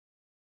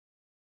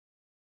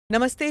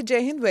Namaste,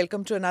 Jai Hind.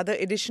 Welcome to another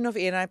edition of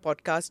ANI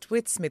Podcast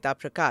with Smita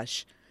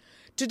Prakash.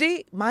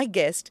 Today, my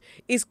guest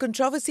is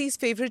controversy's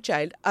favorite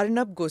child,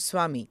 Arnab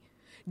Goswami.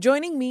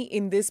 Joining me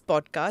in this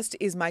podcast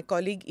is my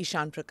colleague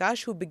Ishan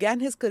Prakash, who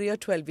began his career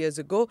 12 years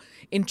ago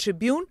in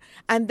Tribune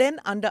and then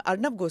under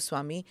Arnab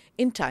Goswami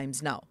in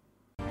Times Now.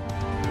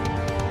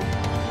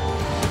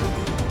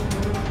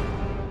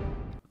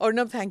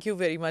 Arnab, thank you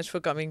very much for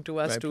coming to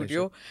our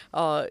studio.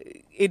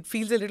 It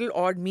feels a little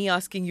odd me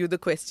asking you the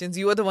questions.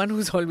 You are the one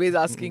who's always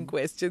asking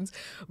questions.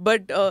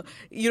 But,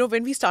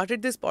 when we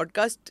started this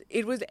podcast,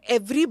 it was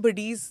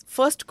everybody's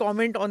first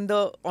comment on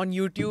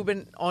YouTube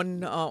and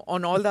on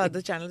all the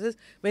other channels is,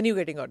 when are you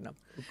getting Arnab?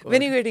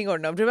 When are you getting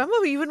Arnab?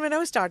 Remember, even when I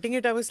was starting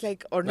it, I was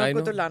like, Arnab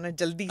ko to lana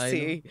jaldi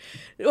se.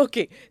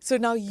 Okay, so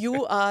now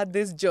you are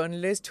this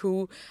journalist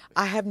who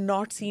I have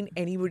not seen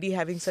anybody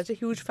having such a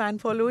huge fan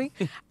following.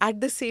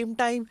 At the same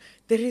time,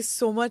 there is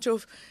so much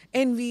of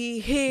envy,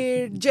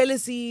 hate,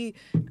 jealousy,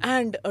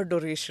 and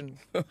adoration.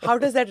 How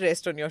does that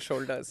rest on your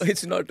shoulders?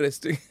 It's not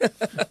resting.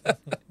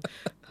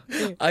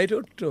 I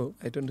don't know.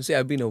 See,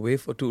 I've been away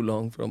for too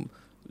long from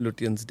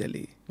Lutyens,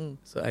 Delhi.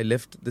 So I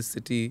left the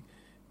city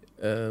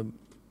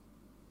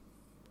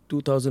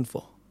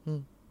 2004.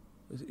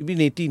 It's been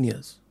 18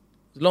 years.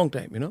 It's a long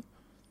time,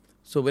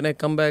 So when I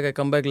come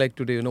back like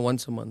today,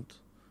 once a month,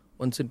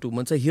 once in 2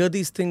 months. I hear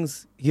these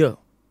things here.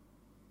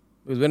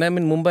 Because when I'm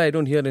in Mumbai, I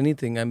don't hear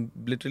anything. I'm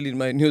literally in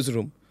my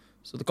newsroom.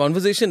 So the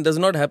conversation does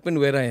not happen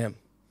where I am.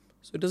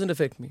 So it doesn't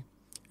affect me.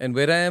 And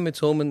where I am, it's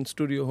home and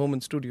studio.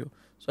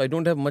 So I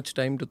don't have much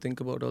time to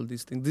think about all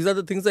these things. These are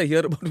the things I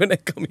hear about when I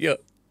come here.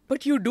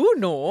 But you do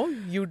know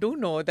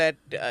that,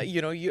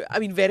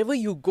 wherever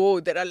you go,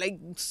 there are like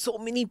so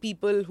many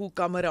people who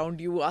come around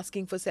you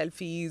asking for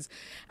selfies.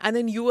 And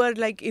then you are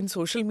like in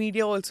social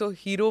media also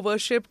hero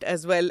worshipped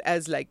as well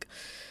as like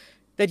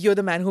that you're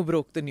the man who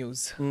broke the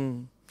news.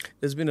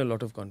 There's been a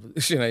lot of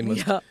conversation, I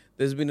must. Yeah.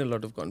 There's been a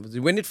lot of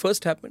conversation. When it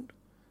first happened,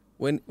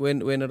 when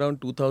around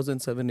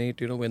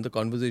 2007-8, when the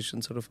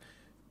conversation sort of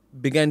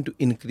began to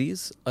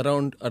increase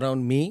around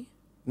me,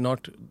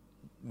 not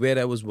where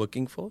I was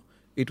working for,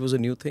 it was a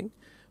new thing.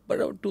 But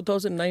around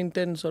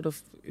 2009-10, sort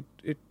of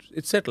it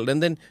settled,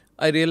 and then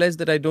I realized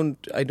that I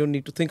don't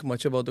need to think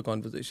much about the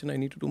conversation. I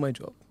need to do my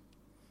job.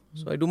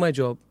 So I do my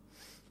job,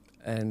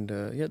 and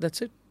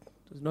that's it.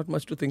 There's not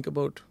much to think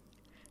about.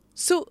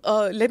 So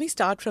let me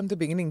start from the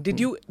beginning. Did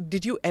you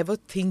ever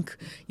think,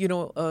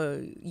 a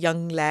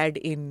young lad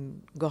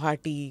in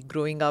Guwahati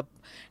growing up,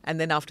 and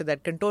then after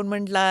that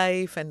cantonment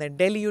life, and then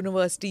Delhi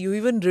University, you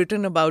even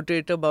written about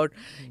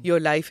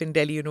your life in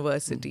Delhi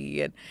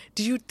University. And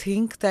did you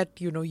think that,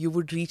 you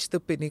would reach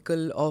the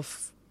pinnacle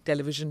of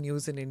television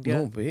news in India?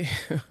 No way.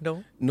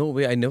 No? No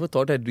way. I never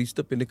thought I'd reach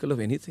the pinnacle of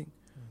anything.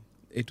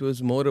 It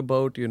was more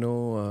about,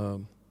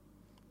 doing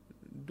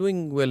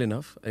well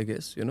enough, I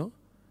guess,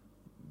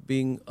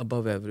 being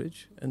above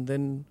average, and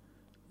then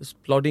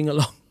just plodding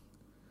along.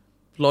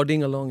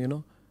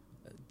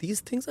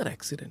 These things are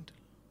accidental.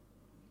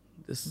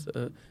 This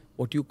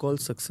what you call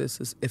success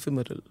is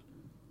ephemeral,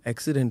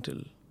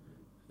 accidental,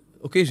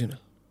 occasional,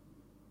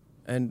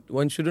 and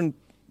one shouldn't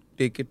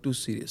take it too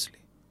seriously.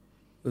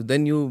 Because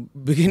then you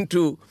begin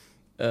to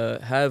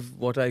have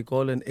what I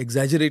call an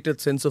exaggerated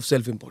sense of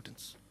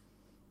self-importance.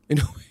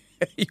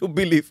 You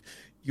believe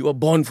you are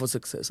born for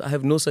success. I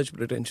have no such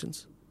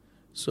pretensions.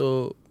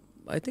 So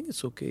I think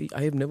it's okay.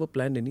 I have never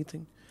planned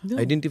anything. No.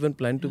 I didn't even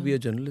plan to be a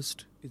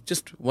journalist. It's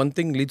just one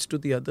thing leads to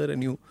the other,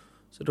 and you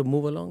sort of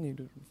move along.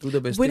 You do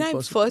the best when thing I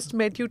possible. first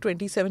met you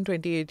 27,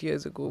 28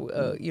 years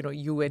ago,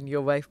 you and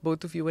your wife,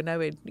 both of you, when I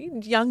went,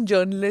 young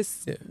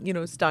journalists,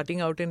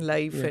 starting out in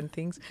life and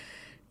things.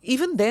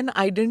 Even then,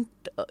 I didn't,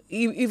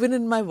 even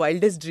in my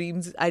wildest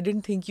dreams, I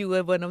didn't think you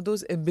were one of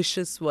those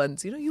ambitious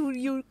ones.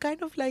 You're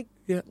kind of like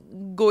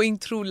going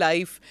through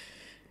life,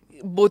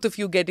 both of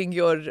you getting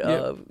your,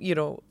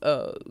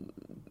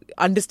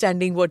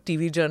 understanding what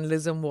TV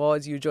journalism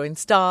was. You joined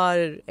Star,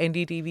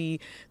 NDTV,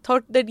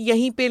 thought that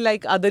yahin pe,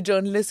 like other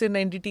journalists in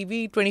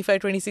NDTV,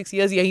 25, 26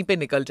 years, yahin pe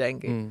nikal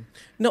jayenge.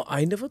 No,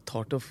 I never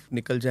thought of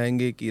nikal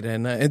jayenge, ki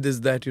rehna hai,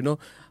 this, that,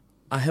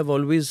 I have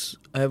always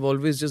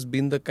just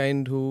been the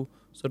kind who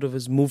sort of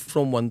has moved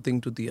from one thing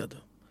to the other.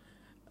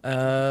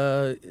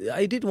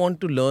 I did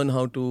want to learn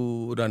how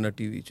to run a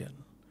TV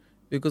channel,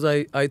 because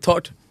I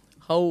thought,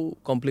 how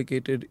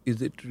complicated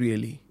is it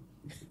really?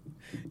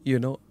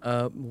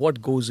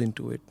 What goes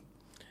into it?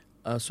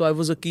 So I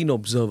was a keen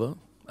observer.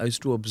 I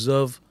used to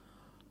observe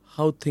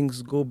how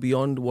things go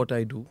beyond what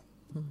I do.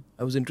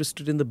 I was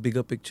interested in the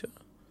bigger picture.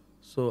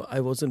 So I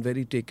wasn't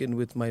very taken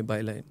with my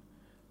byline.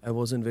 I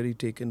wasn't very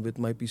taken with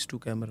my piece 2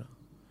 camera.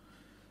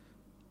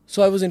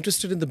 So I was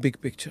interested in the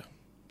big picture.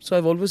 So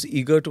I'm always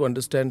eager to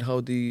understand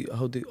how the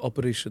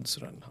operations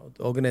run, how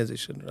the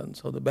organization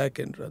runs, how the back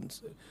end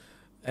runs.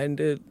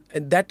 And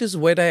that is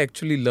where I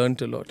actually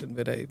learnt a lot, and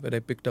where I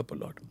picked up a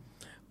lot.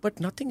 But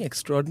nothing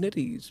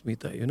extraordinary,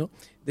 Smita,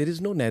 There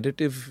is no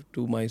narrative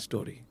to my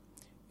story.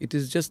 It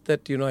is just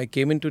that, I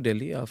came into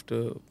Delhi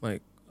after my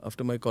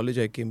college.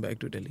 I came back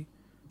to Delhi.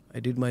 I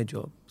did my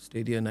job,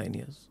 stayed here 9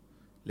 years,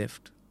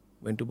 left.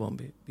 went to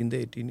Bombay, been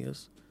there 18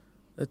 years.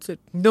 That's it.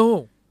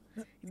 No.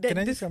 Can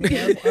I just come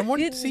in? I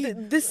want to see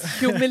this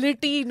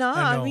humility na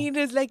I I mean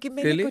is like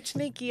मैंने Really? कुछ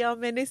नहीं किया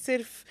मैंने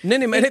सिर्फ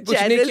नहीं मैंने एक कुछ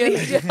नहीं channel किया.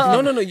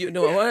 लिया.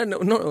 No.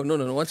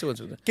 One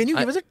second. Can you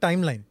give us a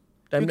timeline?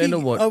 Timeline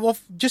of what?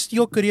 Of just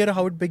your career,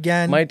 how it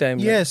began. My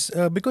timeline. Yes,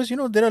 because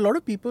there are a lot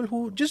of people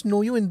who just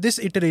know you in this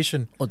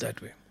iteration. Oh,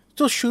 that way.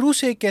 So शुरू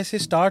से कैसे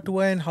start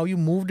हुआ and how you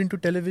moved into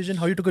television,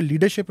 how you took a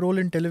leadership role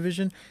in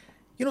television.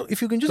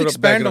 If you can just Sort of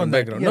expand on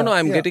that. background. No,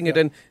 I'm getting it.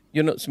 And,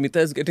 Smita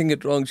is getting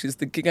it wrong. She's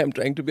thinking I'm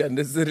trying to be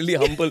unnecessarily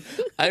humble.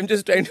 I'm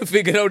just trying to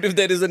figure out if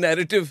there is a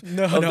narrative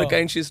of the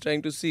kind she's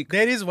trying to seek.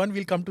 There is one.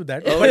 We'll come to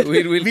that. Oh,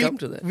 we'll come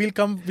to that. We'll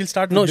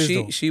start No, with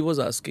this. she was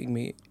asking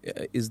me,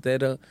 was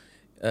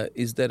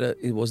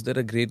there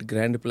a great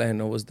grand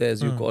plan, or was there,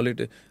 as you call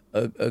it,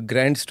 a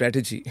grand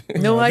strategy?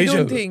 No, I Vision.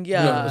 don't think.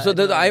 Yeah. No.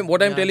 So I'm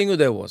telling you,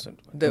 there wasn't.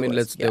 There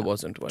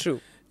wasn't one.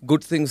 True.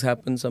 Good things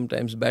happen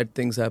sometimes, bad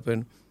things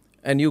happen,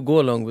 and you go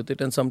along with it.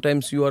 And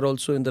sometimes you are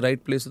also in the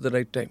right place at the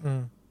right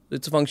time.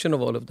 It's a function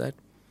of all of that.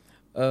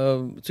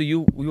 So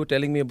you were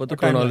telling me about the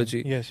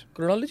chronology. Yes.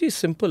 Chronology is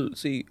simple.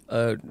 See,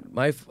 I'll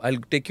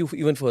take you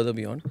even further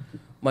beyond.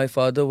 My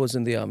father was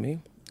in the army.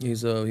 He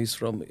was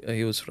from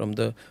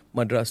the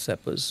Madras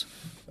Sappers,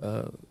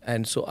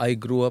 and so I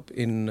grew up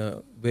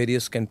in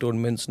various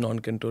cantonments,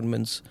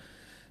 non-cantonments,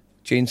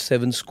 changed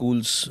 7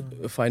 schools.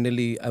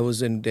 Finally, I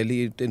was in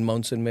Delhi in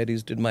Mount St.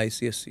 Mary's, did my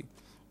ICSE,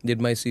 did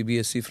my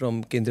CBSE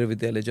from Kendriya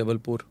Vidyalaya,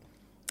 Jabalpur.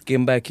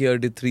 Came back here,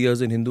 did 3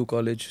 years in Hindu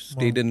College,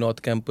 stayed in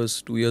North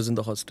Campus, 2 years in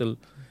the hostel,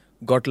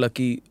 got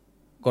lucky,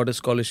 got a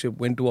scholarship,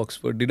 went to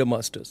Oxford, did a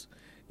master's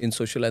in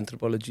social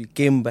anthropology,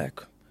 came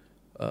back,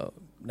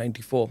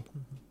 94.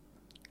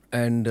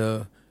 And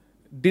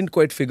didn't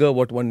quite figure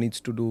what one needs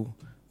to do.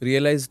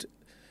 Realized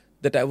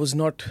that I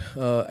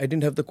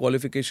didn't have the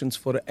qualifications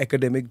for an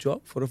academic job,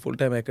 for a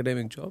full-time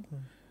academic job.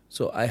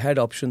 So I had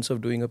options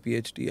of doing a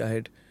PhD.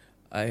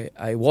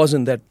 I was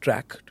in that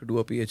track to do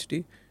a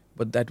PhD,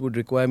 but that would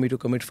require me to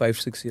commit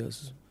 5-6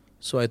 years.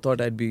 So I thought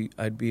I'd be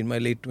in my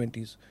late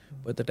 20s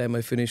by the time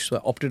I finished. So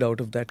I opted out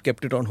of that,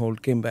 kept it on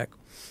hold, came back.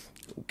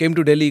 Came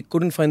to Delhi,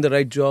 couldn't find the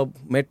right job,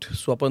 met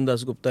Swapan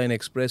Dasgupta in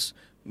Express,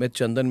 met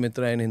Chandan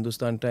Mitra in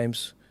Hindustan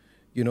Times,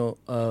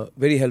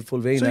 very helpful,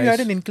 very nice. So you had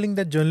an inkling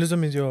that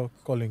journalism is your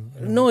calling?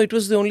 No, it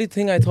was the only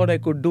thing I thought I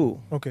could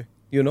do. Okay.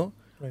 Right.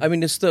 I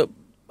mean,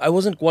 I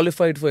wasn't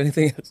qualified for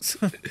anything else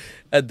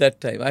at that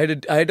time. I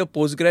had a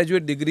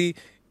postgraduate degree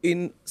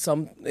in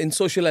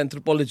social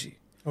anthropology.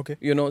 Okay.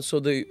 So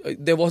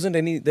there wasn't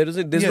any, there's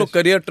no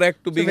career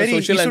track to being a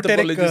social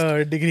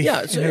anthropologist. Degree.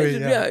 Yeah. So,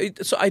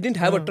 so I didn't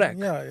have a track.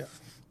 Yeah.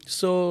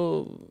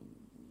 So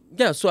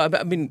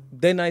I mean,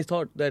 then I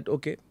thought that,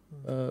 okay,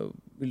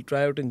 we'll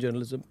try out in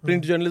journalism.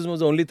 Print journalism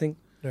was the only thing.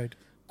 Right.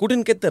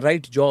 Couldn't get the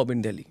right job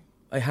in Delhi.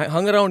 I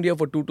hung around here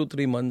for 2 to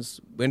 3 months,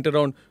 went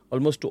around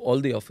almost to all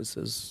the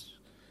offices,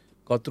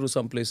 got through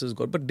some places,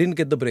 but didn't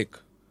get the break.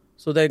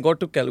 So then I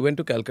went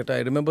to Calcutta. I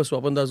remember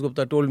Swapan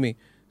Dasgupta told me,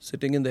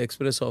 sitting in the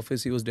Express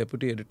office, he was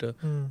deputy editor.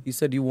 He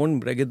said, you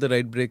won't get the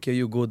right break here,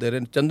 you go there.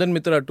 And Chandan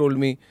Mitra told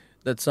me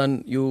that,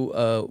 son,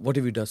 what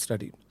have you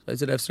studied? So I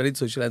said, I've studied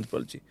social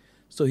anthropology.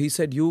 So he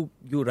said, you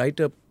write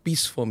a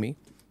piece for me,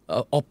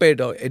 op-ed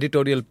or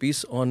editorial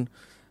piece on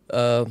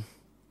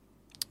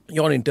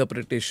your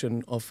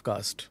interpretation of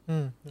caste,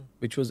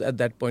 which was at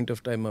that point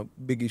of time a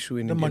big issue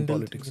in Indian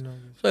politics.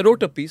 So I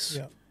wrote a piece.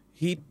 Yeah.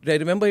 I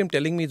remember him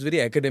telling me it's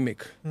very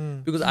academic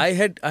because I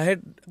had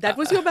That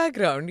was your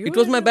background. It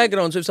was my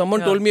background. So if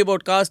someone told me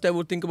about caste, I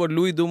would think about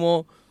Louis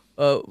Dumont,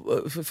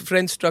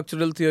 French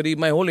structural theory.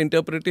 My whole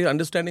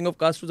understanding of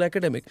caste was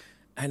academic.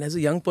 And as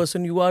a young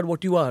person, you are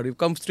what you are. You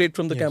come straight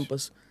from the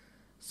campus.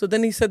 So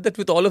then he said that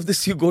with all of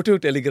this, you go to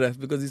Telegraph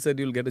because he said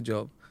you'll get a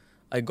job.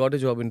 I got a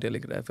job in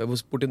Telegraph. I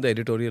was put in the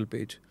editorial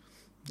page.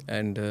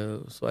 And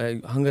so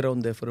I hung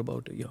around there for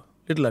about a year,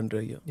 little under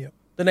a year. Yeah.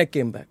 Then I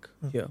came back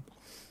here.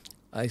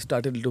 I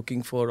started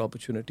looking for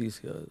opportunities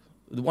here.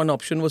 The one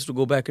option was to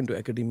go back into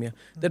academia.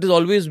 That has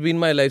always been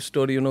my life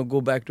story,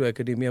 go back to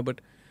academia. But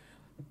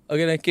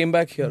again, I came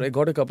back here. I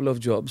got a couple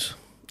of jobs.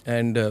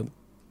 And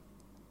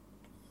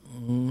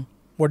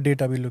what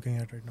date are we looking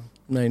at right now?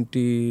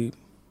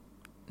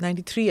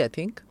 93, I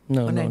think.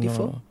 No, or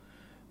 94? No.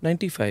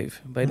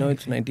 95. By now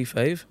it's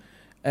 95.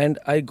 And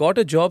I got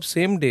a job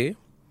same day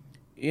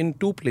in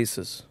 2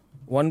 places.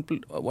 One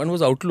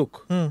was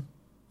Outlook.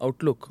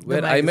 Outlook,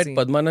 where I met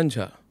Padmanand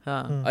Jha.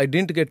 I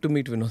didn't get to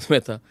meet Vinod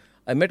Mehta.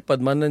 I met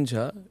Padmanand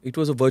Jha. It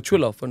was a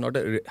virtual offer, not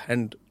a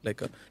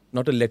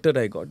not a letter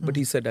I got. But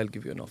he said, I'll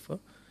give you an offer.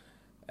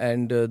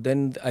 And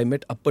then I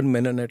met Appan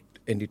Menon at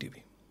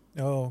NDTV.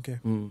 Oh, okay.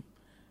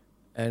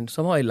 And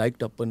somehow I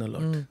liked Appan a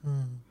lot.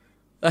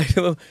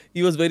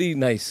 He was very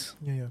nice,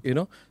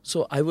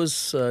 So I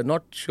was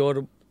not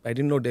sure. I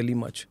didn't know Delhi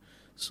much.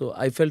 So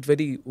I found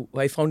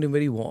him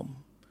very warm.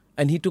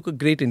 And he took a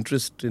great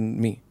interest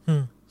in me.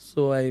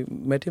 So I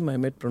met him. I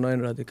met Pranay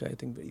and Radhika, I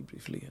think, very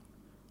briefly.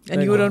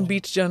 And you were on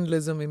beat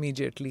journalism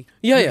immediately.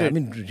 Yeah. You I did.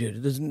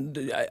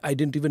 mean, I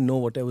didn't even know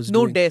what I was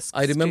No doing. desk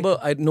I remember,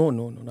 no,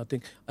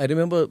 nothing. I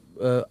remember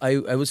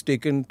I was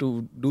taken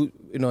to do,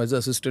 as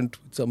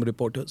assistant with some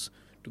reporters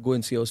to go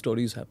and see how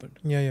stories happened.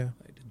 Yeah.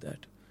 I did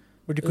that.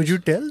 But could you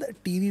tell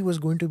that TV was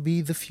going to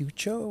be the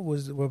future?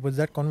 Was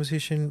that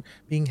conversation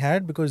being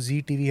had because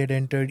ZTV had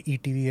entered,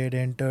 ETV had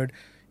entered,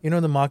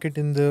 the market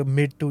in the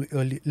mid to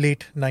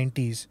late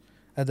 90s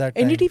at that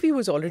time? NDTV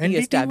was already NDTV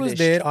established. was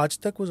there. Aaj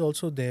Tak was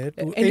also there.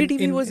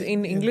 NDTV was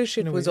in English.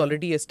 It was way.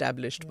 already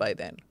established by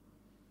then.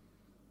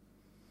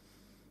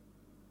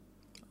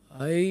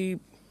 I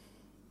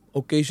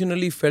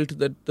occasionally felt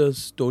that the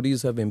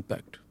stories have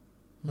impact.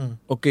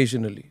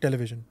 Occasionally.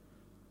 Television.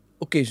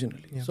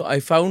 Occasionally. Yeah. So I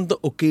found the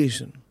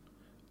occasion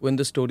when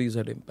the stories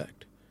had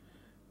impact.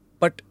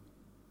 But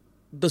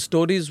the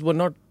stories were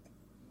not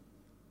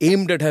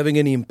aimed at having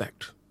any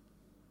impact.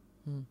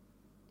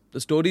 The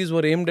stories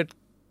were aimed at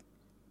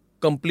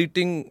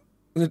completing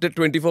the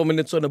 24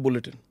 minutes on a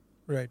bulletin.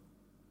 Right.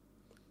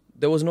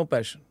 There was no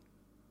passion.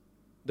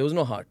 There was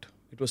no heart.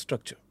 It was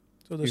structure.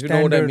 So the If you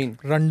standard know what I mean.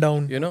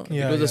 rundown.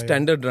 It was a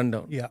standard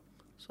rundown. Yeah.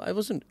 So I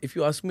wasn't, if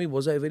you ask me,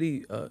 was I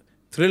very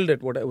thrilled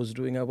at what I was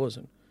doing? I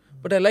wasn't.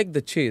 But I like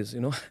the chase,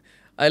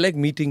 I like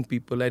meeting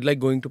people. I like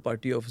going to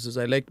party offices.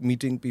 I like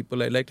meeting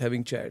people. I liked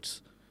having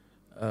chats.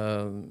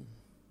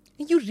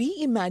 You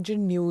reimagined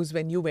news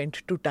when you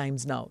went to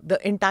Times Now. The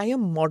entire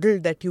model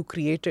that you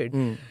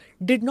created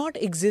did not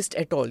exist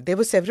at all. There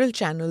were several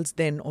channels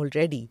then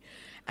already.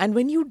 And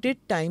when you did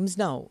Times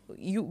Now,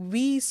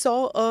 we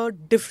saw a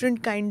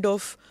different kind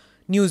of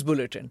news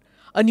bulletin.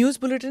 A news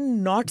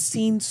bulletin not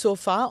seen so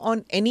far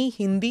on any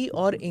Hindi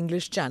or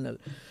English channel.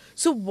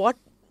 So what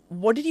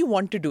did you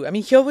want to do? I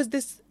mean, here was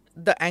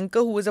the anchor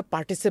who was a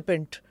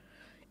participant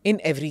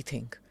in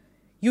everything.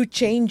 You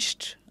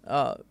changed...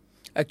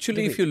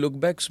 Actually, if you look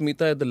back,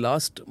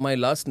 Smita, my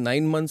last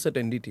 9 months at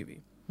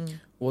NDTV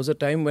was a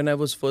time when I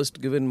was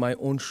first given my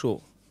own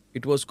show.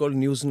 It was called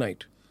News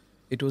Night.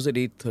 It was at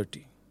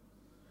 8:30.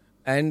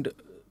 And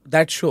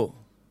that show,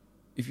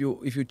 if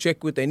you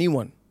check with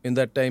anyone in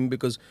that time,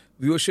 because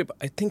viewership,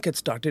 I think, had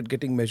started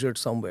getting measured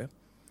somewhere,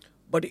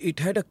 but it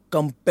had a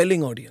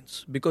compelling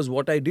audience, because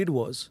what I did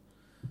was,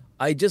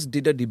 I just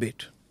did a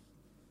debate.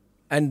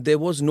 And there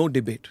was no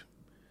debate.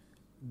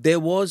 There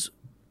was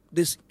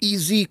this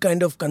easy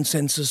kind of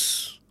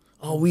consensus.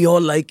 Oh, we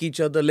all like each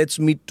other. Let's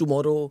meet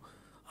tomorrow.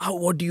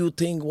 What do you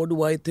think? What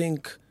do I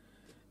think?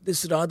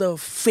 This rather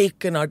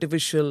fake and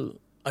artificial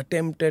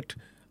attempt at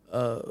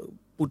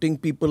putting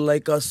people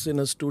like us in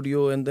a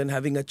studio and then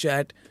having a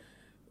chat.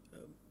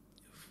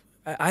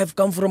 I have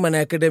come from an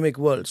academic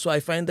world, so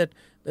I find that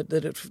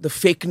the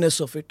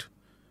fakeness of it,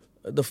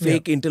 the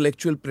fake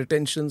intellectual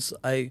pretensions,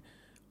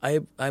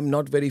 I'm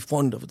not very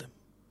fond of them.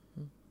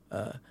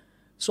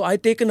 So I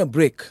taken a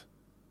break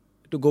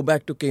to go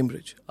back to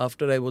Cambridge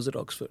after I was at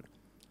Oxford.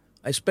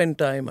 I spent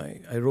time,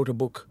 I wrote a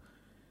book.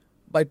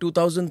 By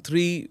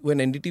 2003, when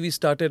NDTV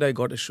started, I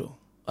got a show.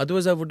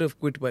 Otherwise, I would have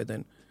quit by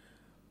then.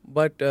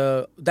 But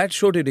that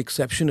show did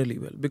exceptionally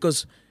well,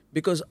 because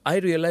I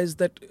realized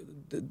that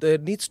there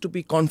needs to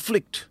be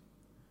conflict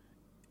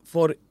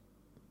for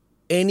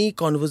any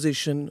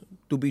conversation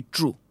to be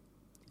true.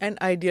 And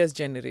ideas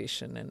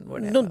generation and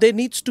whatever. No, there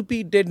needs to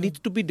be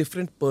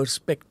different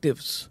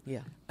perspectives.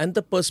 Yeah. And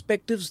the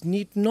perspectives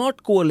need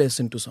not coalesce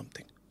into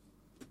something.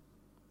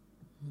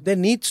 There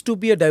needs to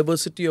be a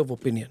diversity of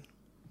opinion.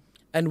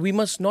 And we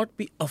must not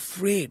be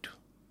afraid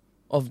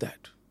of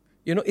that.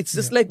 It's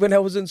just like when I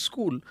was in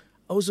school,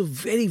 I was a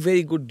very,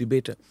 very good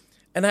debater.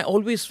 And I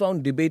always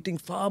found debating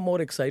far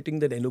more exciting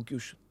than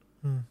elocution.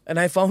 And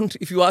I found,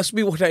 if you ask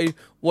me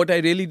what I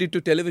really did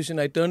to television,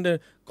 I turned a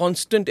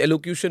constant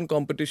elocution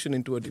competition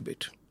into a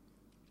debate.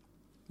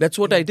 That's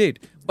what I did.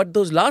 But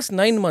those last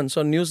 9 months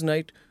on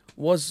Newsnight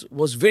was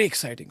very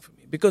exciting for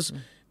me, because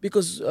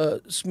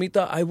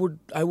Smita,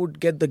 I would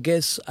get the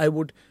guests, I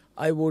would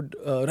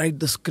write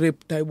the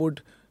script, I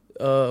would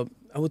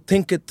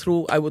think it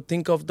through, I would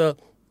think of the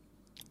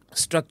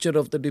structure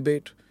of the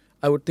debate,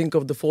 I would think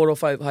of the 4 or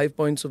 5 high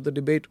points of the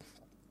debate.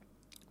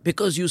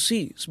 Because you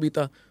see,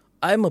 Smita,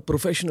 I am a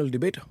professional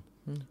debater.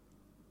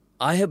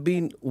 I have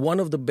been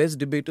one of the best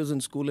debaters in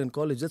school and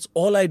college. That's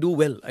all I do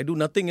well. I do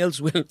nothing else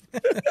well.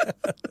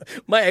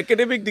 My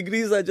academic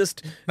degrees are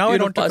just now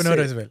an entrepreneur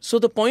passe. as well. So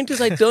the point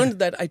is, I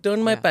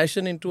turned my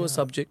passion into a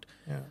subject.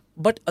 Yeah.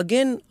 But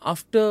again,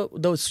 after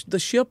the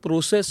sheer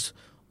process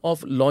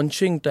of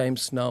launching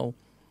Times Now,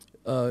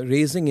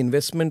 raising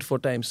investment for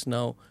Times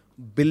Now,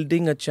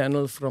 building a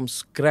channel from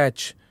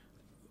scratch,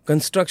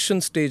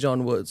 construction stage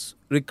onwards,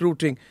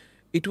 recruiting,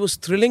 it was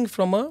thrilling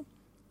from a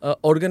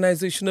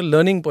organizational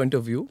learning point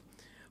of view.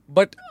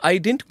 But I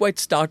didn't quite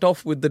start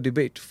off with the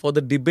debate. For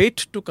the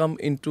debate to come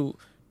into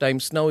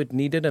Times Now, it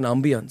needed an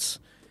ambience.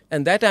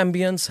 And that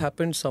ambience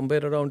happened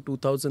somewhere around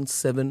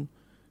 2007,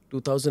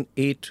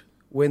 2008,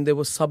 when there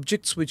were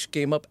subjects which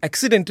came up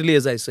accidentally,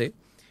 as I say,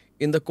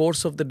 in the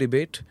course of the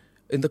debate,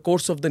 in the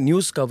course of the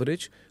news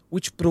coverage,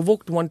 which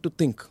provoked one to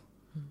think.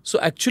 So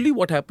actually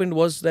what happened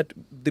was that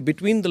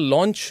between the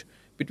launch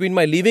between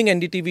my leaving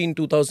NDTV in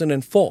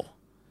 2004,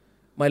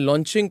 my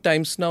launching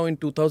Times Now in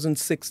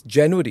 2006,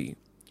 January,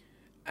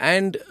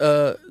 and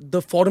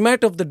the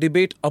format of the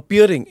debate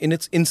appearing in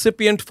its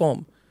incipient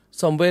form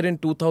somewhere in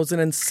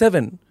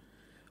 2007,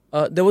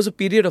 there was a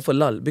period of a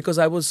lull because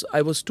I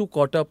was too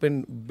caught up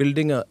in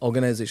building an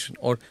organization,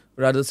 or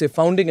rather say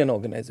founding an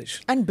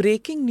organization. And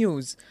breaking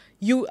news,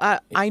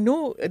 I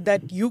know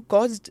that you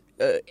caused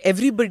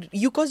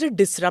you caused a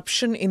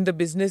disruption in the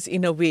business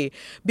in a way,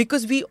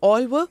 because we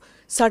all were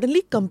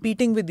suddenly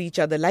competing with each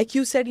other. Like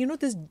you said,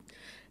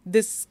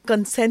 this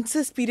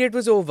consensus period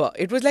was over.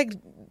 It was like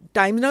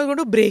Times Now is going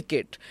to break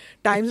it.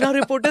 Times Now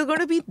reporter is going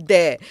to be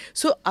there.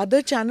 So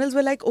other channels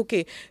were like,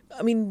 okay,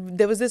 I mean,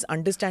 there was this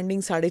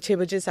understanding, 6:30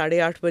 baje,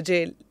 8:30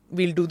 baje,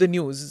 we'll do the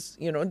news,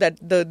 that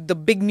the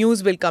big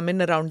news will come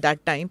in around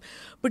that time.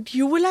 But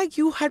you were like,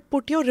 you had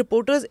put your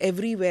reporters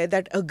everywhere.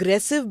 That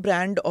aggressive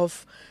brand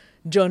of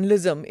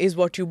journalism is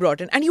what you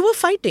brought in. And you were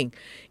fighting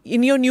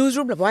in your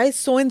newsroom. Why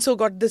so-and-so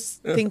got this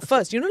thing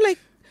first?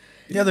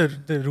 Yeah,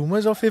 the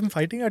rumors of him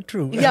fighting are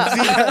true.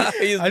 Yeah.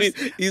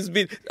 he's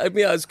been, let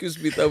me ask you,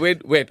 Smita,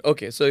 wait,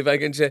 okay, so if I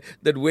can share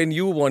that when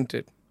you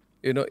wanted,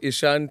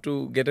 Ishan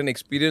to get an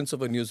experience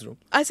of a newsroom,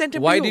 I sent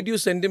him why to you. did you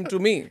send him to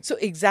me? So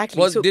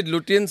exactly. Did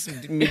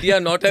Lutyens media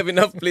not have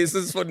enough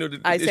places for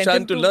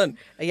Ishan to learn?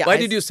 Yeah, why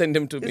did you send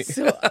him to me?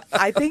 So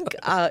I think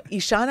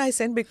Ishan I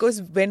sent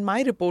because when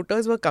my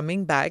reporters were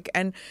coming back,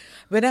 and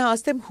when I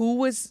asked them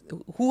who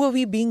are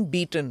we being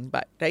beaten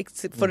by, right?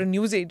 For a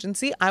news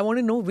agency, I want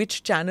to know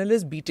which channel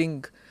is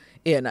beating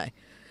ANI.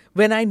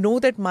 When I know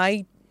that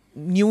my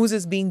news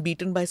is being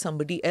beaten by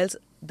somebody else,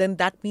 then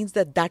that means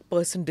that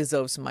person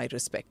deserves my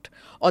respect,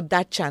 or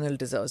that channel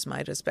deserves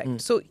my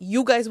respect. So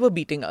you guys were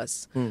beating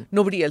us.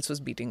 Nobody else was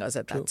beating us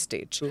at that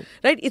stage. True.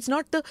 Right? It's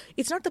not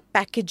the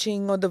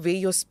packaging or the way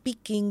you're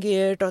speaking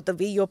it or the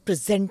way you're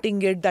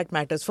presenting it that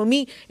matters. For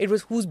me, it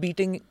was who's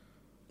beating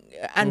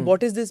and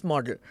what is this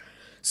model.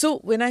 So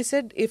when I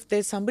said if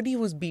there's somebody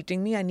who's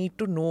beating me, I need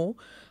to know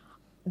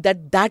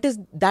that is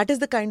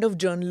the kind of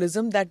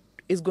journalism that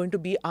is going to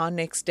be our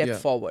next step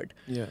forward.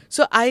 Yeah.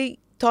 So I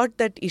thought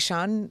that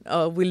Ishan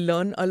will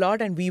learn a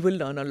lot and we will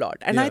learn a lot.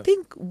 And I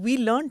think we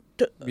learned,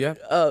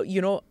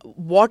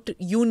 what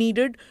you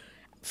needed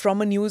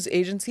from a news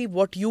agency,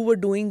 what you were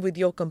doing with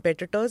your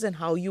competitors and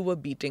how you were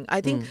beating.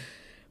 I think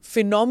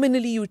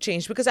phenomenally you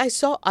changed, because I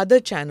saw other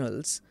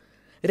channels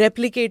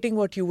replicating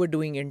what you were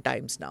doing in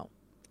Times Now.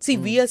 See,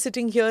 we are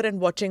sitting here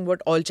and watching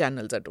what all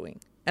channels are doing.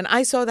 And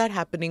I saw that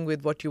happening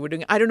with what you were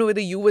doing. I don't know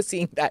whether you were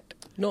seeing that.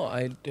 No,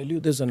 I'll tell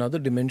you, there's another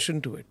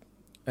dimension to it.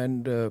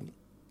 And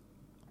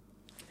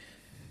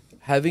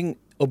having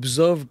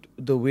observed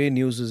the way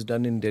news is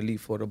done in Delhi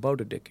for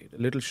about a decade, a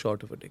little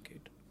short of a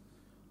decade,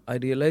 I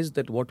realized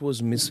that what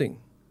was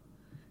missing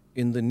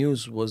in the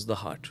news was the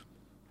heart.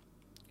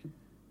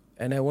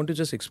 And I want to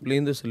just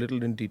explain this a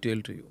little in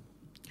detail to you.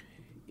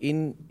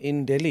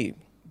 In Delhi,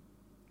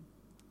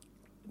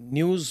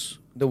 news,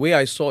 the way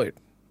I saw it,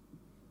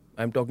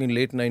 I'm talking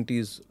late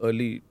 90s,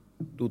 early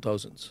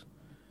 2000s,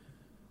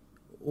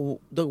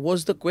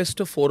 was the quest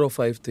of 4 or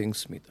 5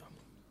 things, Smita.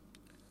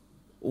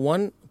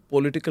 One,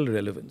 political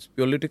relevance,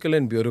 political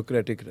and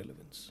bureaucratic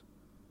relevance.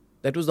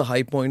 That was the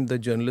high point that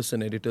journalists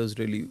and editors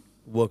really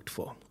worked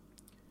for.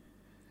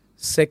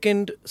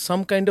 Second,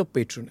 some kind of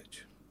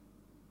patronage,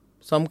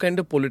 some kind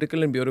of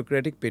political and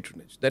bureaucratic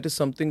patronage. That is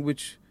something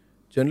which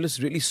journalists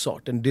really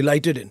sought and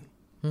delighted in.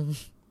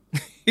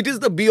 It is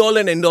the be-all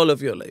and end-all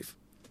of your life.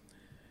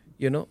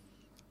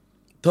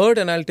 Third,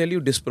 and I'll tell you,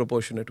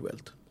 disproportionate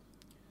wealth.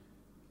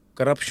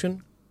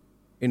 Corruption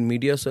in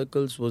media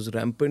circles was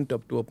rampant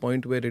up to a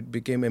point where it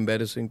became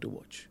embarrassing to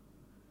watch.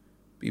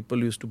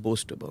 People used to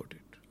boast about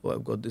it. Oh,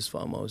 I've got this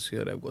farmhouse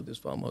here, I've got this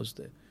farmhouse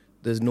there.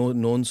 There's no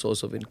known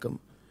source of income.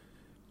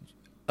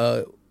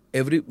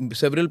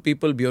 Several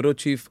people, bureau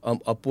chief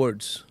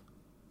upwards,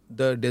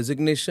 the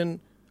designation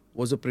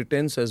was a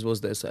pretense, as was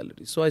their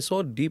salary. So I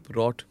saw deep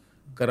rot,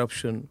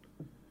 corruption,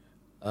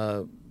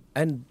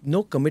 and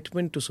no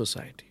commitment to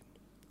society.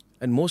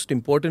 And most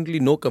importantly,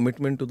 no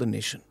commitment to the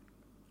nation.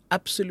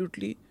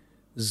 Absolutely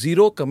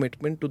zero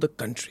commitment to the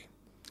country.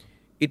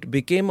 It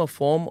became a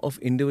form of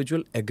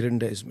individual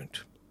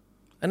aggrandizement.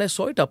 And I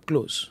saw it up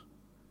close.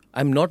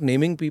 I'm not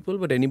naming people,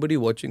 but anybody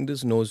watching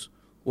this knows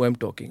who I'm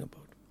talking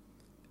about.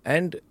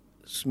 And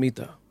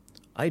Smita,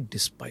 I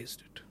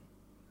despised it.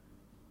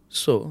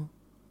 So,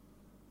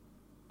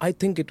 I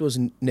think it was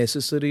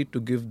necessary to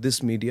give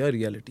this media a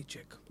reality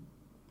check.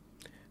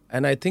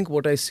 And I think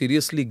what I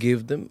seriously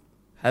gave them,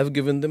 have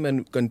given them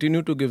and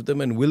continue to give them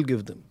and will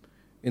give them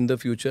in the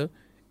future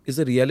is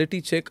a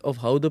reality check of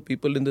how the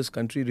people in this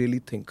country really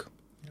think.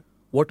 Yeah.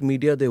 What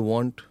media they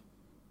want,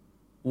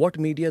 what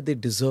media they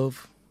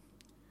deserve,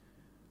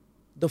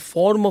 the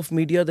form of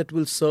media that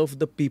will serve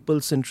the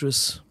people's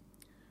interests,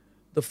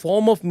 the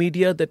form of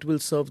media that will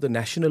serve the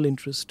national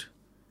interest,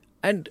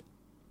 and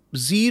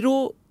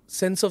zero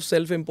sense of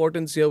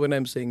self-importance here when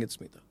I'm saying it,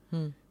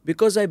 Smita.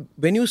 Because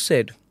when you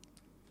said,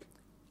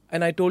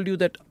 and I told you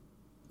that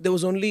there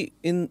was only,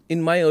 in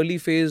my early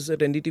phase at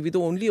NDTV, the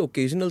only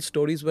occasional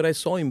stories where I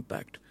saw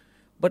impact.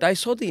 But I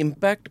saw the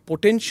impact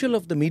potential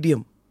of the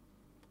medium,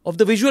 of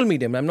the visual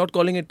medium. I'm not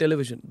calling it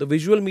television. The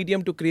visual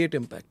medium to create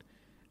impact.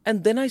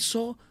 And then I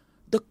saw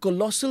the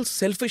colossal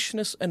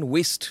selfishness and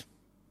waste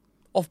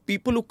of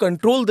people who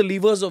control the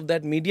levers of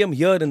that medium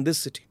here in this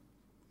city.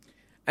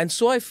 And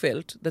so I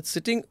felt that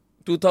sitting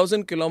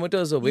 2,000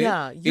 kilometers away,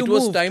 it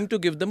was time to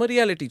give them a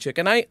reality check.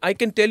 And I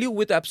can tell you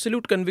with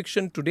absolute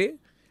conviction today,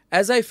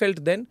 as I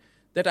felt then,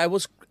 that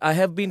I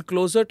have been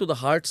closer to the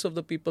hearts of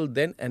the people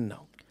then and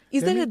now.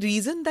 Is there a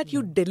reason that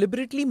you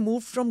deliberately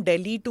moved from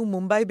Delhi to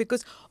Mumbai?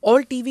 Because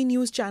all TV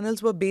news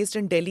channels were based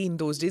in Delhi in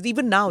those days.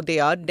 Even now they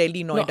are,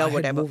 Delhi, Noida,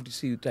 whatever.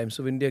 Times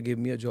of India gave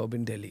me a job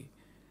in Delhi.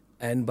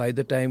 And by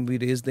the time we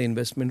raised the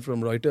investment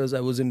from Reuters,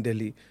 I was in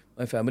Delhi.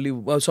 My family,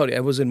 I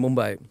was in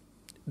Mumbai.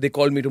 They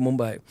called me to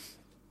Mumbai.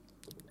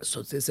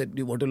 So they said, do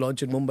you want to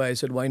launch in Mumbai? I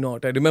said, why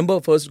not? I remember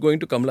first going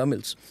to Kamala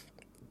Mills.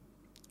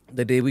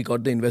 The day we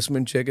got the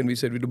investment check and we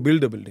said we to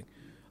build a building.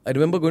 I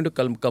remember going to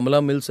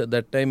Kamala Mills at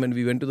that time, and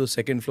we went to the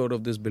second floor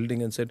of this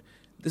building and said,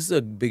 this is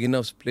a big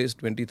enough place,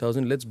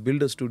 20,000, let's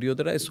build a studio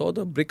there. I saw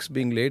the bricks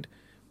being laid.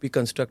 We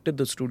constructed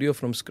the studio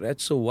from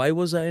scratch. So why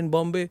was I in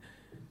Bombay?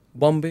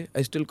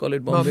 I still call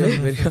it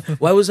Bombay.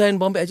 Why was I in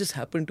Bombay? I just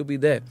happened to be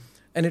there.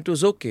 And it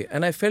was okay.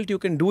 And I felt you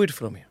can do it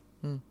from here.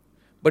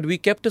 But we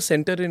kept a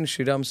center in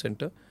Shriram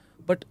Center.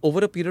 But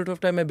over a period of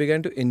time, I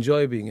began to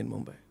enjoy being in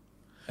Mumbai.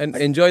 And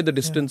enjoy the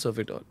distance of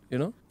it all, you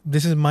know?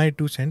 This is my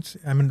 2 cents.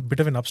 I'm a bit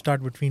of an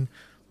upstart between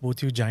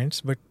both you giants,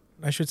 but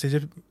I should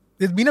say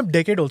it's been a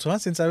decade also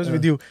since I was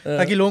with you.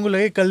 Taki logon ko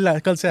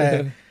lage kal se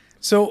aaya hai.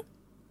 So,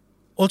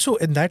 also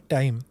in that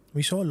time,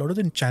 we saw a lot of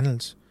the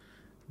channels.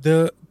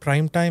 The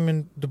prime time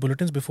and the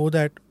bulletins before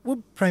that were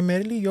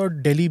primarily your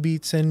Delhi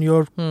beats and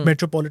your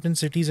metropolitan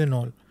cities and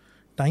all.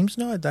 Times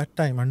Now at that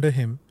time under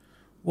him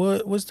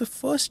was the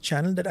first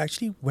channel that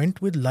actually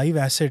went with live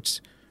assets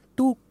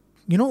to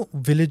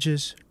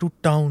villages, to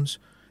towns,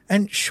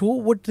 and show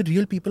what the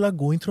real people are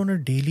going through on a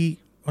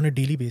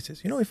daily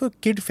basis. If a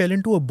kid fell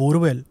into a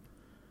borewell,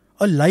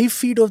 a live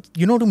feed of,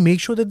 to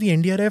make sure that the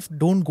NDRF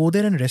don't go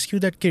there and rescue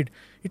that kid.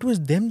 It was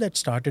them that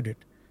started it.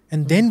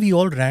 And then we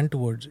all ran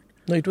towards it.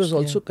 No, it was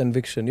also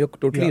conviction. You're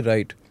totally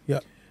right. Yeah.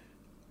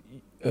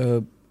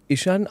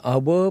 Ishan,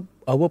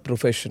 our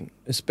profession,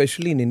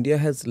 especially in India,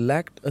 has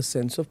lacked a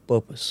sense of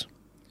purpose.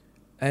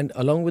 And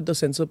along with the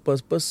sense of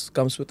purpose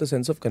comes with a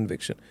sense of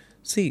conviction.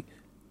 See,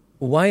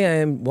 why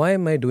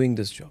am I doing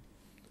this job?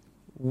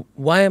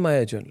 Why am I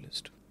a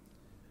journalist?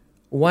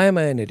 Why am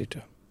I an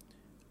editor?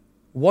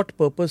 What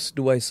purpose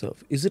do I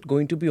serve? Is it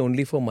going to be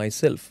only for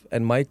myself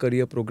and my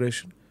career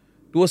progression?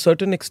 To a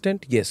certain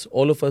extent, yes,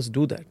 all of us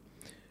do that.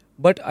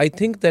 But I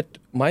think that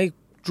my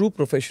true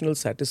professional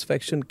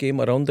satisfaction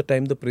came around the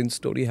time the Prince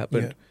story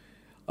happened.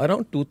 Yeah.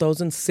 Around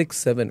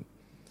 2006-07.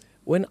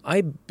 When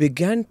I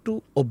began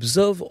to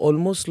observe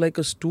almost like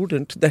a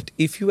student that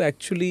if you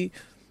actually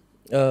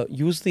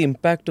use the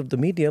impact of the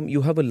medium,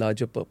 you have a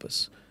larger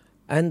purpose.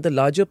 And the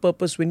larger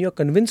purpose, when you're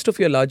convinced of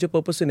your larger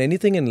purpose in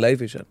anything in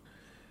life, Ishan,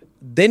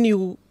 then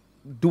you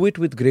do it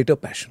with greater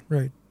passion.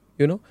 Right.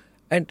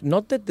 And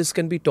not that this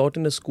can be taught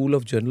in a school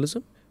of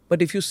journalism,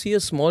 but if you see a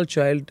small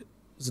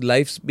child's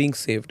lives being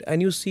saved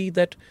and you see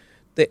that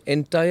the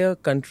entire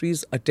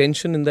country's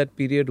attention in that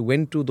period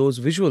went to those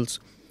visuals,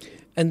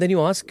 and then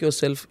you ask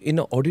yourself, in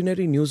an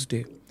ordinary news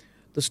day,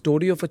 the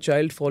story of a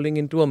child falling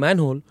into a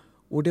manhole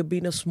would have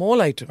been a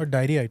small item. A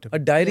diary item. A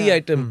diary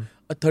item,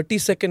 a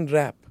 30-second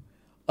rap,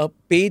 a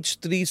page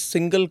 3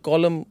 single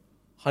column,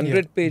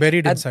 100 page,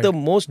 buried at inside. the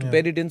most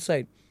buried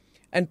inside.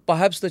 And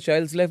perhaps the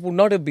child's life would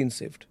not have been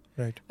saved.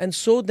 Right. And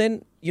so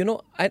then,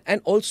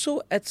 and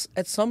also at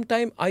some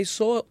time I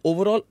saw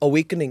overall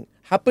awakening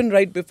happen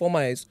right before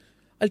my eyes.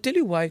 I'll tell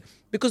you why.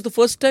 Because the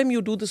first time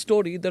you do the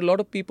story, there are a lot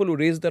of people who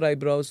raise their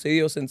eyebrows, say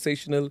you're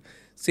sensational,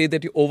 say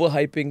that you're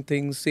overhyping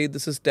things, say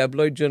this is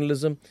tabloid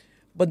journalism.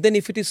 But then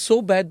if it is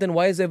so bad, then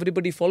why is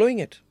everybody following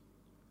it?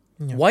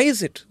 Yeah. Why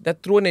is it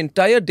that through an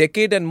entire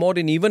decade and more,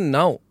 and even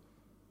now,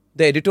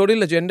 the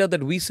editorial agenda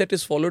that we set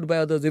is followed by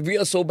others if we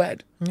are so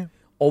bad? Yeah.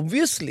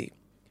 Obviously,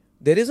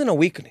 there is an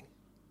awakening.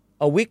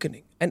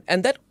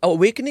 And that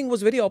awakening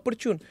was very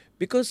opportune.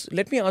 Because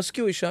let me ask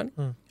you, Ishan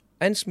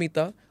and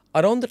Smita,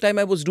 around the time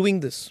I was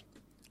doing this,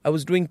 I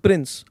was doing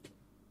Prince.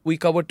 We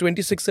covered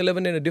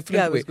 26/11 in a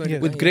different way,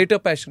 with greater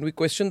passion. We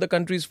questioned the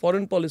country's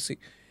foreign policy.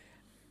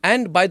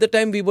 And by the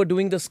time we were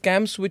doing the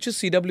scams, which is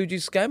CWG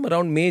scam,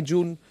 around May,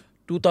 June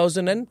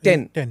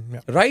 2010,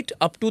 right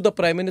up to the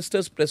Prime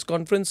Minister's press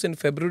conference in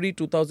February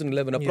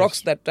 2011,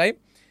 approx that time,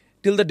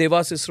 till the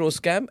Devas ISRO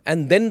scam,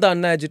 and then the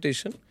Anna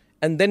agitation,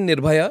 and then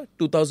Nirbhaya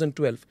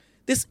 2012.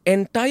 This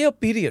entire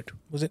period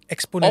was an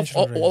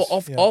exponential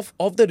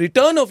of the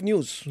return of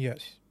news.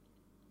 Yes.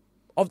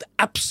 Of the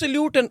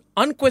absolute and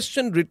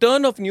unquestioned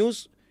return of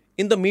news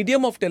in the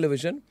medium of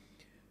television.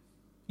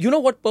 You know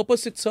what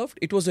purpose it served?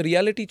 It was a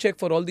reality check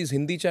for all these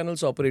Hindi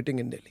channels operating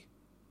in Delhi,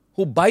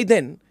 who by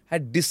then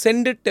had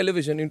descended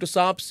television into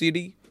Saap,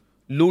 CD,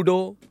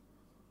 Ludo,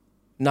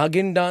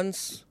 Nagin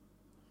dance,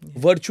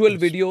 virtual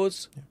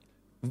videos,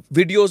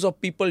 videos of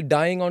people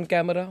dying on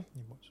camera.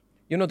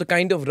 You know, the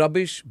kind of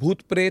rubbish,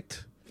 bhoot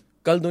pret,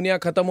 kal duniya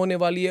khatam hone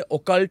wali hai,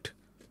 occult,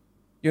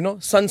 you know,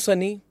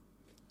 sansani,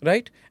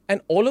 right?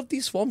 And all of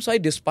these forms I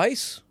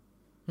despise.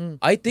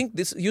 I think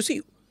this, you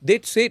see,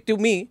 they'd say to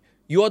me,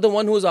 you are the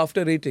one who's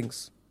after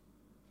ratings.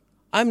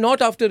 I'm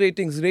not after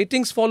ratings.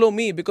 Ratings follow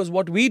me because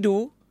what we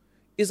do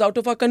is out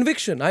of our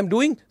conviction. I'm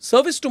doing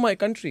service to my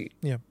country.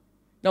 Yeah.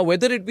 Now,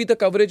 whether it be the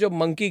coverage of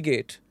Monkey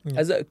Gate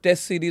as a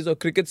test series or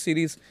cricket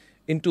series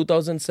in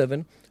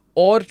 2007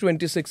 or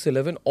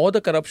 2611 or the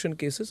corruption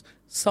cases,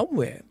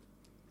 somewhere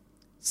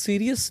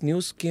serious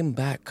news came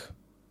back.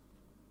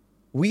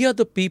 We are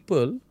the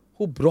people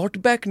who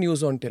brought back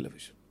news on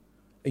television.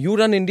 You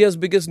run India's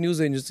biggest news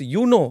agency.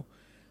 You know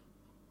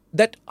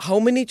that how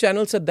many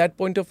channels at that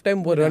point of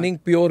time were running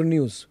pure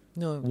news.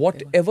 No,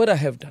 Whatever I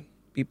have done,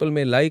 people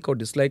may like or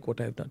dislike what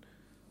I have done.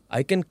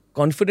 I can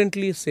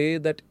confidently say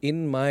that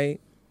in my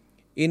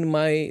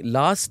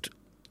last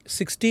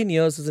 16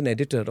 years as an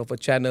editor of a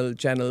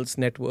channels,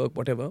 network,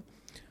 whatever,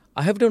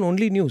 I have done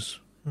only news.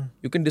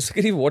 You can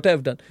disagree what I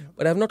have done,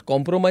 but I have not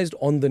compromised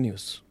on the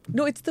news.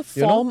 No, it's the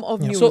form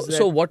of news.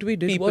 So what we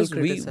did people was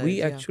criticize,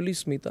 we actually,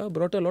 Smita,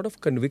 brought a lot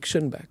of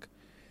conviction back.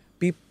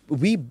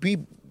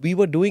 We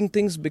were doing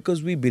things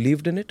because we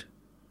believed in it.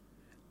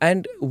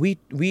 And we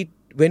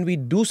when we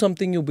do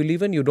something you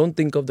believe in, you don't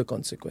think of the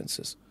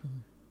consequences.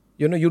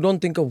 You know, you don't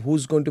think of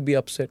who's going to be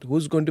upset,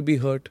 who's going to be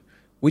hurt,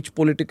 which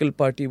political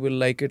party will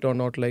like it or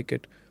not like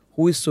it.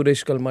 Who is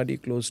Suresh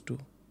Kalmadi close to?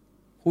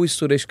 Who is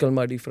Suresh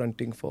Kalmadi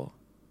fronting for?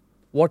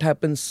 What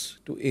happens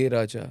to A.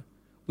 Raja?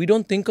 We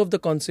don't think of the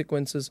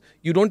consequences.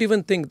 You don't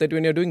even think that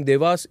when you're doing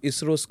Devas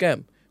ISRO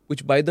scam,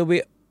 which by the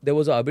way, there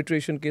was an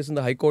arbitration case in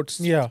the High Court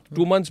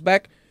 2 months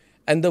back,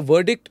 and the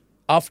verdict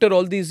after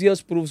all these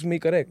years proves me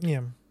correct.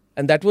 Yeah.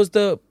 And that was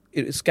the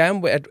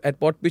scam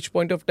at which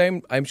point of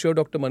time, I'm sure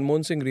Dr.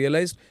 Manmohan Singh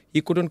realized he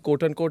couldn't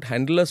quote-unquote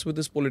handle us with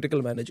his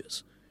political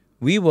managers.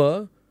 We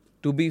were,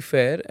 to be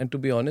fair and to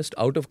be honest,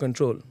 out of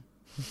control.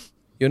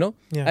 You know?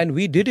 Yeah. And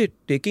we did it,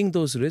 taking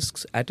those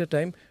risks at a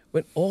time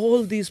when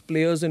all these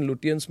players in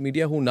Lutyens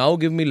media who now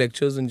give me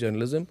lectures in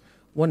journalism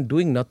were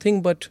doing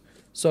nothing but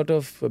sort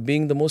of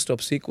being the most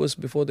obsequious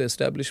before the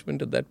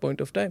establishment at that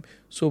point of time.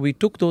 So we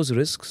took those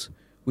risks,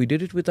 we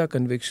did it with our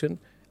conviction,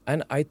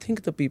 and I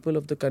think the people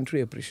of the country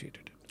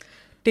appreciated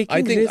it.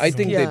 I think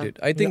they did.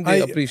 I think they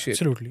appreciate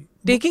it. Absolutely.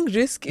 Taking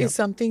risk is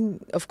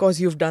something, of course,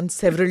 you've done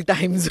several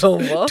times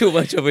over. Too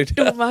much of it.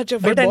 Too much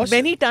of But it. And boss-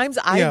 many times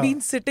I've been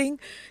sitting,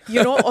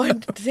 you know,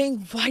 on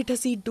saying, why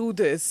does he do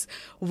this?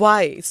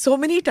 Why? So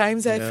many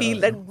times I feel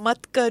that,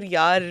 mat kar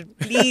yaar,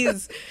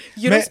 please.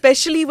 You know,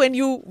 especially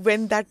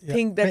when that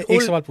thing, that मैं whole...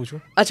 एक सवाल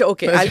पूछूं? Acha,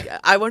 okay.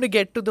 I want to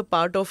get to the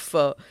part of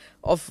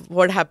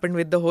what happened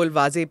with the whole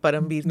Vaze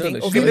Parambir thing.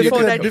 no, Okay, sure.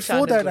 before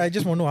that, I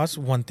just want to ask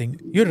one thing.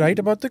 You're right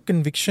about the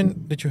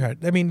conviction that you had.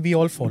 I mean, we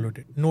all followed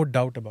it. No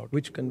doubt about it.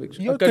 Which conviction?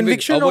 Your A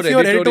conviction our of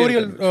your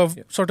editorial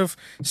conviction. sort of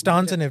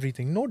stance and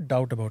everything. No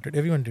doubt about it.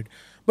 Everyone did.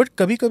 But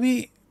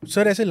कभी-कभी,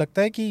 sir, ऐसे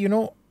लगता है कि, you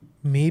know,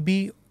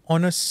 maybe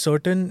on a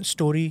certain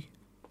story,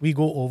 we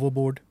go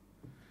overboard.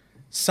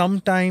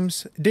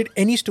 Sometimes, did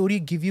any story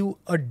give you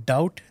a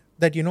doubt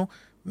that, you know,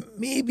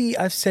 maybe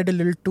I've said a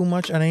little too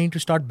much and I need to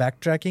start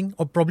backtracking,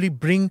 or probably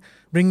bring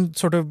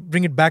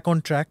it back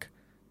on track,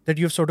 that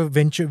you've sort of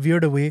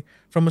veered away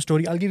from a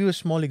story? I'll give you a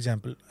small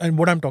example, and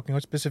what I'm talking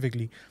about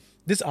specifically,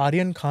 this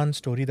Aryan Khan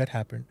story that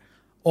happened.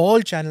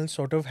 All channels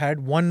sort of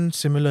had one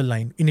similar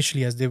line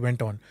initially as they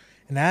went on.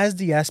 And as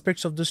the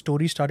aspects of the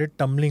story started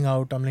tumbling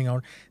out,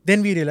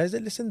 then we realized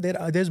that, listen,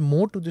 there's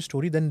more to the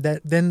story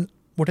than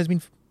what has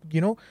been,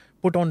 you know,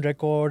 put on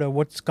record or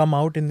what's come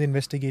out in the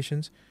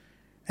investigations.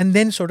 And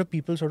then sort of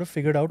people sort of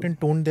figured out and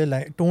toned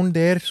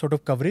their sort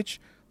of coverage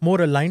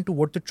more aligned to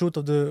what the truth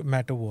of the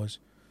matter was.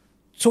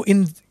 So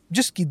in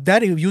just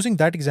that, using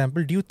that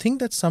example, do you think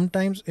that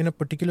sometimes in a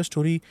particular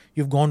story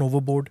you've gone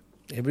overboard?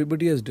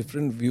 Everybody has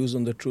different views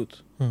on the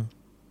truth.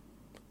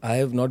 I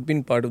have not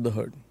been part of the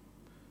herd.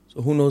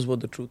 So who knows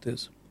what the truth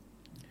is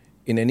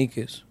in any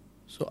case.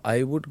 So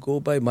I would go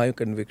by my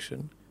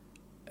conviction,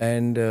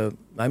 and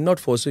I'm not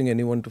forcing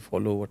anyone to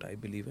follow what I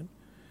believe in.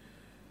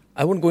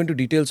 I won't go into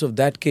details of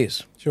that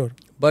case. Sure.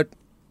 But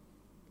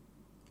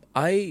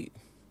I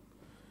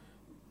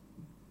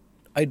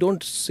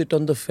don't sit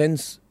on the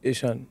fence,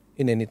 Ishan,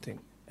 in anything.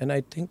 And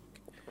I think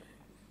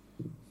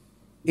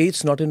A,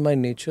 it's not in my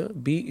nature.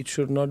 B, it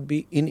should not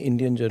be in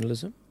Indian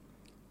journalism.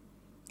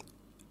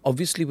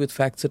 Obviously with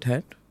facts at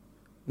hand.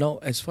 Now,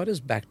 as far as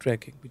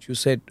backtracking, which you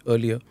said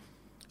earlier,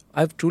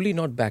 I've truly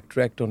not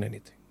backtracked on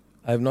anything.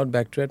 I have not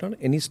backtracked on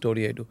any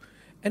story I do.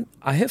 And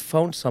I have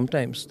found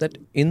sometimes that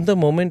in the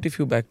moment, if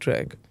you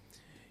backtrack,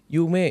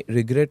 you may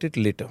regret it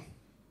later.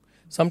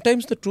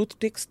 Sometimes the truth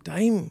takes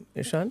time,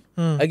 Ishan.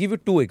 I give you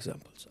 2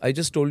 examples. I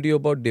just told you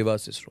about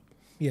Devas ISRO.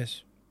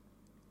 Yes.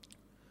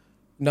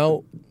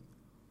 Now,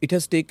 it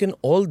has taken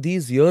all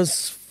these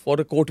years for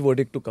a court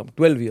verdict to come,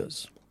 12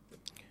 years.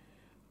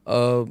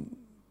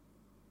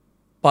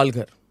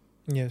 Palghar.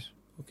 Yes.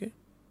 Okay.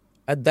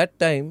 At that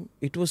time,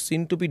 it was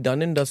seen to be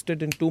done and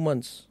dusted in 2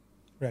 months.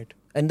 Right.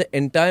 And the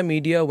entire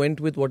media went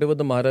with whatever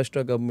the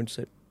Maharashtra government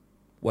said.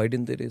 Why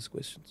didn't they raise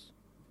questions?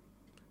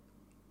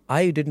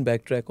 I didn't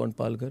backtrack on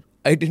Palghar.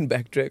 I didn't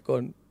backtrack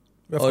on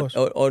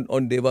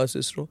Devas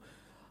ISRO.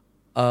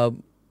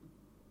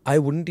 I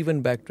wouldn't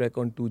even backtrack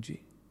on 2G.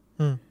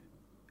 Hmm.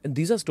 And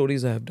these are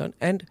stories I have done.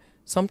 And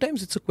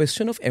sometimes it's a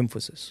question of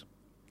emphasis.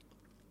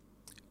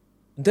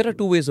 There are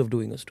two ways of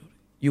doing a story.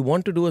 You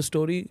want to do a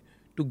story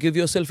to give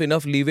yourself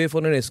enough leeway for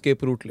an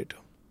escape route later.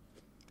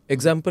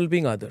 Example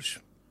being Adarsh.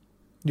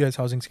 Yes,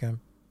 housing scam.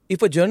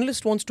 If a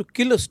journalist wants to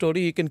kill a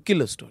story, he can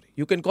kill a story.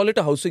 You can call it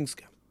a housing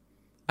scam.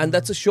 And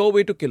that's a sure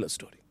way to kill a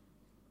story.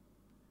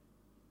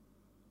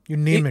 You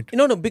name it.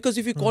 No, because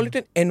if you call it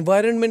an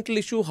environmental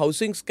issue,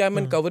 housing scam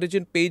and coverage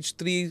in page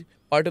 3,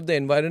 part of the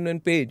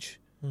environment page,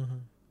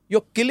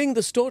 you're killing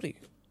the story.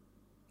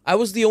 I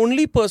was the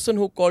only person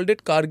who called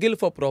it Kargil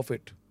for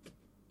profit.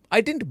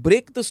 I didn't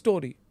break the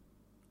story.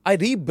 I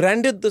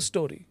rebranded the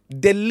story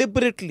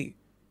deliberately.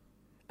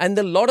 And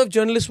a lot of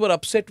journalists were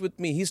upset with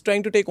me. He's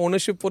trying to take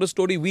ownership for a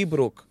story we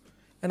broke.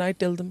 And I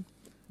tell them,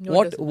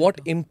 what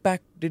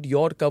impact did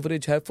your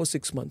coverage have for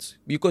 6 months?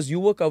 Because you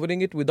were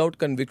covering it without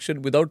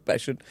conviction, without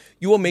passion.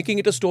 You were making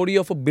it a story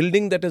of a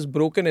building that has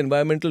broken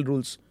environmental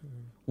rules.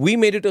 We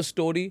made it a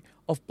story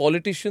of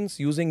politicians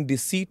using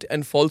deceit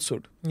and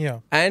falsehood. Yeah.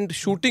 And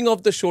shooting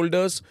off the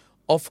shoulders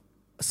of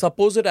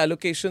supposed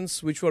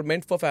allocations which were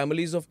meant for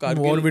families of Kargil.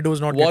 War widows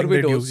not getting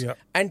their dues, yeah.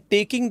 And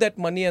taking that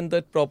money and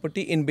that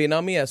property in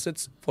Benami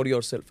assets for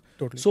yourself.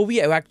 Totally. So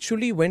we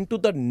actually went to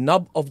the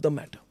nub of the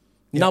matter.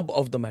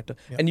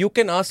 Yeah. And you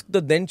can ask the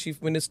then Chief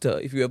Minister,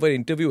 if you ever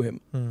interview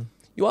him,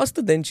 you ask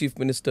the then Chief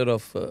Minister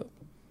of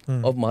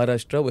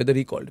Maharashtra whether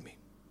he called me.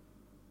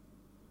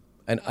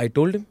 And I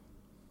told him,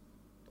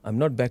 I'm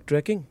not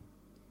backtracking.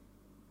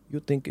 You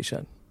think,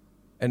 Ishan,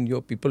 and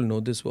your people know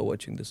this who are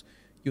watching this,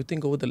 you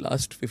think over the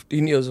last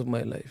 15 years of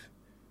my life,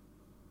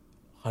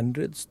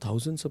 hundreds,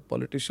 thousands of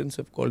politicians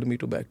have called me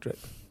to backtrack.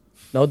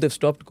 Now they've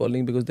stopped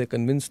calling because they're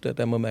convinced that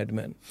I'm a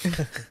madman.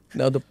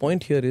 Now the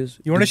point here is...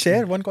 You want to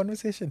share one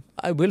conversation?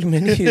 I will,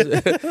 many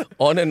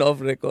on and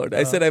off record.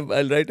 I said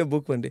I'll write a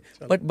book one day.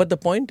 But the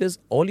point is,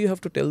 all you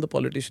have to tell the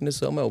politician is,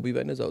 sir, my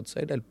Obi-Wan is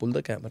outside, I'll pull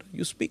the camera.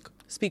 You speak.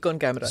 Speak on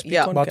camera.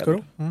 Speak on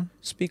camera.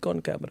 Speak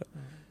on camera.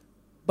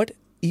 But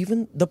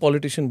even the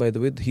politician, by the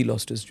way, he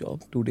lost his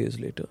job 2 days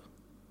later.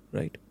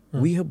 Right?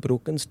 We have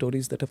broken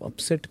stories that have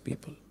upset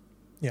people.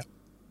 Yeah.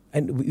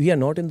 And we are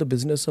not in the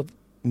business of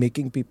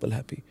making people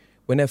happy.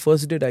 When I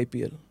first did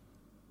IPL,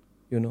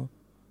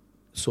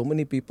 so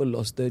many people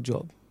lost their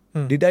job.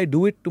 Did I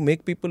do it to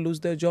make people lose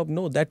their job?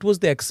 No, that was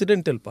the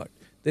accidental part.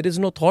 There is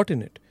no thought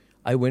in it.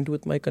 I went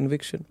with my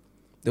conviction.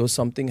 There was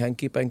something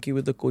hanky-panky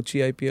with the Kochi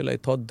IPL, I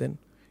thought then.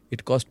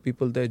 It cost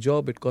people their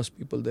job, it cost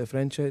people their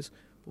franchise.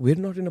 We're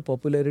not in a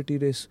popularity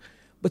race.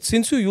 But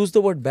since you use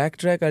the word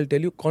backtrack, I'll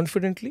tell you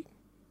confidently,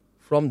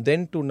 from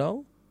then to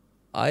now,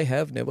 I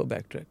have never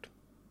backtracked.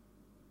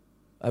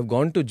 I've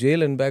gone to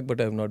jail and back, but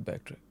I have not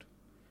backtracked.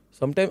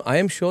 Sometimes I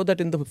am sure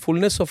that in the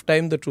fullness of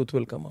time, the truth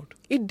will come out.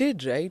 It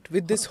did, right?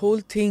 With this whole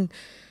thing.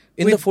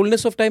 In the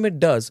fullness of time, it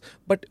does.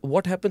 But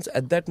what happens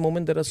at that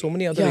moment, there are so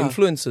many other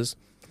influences.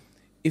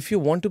 If you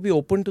want to be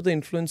open to the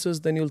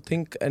influences, then you'll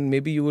think and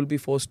maybe you will be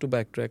forced to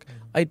backtrack.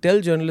 I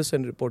tell journalists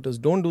and reporters,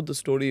 don't do the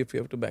story if you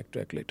have to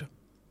backtrack later.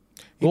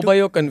 Go by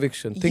your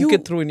conviction. Think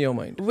it through in your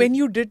mind. When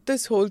you did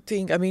this whole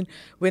thing, I mean,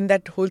 when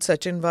that whole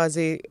Sachin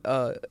Vaze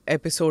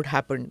episode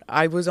happened,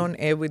 I was on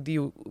air with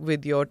you,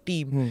 with your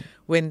team,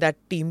 when that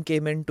team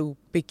came in to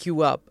pick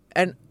you up.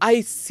 And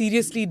I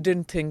seriously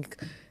didn't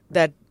think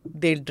that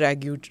they'll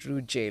drag you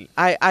to jail.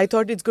 I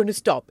thought it's going to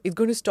stop. It's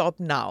going to stop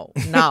now.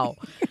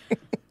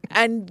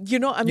 And,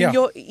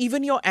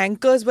 even your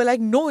anchors were like,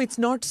 no, it's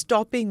not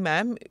stopping,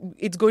 ma'am.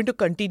 It's going to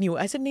continue.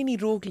 I said,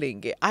 nahi, rook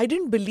lenge. I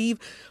didn't believe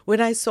when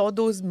I saw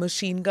those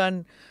machine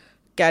gun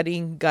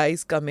carrying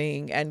guys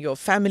coming and your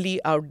family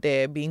out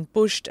there being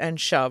pushed and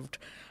shoved.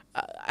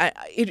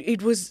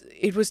 It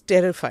was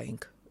terrifying,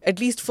 at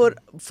least for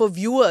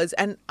viewers.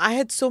 And I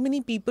had so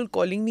many people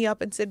calling me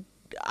up and said,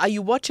 are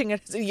you watching?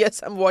 And I said,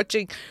 yes, I'm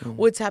watching.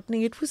 What's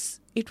happening? It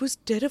was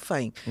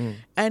terrifying.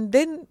 And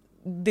then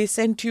they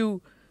sent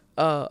you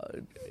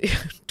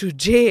to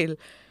jail.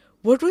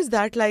 What was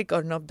that like,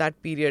 Arnab,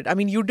 that period? I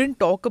mean, you didn't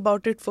talk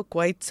about it for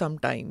quite some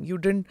time. You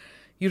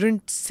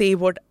didn't say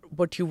what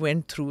you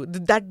went through.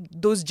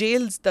 Those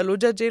jails,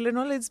 Taloja jail and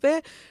all, it's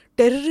where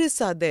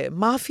terrorists are there.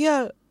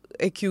 Mafia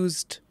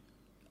accused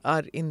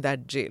are in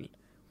that jail.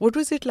 What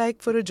was it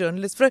like for a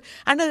journalist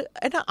and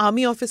an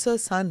army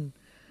officer's son?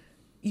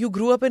 You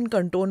grew up in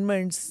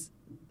cantonments,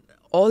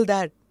 all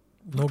that.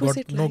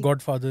 No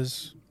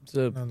godfathers. It's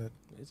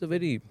a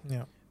very...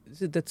 Yeah.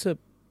 That's a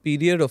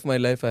period of my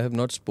life I have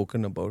not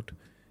spoken about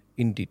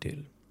in detail.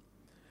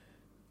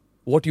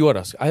 What you are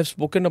asking, I have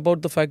spoken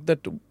about the fact that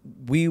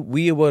we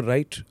were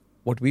right.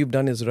 What we've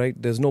done is right.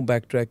 There's no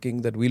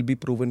backtracking, that we'll be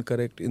proven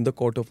correct in the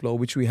court of law,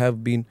 which we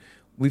have been.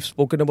 We've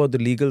spoken about the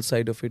legal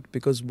side of it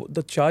because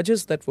the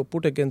charges that were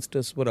put against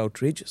us were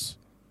outrageous.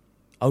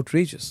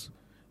 Outrageous.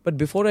 But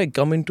before I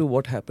come into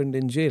what happened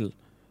in jail,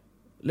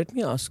 let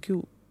me ask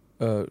you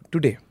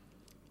today,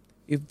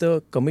 if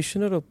the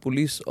Commissioner of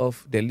Police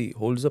of Delhi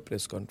holds a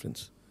press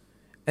conference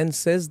and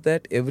says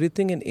that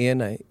everything in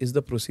ANI is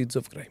the proceeds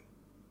of crime,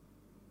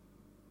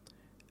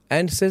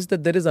 and says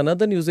that there is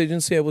another news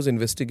agency I was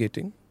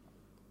investigating,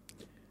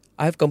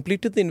 I have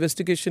completed the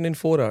investigation in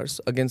 4 hours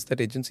against that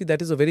agency.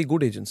 That is a very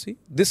good agency.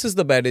 This is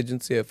the bad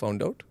agency I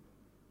found out.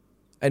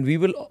 And we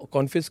will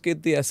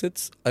confiscate the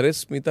assets,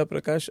 arrest Smita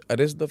Prakash,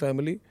 arrest the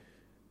family,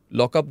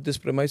 lock up this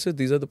premises.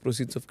 These are the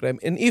proceeds of crime.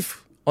 And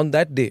if on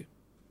that day,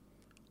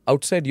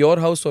 outside your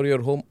house or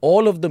your home,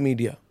 all of the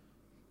media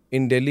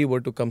in Delhi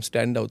were to come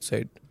stand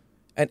outside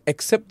and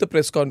accept the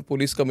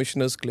police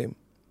commissioner's claim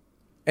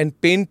and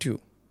paint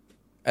you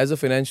as a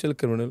financial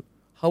criminal,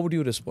 how would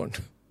you respond?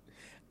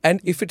 And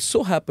if it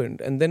so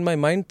happened, and then my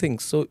mind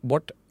thinks, so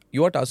what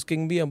you are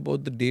asking me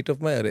about the date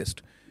of my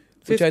arrest,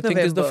 which I think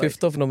is the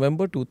 5th of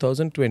November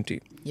 2020.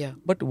 Yeah.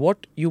 But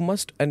what you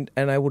must, and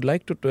I would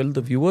like to tell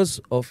the viewers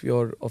of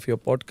your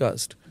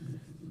podcast,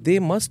 they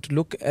must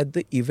look at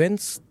the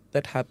events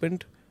that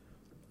happened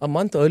a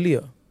month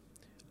earlier.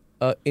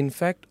 In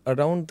fact,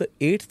 around the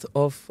 8th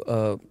of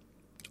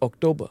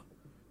October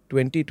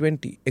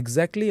 2020,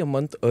 exactly a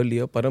month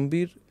earlier,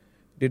 Parambir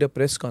did a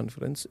press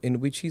conference in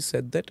which he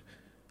said that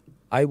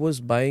I was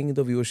buying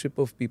the viewership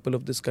of people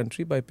of this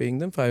country by paying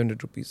them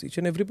 500 rupees each,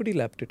 and everybody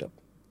lapped it up.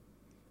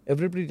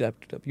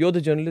 You're the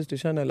journalist,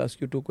 Ishan, I'll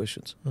ask you 2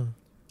 questions.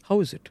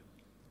 How is it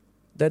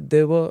that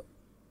there were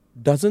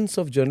dozens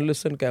of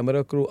journalists and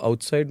camera crew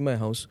outside my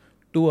house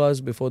 2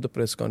 hours before the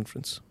press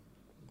conference?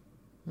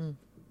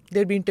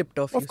 They'd been tipped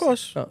off. Of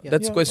course.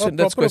 That's question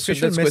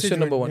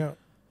number 1. Yeah.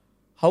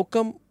 How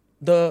come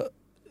that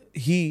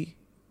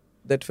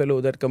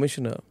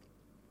commissioner,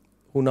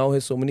 who now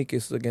has so many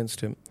cases against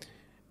him,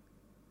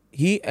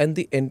 he and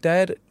the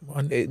entire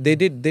they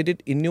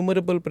did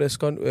innumerable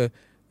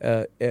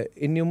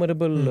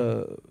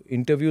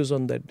interviews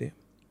on that day.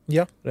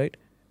 Yeah. Right?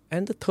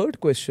 And the third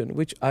question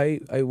which I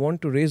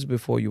want to raise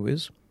before you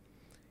is,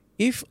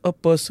 if a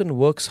person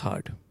works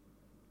hard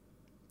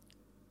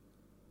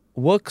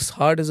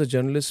as a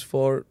journalist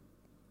for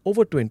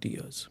over 20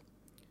 years,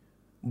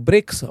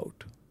 breaks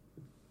out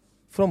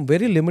from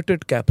very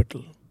limited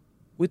capital,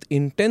 with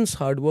intense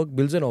hard work,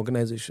 builds an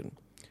organization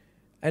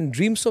and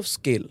dreams of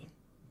scale,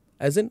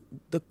 as in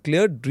the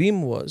clear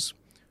dream was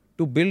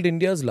to build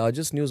India's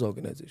largest news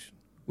organization,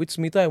 which,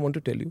 Smita, I want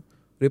to tell you,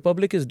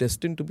 Republic is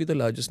destined to be the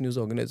largest news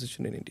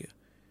organization in India.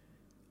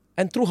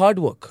 And through hard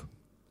work.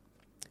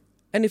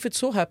 And if it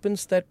so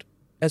happens that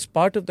as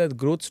part of that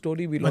growth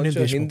story, we launch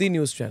a Hindi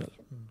news channel.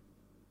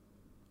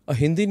 A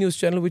Hindi news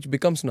channel which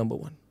becomes number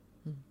 1.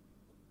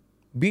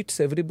 Beats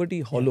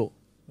everybody hollow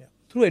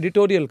through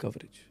editorial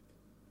coverage.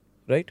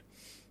 Right?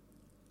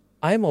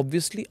 I am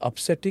obviously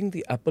upsetting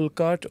the apple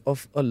cart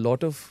of a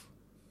lot of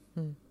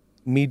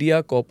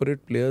media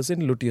corporate players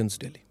in Lutyens,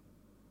 Delhi,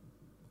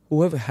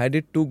 who have had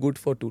it too good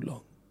for too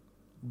long.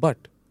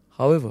 But,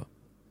 however,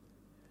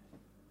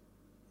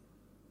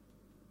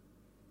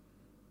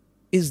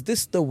 is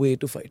this the way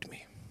to fight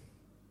me?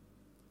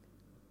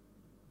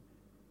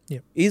 Yeah.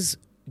 Is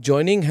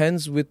joining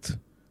hands with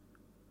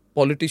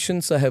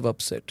politicians I have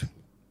upset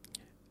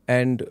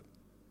and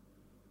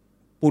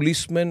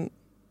policemen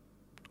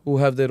who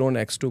have their own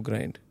axe to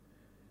grind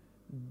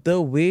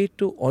the way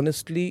to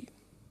honestly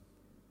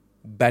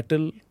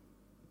battle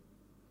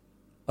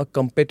a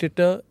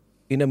competitor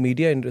in a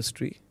media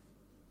industry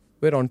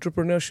where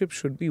entrepreneurship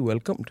should be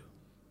welcomed?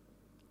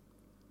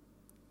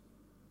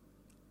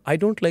 I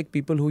don't like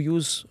people who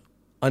use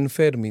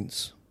unfair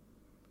means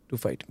to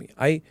fight me.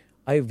 I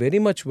very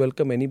much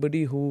welcome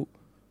anybody who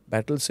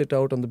battles it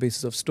out on the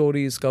basis of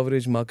stories,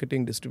 coverage,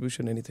 marketing,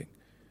 distribution, anything.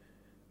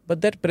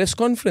 But that press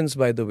conference,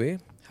 by the way,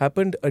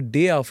 happened a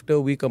day after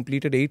we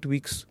completed 8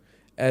 weeks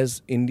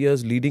as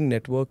India's leading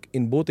network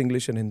in both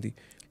English and Hindi.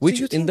 Which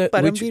in the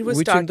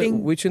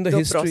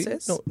history.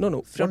 Process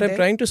no. What I'm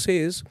trying to say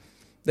is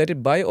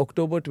that by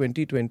October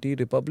 2020,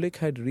 Republic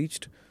had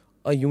reached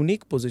a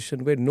unique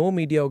position where no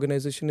media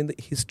organization in the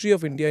history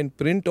of India in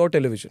print or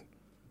television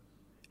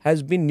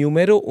has been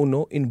numero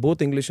uno in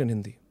both English and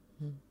Hindi.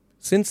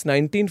 Since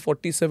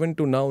 1947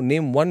 to now,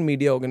 name one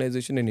media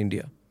organization in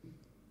India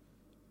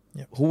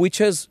which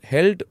has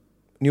held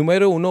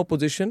numero uno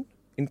position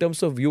in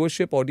terms of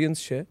viewership, audience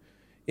share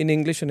in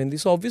English and Hindi.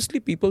 So obviously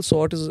people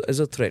saw it as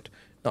a threat.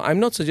 Now, I'm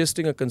not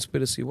suggesting a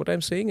conspiracy. What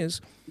I'm saying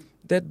is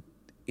that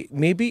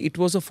maybe it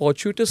was a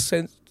fortuitous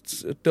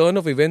turn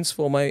of events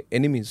for my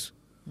enemies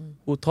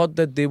who thought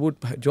that they would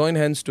join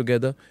hands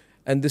together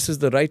and this is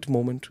the right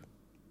moment.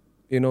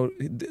 You know,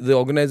 the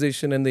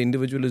organization and the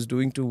individual is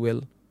doing too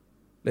well.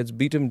 Let's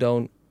beat him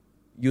down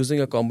using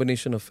a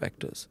combination of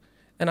factors.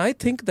 And I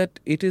think that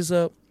it is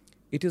a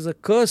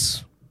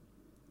curse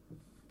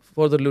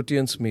for the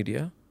Lutyens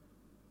media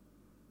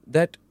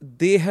that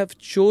they have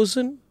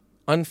chosen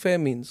unfair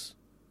means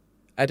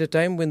at a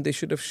time when they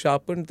should have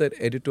sharpened their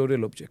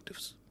editorial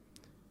objectives.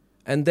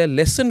 And their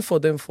lesson for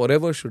them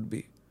forever should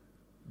be,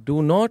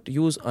 do not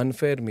use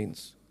unfair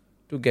means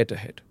to get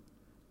ahead.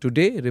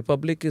 Today,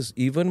 Republic is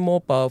even more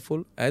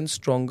powerful and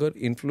stronger,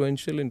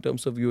 influential in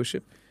terms of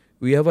viewership.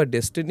 We have a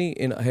destiny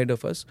ahead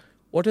of us.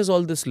 What has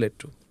all this led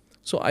to?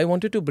 So I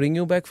wanted to bring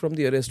you back from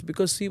the arrest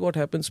because see what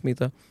happens,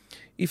 Smita.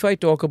 If I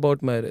talk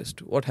about my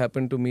arrest, what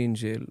happened to me in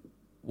jail,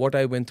 what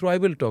I went through, I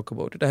will talk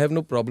about it. I have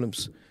no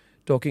problems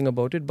talking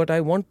about it. But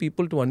I want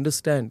people to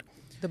understand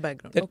the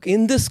background. That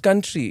in this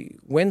country,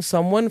 when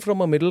someone from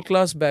a middle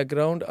class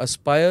background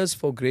aspires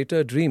for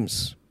greater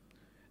dreams,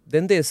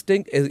 then the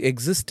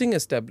existing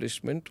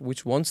establishment,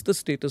 which wants the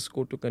status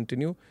quo to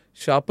continue,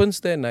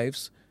 sharpens their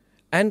knives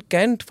and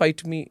can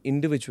fight me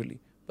individually.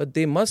 But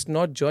they must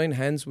not join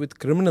hands with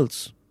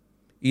criminals,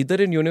 either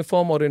in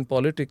uniform or in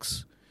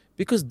politics,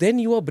 because then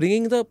you are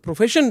bringing the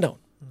profession down.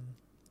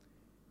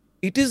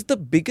 It is the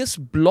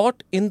biggest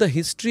blot in the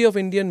history of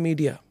Indian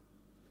media.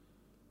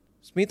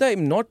 Smita,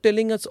 I'm not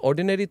telling us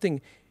ordinary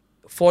thing.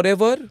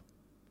 Forever,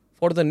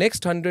 for the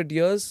next 100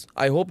 years,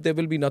 I hope there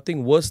will be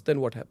nothing worse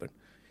than what happened.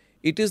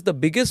 It is the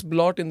biggest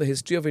blot in the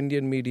history of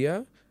Indian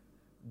media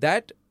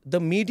that the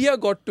media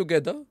got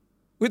together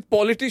with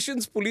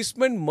politicians,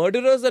 policemen,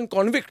 murderers and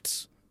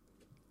convicts.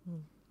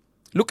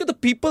 Look at the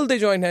people they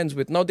join hands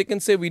with. Now they can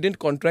say we didn't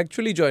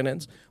contractually join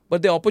hands,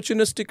 but they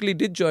opportunistically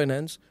did join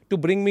hands to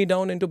bring me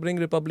down and to bring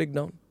Republic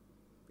down.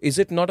 Is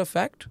it not a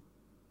fact?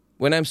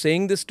 When I'm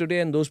saying this today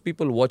and those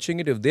people watching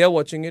it, if they are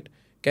watching it,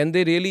 can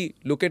they really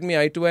look at me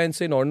eye to eye and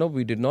say, no,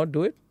 we did not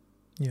do it?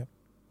 Yeah.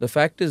 The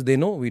fact is they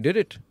know we did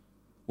it.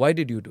 Why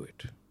did you do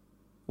it?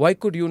 Why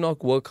could you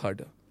not work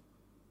harder?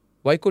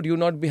 Why could you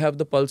not have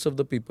the pulse of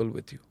the people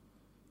with you?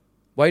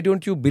 Why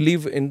don't you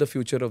believe in the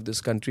future of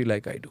this country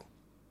like I do?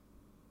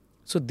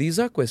 So these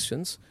are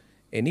questions.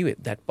 Anyway,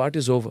 that part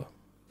is over.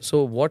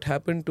 So what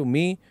happened to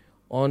me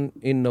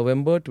in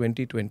November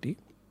 2020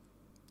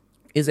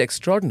 is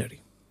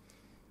extraordinary.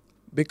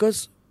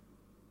 Because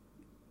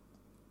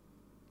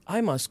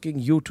I'm asking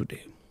you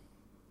today,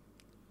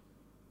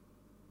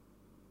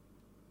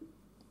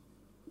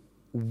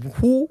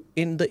 who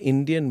in the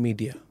Indian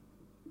media,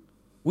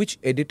 which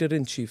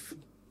editor-in-chief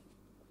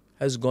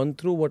has gone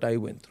through what I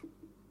went through?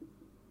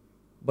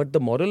 But the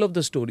moral of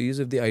the story is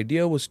if the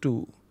idea was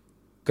to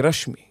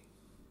crush me,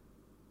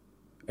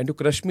 and to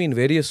crush me in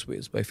various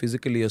ways by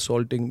physically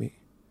assaulting me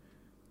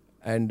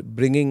and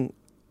bringing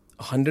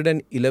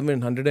 111,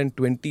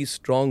 120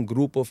 strong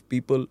group of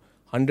people,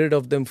 100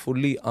 of them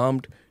fully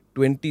armed,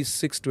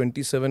 26,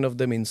 27 of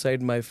them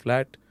inside my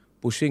flat,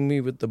 pushing me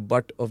with the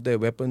butt of their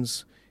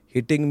weapons,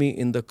 hitting me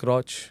in the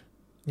crotch,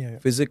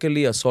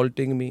 physically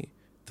assaulting me,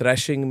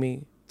 thrashing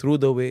me through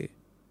the way,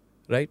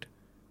 right?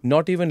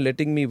 Not even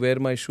letting me wear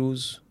my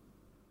shoes,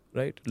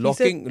 right?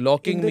 Locking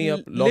me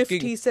up,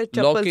 locking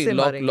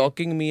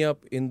me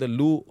up in the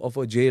loo of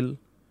a jail,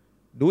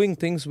 doing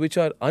things which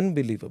are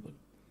unbelievable.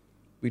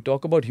 We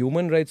talk about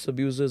human rights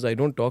abuses, I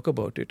don't talk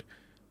about it.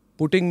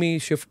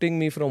 Shifting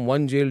me from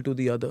one jail to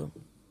the other,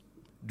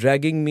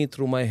 dragging me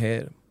through my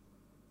hair,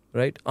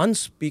 right?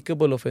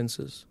 Unspeakable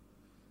offenses.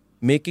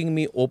 Making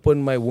me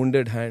open my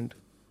wounded hand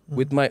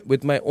with my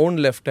own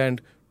left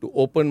hand to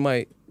open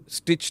my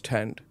stitched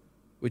hand,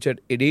 which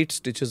had 8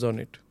 stitches on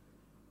it,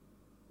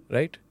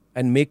 right?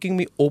 And making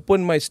me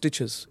open my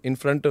stitches in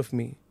front of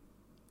me,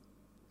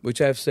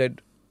 which I have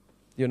said,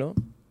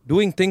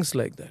 doing things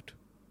like that.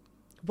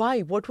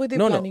 Why? What were they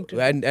planning to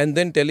do? And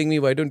then telling me,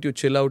 why don't you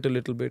chill out a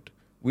little bit?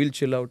 We'll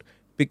chill out.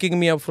 Picking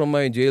me up from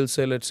my jail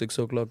cell at 6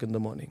 o'clock in the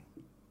morning.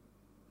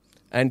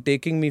 And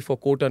taking me for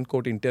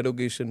quote-unquote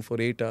interrogation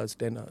for 8 hours,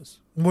 10 hours.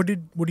 What do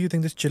you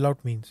think this chill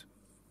out means?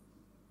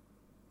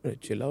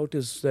 Chill out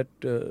is that...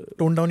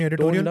 tone down your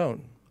editorial? Tone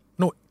down.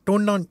 No,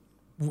 tone down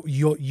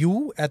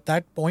you at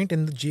that point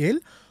in the jail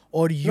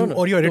or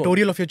your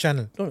editorial of your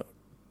channel? No.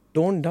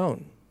 Tone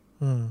down.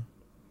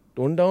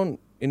 Tone down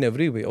in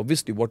every way.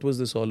 Obviously, what was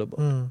this all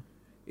about?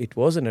 It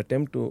was an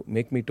attempt to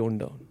make me tone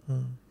down.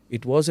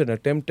 It was an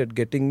attempt at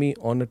getting me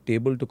on a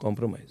table to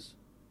compromise.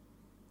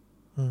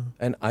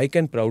 And I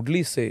can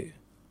proudly say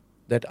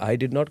that I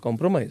did not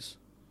compromise.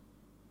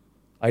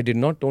 I did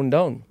not tone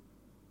down.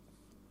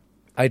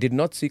 I did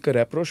not seek a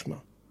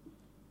rapprochement.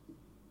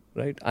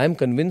 Right? I am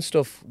convinced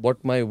of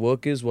what my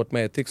work is, what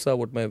my ethics are,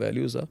 what my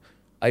values are.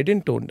 I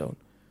didn't tone down.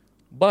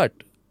 But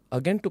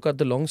again, to cut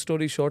the long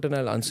story short, and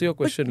I'll answer your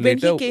question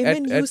later. When he came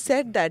in, you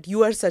said that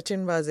you are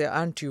Sachin Wazir,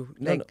 aren't you?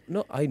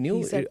 No, I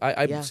knew. See,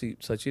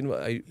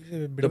 Sachin.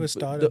 He's a bit of a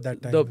star at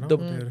that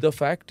time. The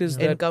fact is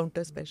that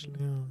encounter special.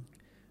 Yeah.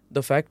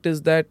 The fact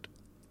is that,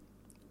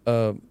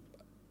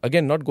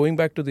 again, not going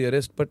back to the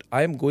arrest, but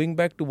I am going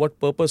back to what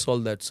purpose all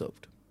that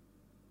served.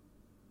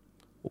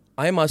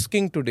 I am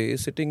asking today,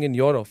 sitting in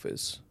your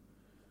office,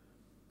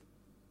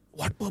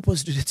 what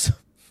purpose did it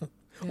serve?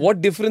 What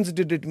difference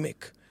did it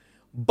make?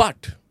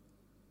 But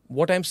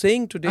what I'm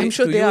saying today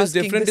to you is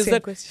different.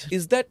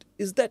 Is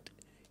that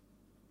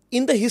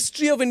in the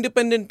history of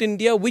independent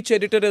India, which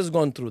editor has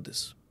gone through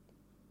this?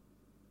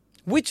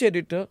 Which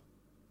editor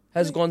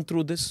has gone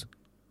through this?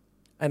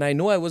 And I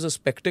know I was a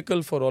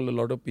spectacle for a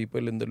lot of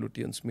people in the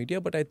Lutyens media,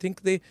 but I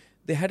think they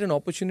had an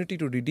opportunity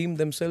to redeem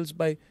themselves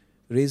by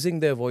raising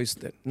their voice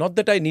then. Not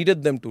that I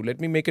needed them to. Let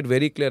me make it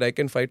very clear. I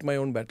can fight my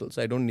own battles.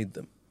 I don't need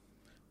them.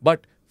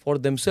 But for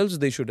themselves,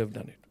 they should have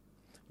done it.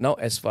 Now,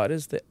 as far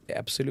as the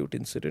absolute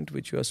incident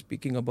which you are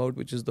speaking about,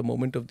 which is the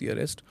moment of the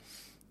arrest,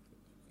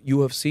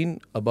 you have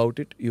seen about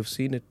it. You've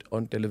seen it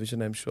on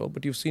television, I'm sure.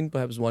 But you've seen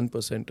perhaps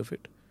 1% of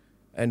it.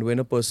 And when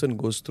a person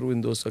goes through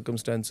in those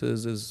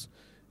circumstances,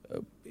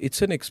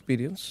 it's an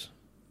experience.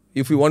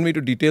 If you want me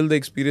to detail the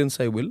experience,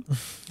 I will.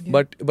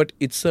 Yeah. But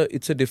it's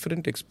a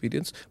different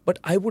experience. But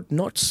I would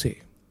not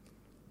say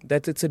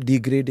that it's a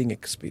degrading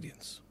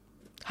experience.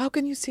 How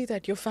can you say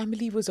that? Your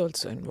family was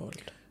also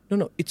involved.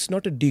 No, it's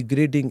not a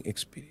degrading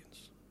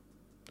experience.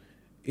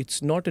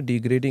 It's not a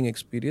degrading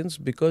experience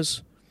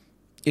because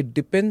it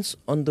depends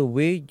on the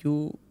way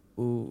you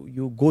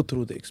go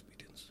through the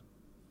experience.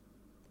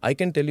 I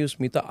can tell you,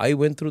 Smita, I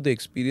went through the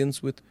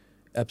experience with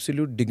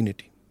absolute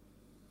dignity.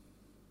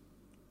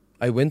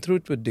 I went through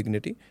it with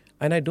dignity,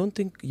 and I don't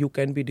think you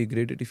can be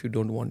degraded if you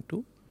don't want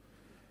to.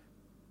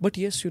 But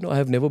yes, I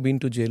have never been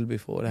to jail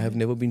before. I have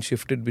never been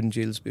shifted in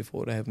jails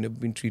before. I have never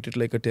been treated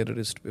like a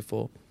terrorist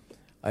before.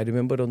 I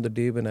remember on the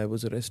day when I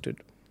was arrested,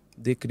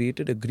 they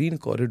created a green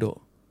corridor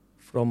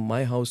from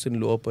my house in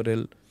Lower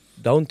Parel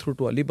down through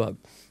to Alibag.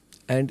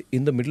 And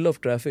in the middle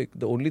of traffic,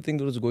 the only thing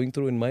that was going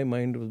through in my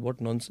mind was, what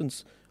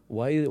nonsense.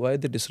 Why are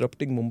they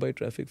disrupting Mumbai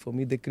traffic for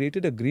me? They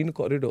created a green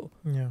corridor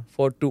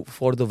for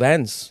the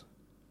vans.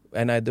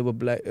 And there were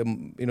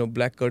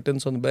black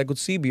curtains on the back. I could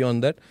see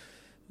beyond that.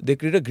 They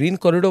created a green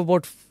corridor of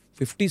about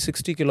 50,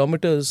 60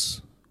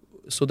 kilometers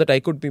so that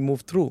I could be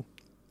moved through,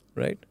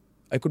 right?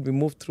 I could be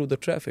moved through the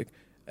traffic.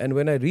 And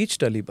when I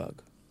reached Alibag,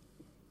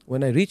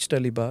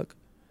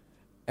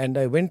 and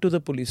I went to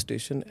the police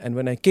station, and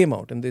when I came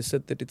out, and they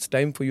said that it's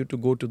time for you to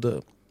go to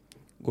the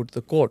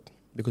court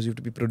because you have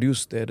to be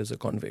produced there as a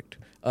convict,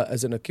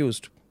 as an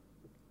accused.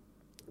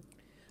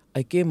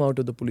 I came out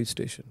of the police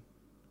station,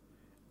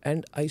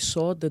 and I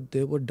saw that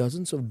there were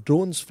dozens of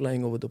drones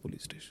flying over the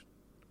police station.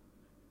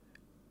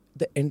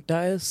 The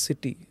entire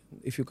city,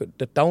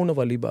 the town of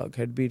Alibag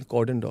had been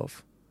cordoned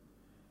off.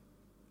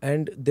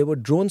 And there were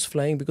drones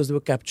flying because they were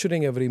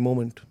capturing every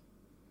moment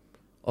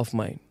of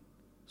mine.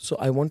 So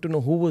I want to know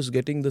who was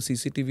getting the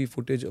CCTV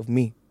footage of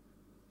me.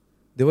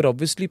 They were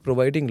obviously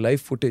providing live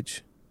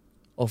footage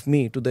of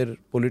me to their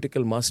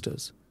political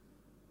masters.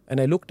 And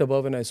I looked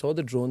above and I saw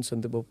the drones,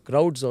 and there were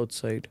crowds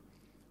outside,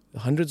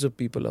 hundreds of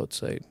people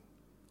outside.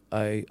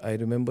 I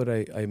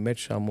remember I met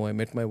Shamu, I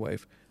met my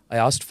wife. I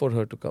asked for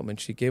her to come and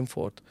she came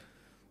forth.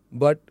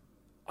 But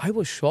I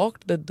was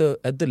shocked at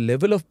the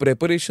level of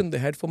preparation they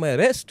had for my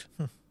arrest.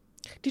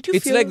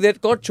 It's like they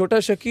caught Chota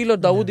Shakil or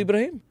Dawood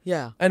Ibrahim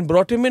and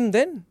brought him in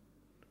then.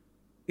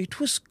 It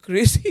was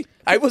crazy.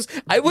 I was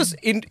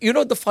in,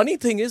 the funny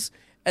thing is,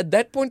 at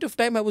that point of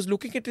time, I was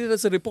looking at it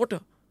as a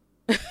reporter.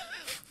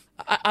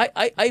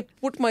 I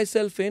put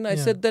myself in. I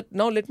said that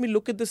now let me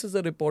look at this as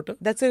a reporter.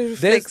 That's a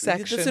reflex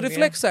action. That's a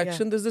reflex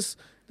action. Yeah. There's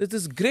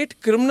this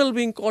great criminal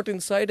being caught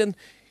inside, and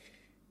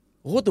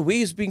the way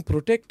he's being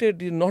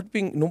protected,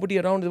 nobody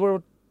around. There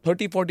were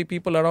 30, 40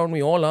 people around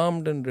me, all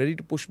armed and ready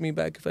to push me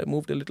back if I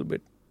moved a little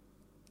bit.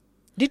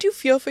 Did you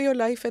fear for your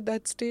life at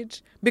that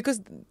stage?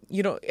 Because,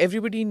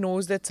 everybody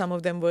knows that some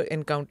of them were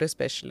encounter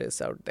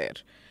specialists out there.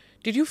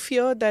 Did you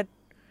fear that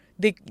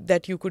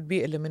you could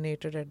be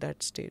eliminated at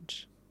that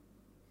stage?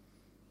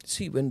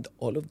 See, when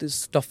all of this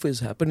stuff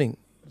is happening,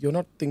 you're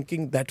not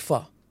thinking that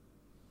far.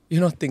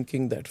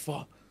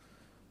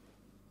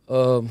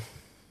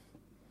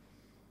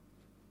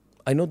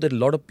 I know that a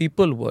lot of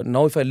people were.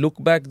 Now, if I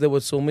look back, there were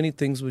so many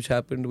things which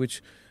happened,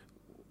 which,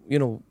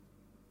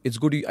 it's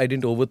good I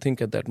didn't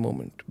overthink at that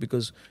moment,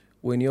 because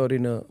when you're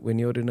in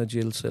a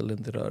jail cell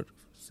and there are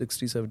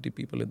 60, 70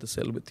 people in the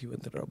cell with you,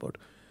 and there are about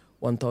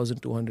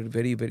 1,200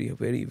 very, very,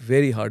 very,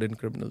 very hardened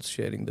criminals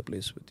sharing the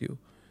place with you,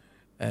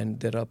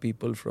 and there are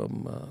people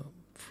from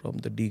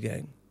the D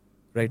gang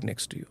right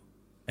next to you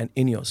and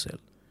in your cell,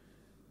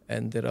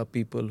 and there are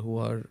people who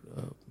are,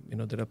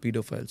 there are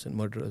pedophiles and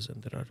murderers,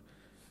 and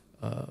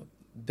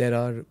there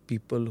are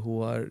people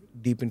who are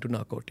deep into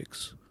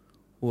narcotics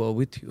who are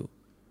with you.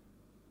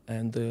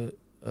 And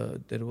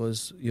there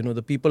was,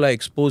 the people I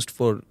exposed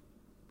for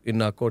in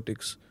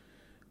narcotics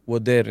were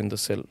there in the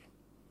cell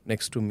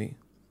next to me.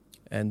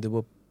 And there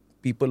were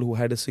people who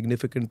had a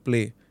significant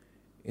play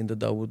in the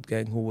Dawood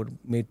gang who were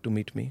made to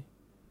meet me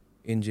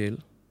in jail.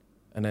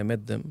 And I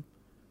met them.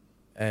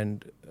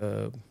 And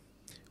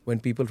when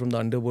people from the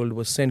underworld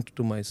were sent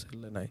to my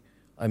cell, and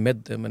I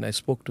met them and I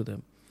spoke to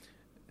them.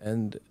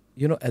 And,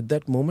 at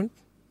that moment,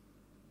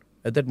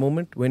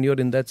 when you're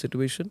in that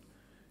situation,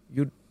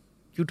 you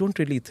don't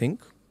really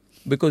think,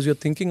 because you're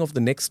thinking of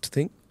the next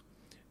thing.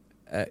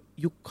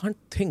 You can't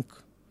think.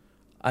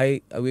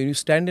 When you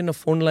stand in a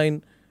phone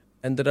line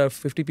and there are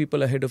 50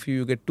 people ahead of you,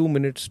 you get 2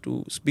 minutes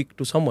to speak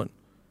to someone.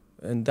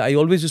 And I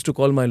always used to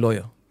call my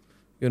lawyer,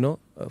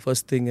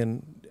 first thing.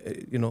 And,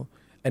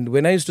 and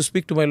when I used to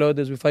speak to my lawyer,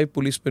 there's 5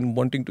 policemen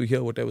wanting to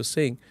hear what I was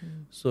saying.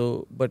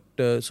 So,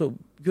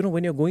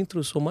 when you're going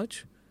through so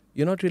much,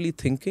 you're not really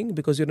thinking,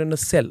 because you're in a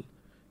cell.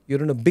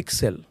 You're in a big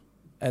cell.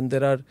 And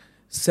there are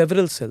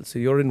several cells.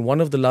 You're in one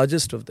of the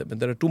largest of them,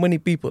 and there are too many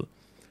people.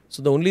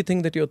 So the only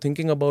thing that you're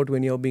thinking about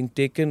when you're being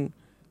taken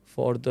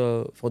for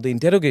the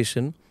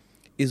interrogation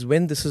is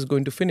when this is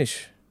going to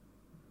finish,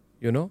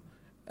 you know.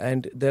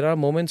 And there are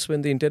moments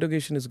when the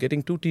interrogation is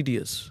getting too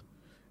tedious.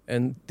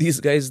 And these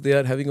guys, they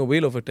are having a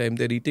whale of a time.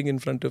 They're eating in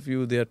front of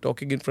you, they are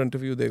talking in front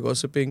of you, they're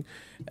gossiping,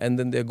 and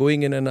then they're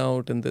going in and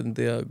out, and then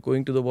they are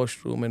going to the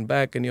washroom and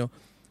back, and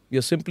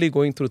you're simply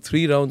going through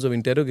 3 rounds of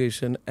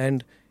interrogation,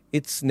 and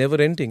it's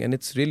never ending, and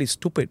it's really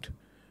stupid.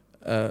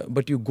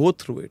 But you go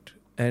through it,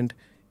 and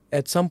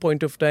at some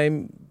point of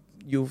time,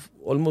 you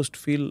almost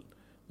feel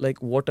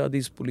like, what are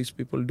these police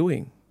people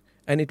doing?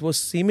 And it was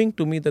seeming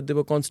to me that they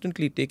were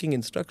constantly taking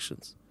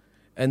instructions,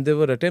 and there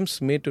were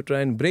attempts made to try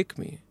and break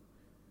me.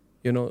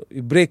 You know,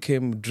 you break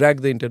him,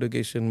 drag the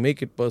interrogation,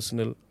 make it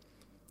personal,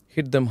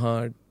 hit them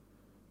hard,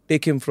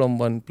 take him from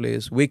one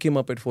place, wake him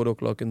up at 4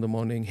 o'clock in the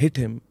morning, hit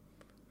him,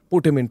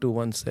 put him into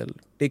one cell,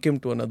 take him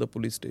to another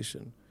police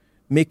station,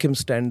 make him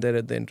stand there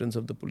at the entrance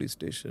of the police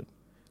station,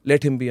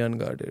 let him be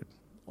unguarded,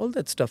 all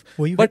that stuff.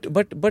 But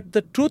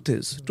the truth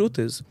is,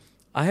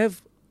 I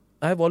have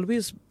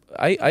always,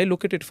 I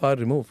look at it far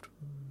removed.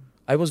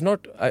 I was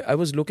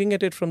looking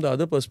at it from the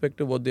other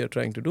perspective, what they are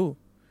trying to do.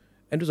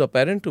 And it was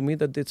apparent to me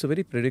that it's a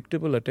very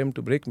predictable attempt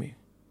to break me.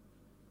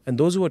 And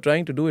those who are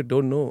trying to do it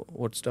don't know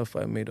what stuff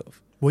I'm made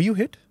of. Were you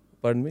hit?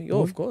 Pardon me?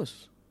 Oh, of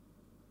course.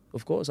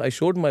 Of course. I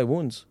showed my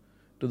wounds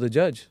to the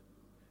judge.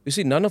 You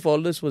see, none of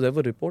all this was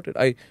ever reported.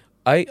 I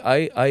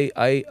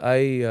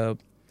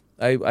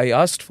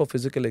asked for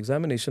physical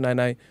examination, and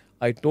I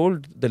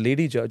told the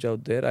lady judge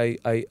out there,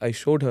 I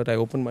showed her, I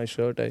opened my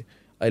shirt, I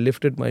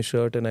lifted my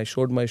shirt, and I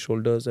showed my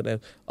shoulders,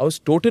 and I was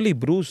totally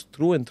bruised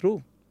through and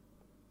through.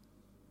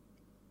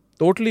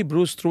 Totally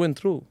bruised through and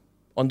through.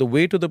 On the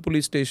way to the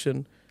police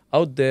station,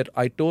 out there,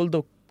 I told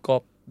the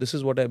cop, this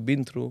is what I've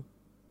been through.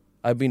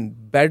 I've been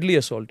badly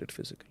assaulted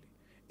physically.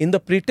 In the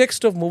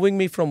pretext of moving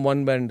me from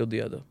one van to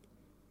the other.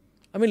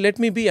 I mean, let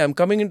me be. I am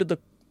coming into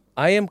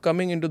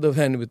the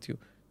van with you.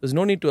 There's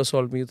no need to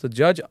assault me. The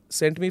judge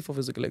sent me for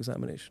physical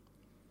examination.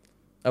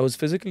 I was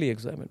physically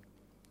examined.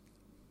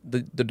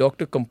 The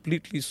doctor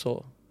completely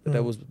saw that I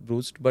was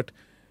bruised, but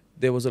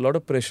there was a lot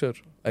of pressure,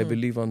 I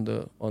believe, on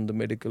the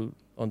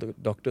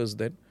doctors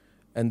then,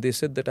 and they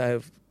said that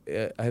I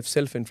have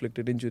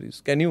self-inflicted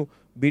injuries. Can you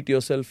beat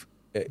yourself?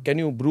 Can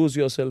you bruise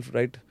yourself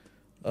right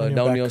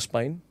down your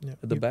spine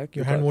at the back?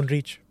 Your hand won't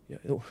reach. Yeah.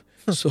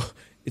 So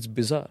it's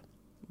bizarre,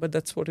 but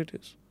that's what it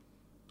is.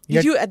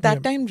 Did you at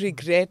that time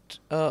regret,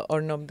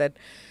 Arnab, that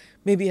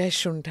maybe I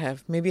shouldn't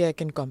have, maybe I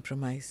can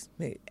compromise?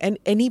 And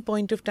any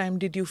point of time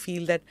did you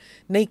feel that,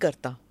 nahi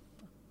karta,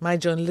 my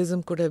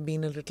journalism could have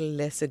been a little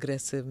less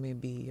aggressive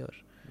maybe? Or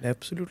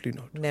Absolutely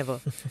not.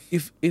 Never.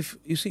 If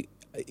you see,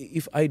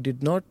 if I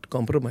did not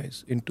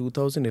compromise in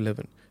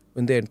 2011,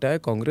 when the entire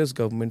Congress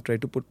government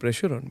tried to put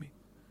pressure on me,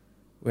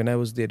 when I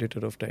was the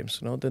editor of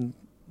Times Now, then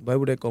why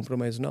would I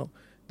compromise now?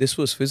 This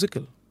was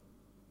physical.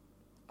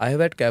 I have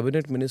had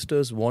cabinet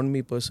ministers warn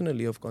me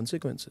personally of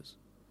consequences.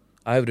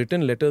 I have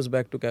written letters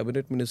back to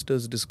cabinet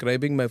ministers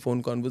describing my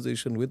phone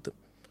conversation with them.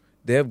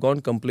 They have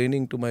gone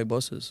complaining to my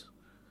bosses.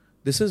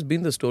 This has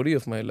been the story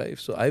of my life.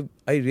 So I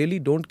really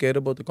don't care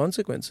about the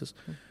consequences.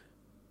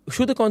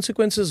 Should the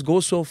consequences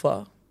go so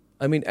far?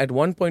 I mean, at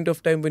one point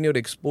of time when you're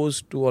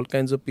exposed to all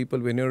kinds of people,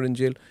 when you're in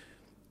jail,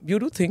 you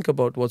do think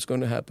about what's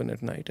going to happen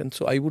at night. And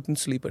so I wouldn't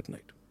sleep at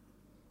night.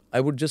 I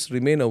would just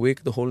remain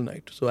awake the whole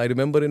night. So I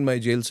remember in my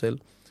jail cell,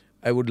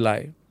 I would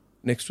lie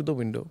next to the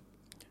window,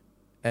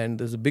 and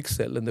there's a big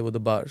cell, and there were the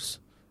bars,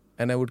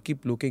 and I would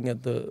keep looking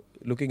at the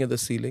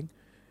ceiling,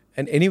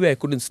 and anyway I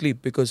couldn't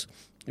sleep because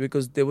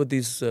there were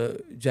these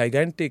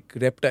gigantic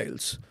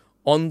reptiles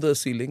on the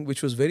ceiling,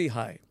 which was very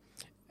high.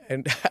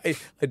 And I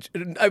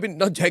mean,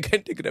 not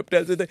gigantic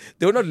reptiles.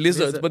 They were not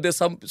lizards, but there's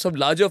some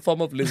larger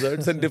form of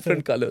lizards and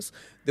different colors.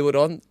 They were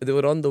on the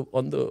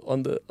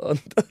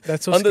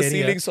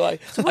ceiling. So I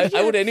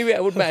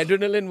would my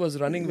adrenaline was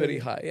running very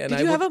high. And did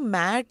you have a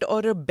mat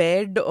or a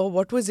bed, or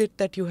what was it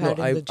that you had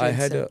in the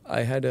jail cell?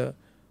 I had a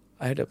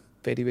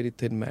very, very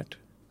thin mat.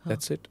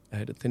 That's it. I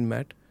had a thin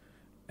mat,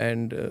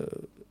 and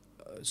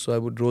so I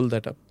would roll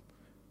that up,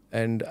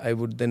 and I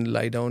would then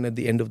lie down at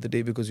the end of the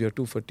day because you're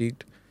too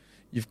fatigued.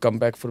 You've come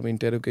back from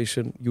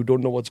interrogation. You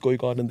don't know what's going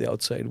on in the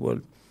outside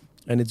world.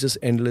 And it's just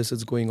endless.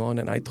 It's going on.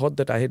 And I thought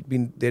that they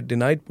had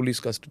denied police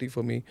custody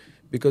for me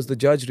because the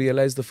judge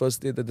realized the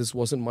first day that this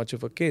wasn't much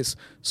of a case.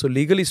 So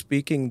legally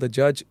speaking, the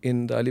judge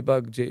in the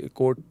Alibag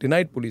court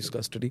denied police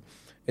custody.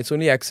 It's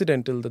only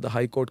accidental that the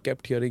High Court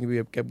kept hearing. We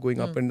have kept going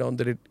up and down,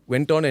 that it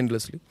went on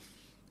endlessly.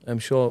 I'm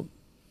sure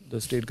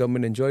the state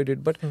government enjoyed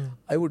it. But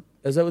I would,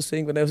 as I was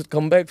saying, when I was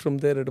come back from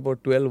there at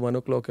about 12, 1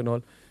 o'clock and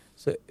all,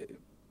 so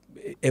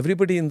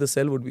everybody in the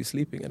cell would be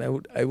sleeping, and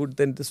I would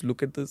then just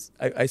look at this.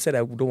 I said I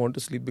don't want to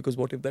sleep because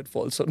what if that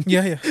falls on me?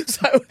 Yeah.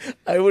 So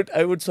I would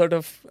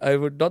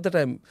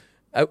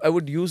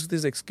use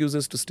these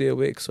excuses to stay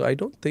awake. So I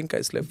don't think I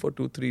slept for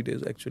 2-3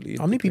 days actually.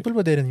 How many people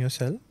were there in your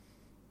cell?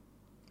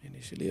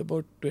 Initially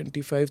about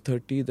 25,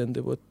 30, then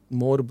there were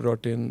more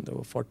brought in. There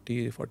were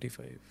 40,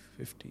 45,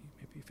 50,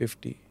 maybe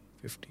 50,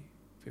 50,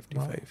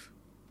 55. Wow.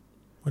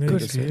 What an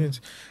Good. experience.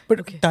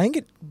 But Okay. tying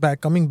it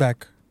back, coming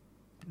back,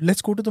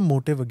 let's go to the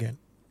motive again.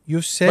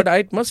 You said... But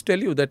I must tell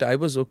you that I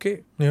was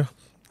okay. Yeah,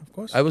 of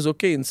course. I was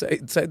okay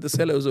inside the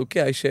cell. I was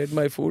okay. I shared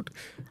my food,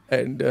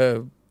 and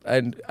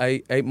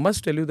I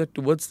must tell you that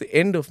towards the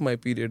end of my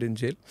period in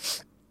jail,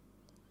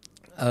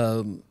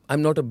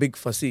 I'm not a big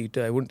fussy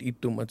eater. I wouldn't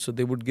eat too much, so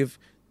they would give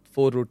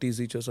 4 rotis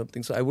each or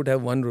something. So I would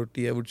have 1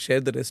 roti. I would share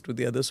the rest with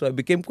the others. So I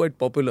became quite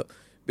popular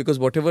because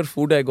whatever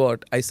food I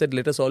got, I said,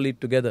 let us all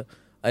eat together.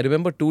 I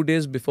remember 2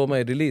 days before my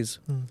release,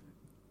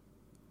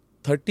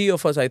 30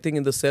 of us, I think,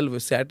 in the cell, we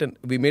sat and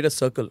we made a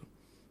circle,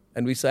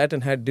 and we sat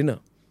and had dinner.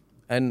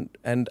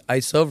 And I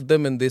served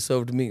them and they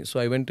served me. So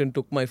I went and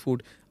took my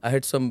food. I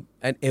had some,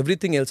 and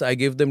everything else, I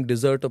gave them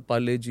dessert of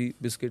Parle G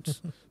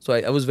biscuits. So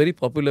I was very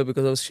popular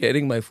because I was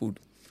sharing my food.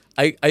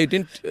 I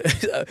didn't,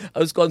 I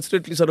was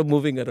constantly sort of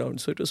moving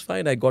around. So it was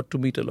fine. I got to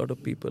meet a lot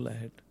of people I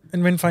had.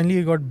 And when finally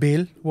you got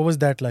bail, what was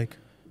that like?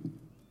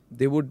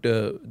 They would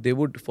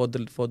for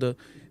the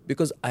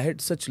because I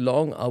had such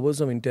long hours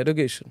of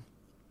interrogation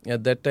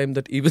at that time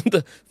that even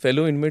the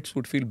fellow inmates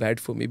would feel bad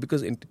for me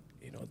because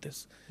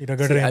this. See,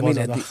 I mean,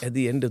 at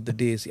the end of the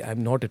day, see,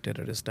 I'm not a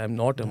terrorist. I'm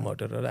not a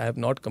murderer. I have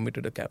not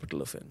committed a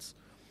capital offense.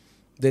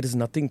 There is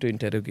nothing to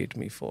interrogate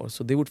me for.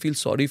 So they would feel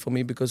sorry for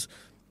me because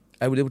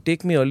they would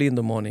take me early in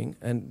the morning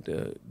and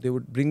they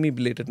would bring me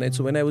late at night.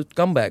 So when I would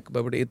come back by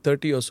about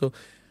 8:30 or so,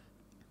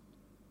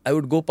 I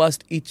would go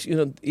past each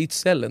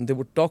cell and they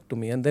would talk to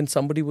me. And then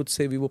somebody would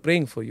say, we were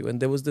praying for you.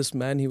 And there was this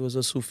man, he was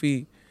a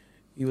Sufi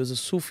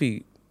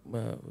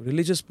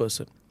religious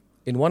person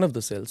in one of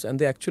the cells. And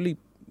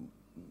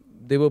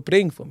they were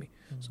praying for me.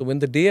 So when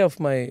the day of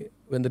my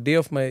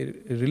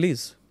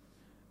release,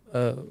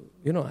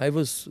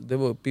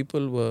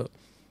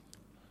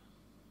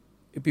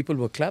 people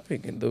were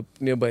clapping in the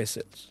nearby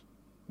cells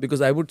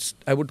because I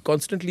would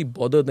constantly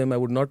bother them. I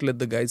would not let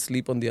the guys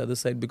sleep on the other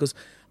side because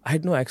I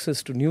had no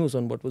access to news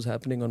on what was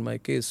happening on my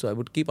case. So I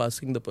would keep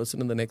asking the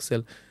person in the next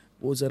cell,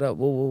 wo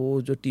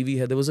jo TV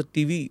hai. There was a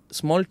TV,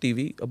 small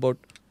TV about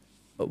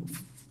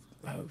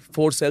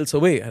 4 cells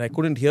away, and I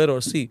couldn't hear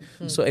or see.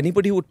 So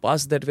anybody who would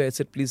pass that way, I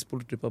said, please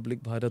put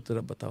Republic Bharat,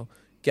 batao,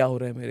 kya ho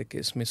raha hai mere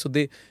case mein. So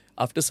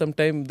after some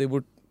time, they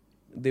would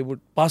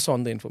pass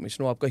on the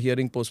information. Aapka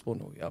hearing postpone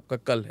ho gaya, aapka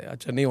kal hai,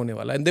 acha nahi hone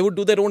wala. And they would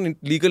do their own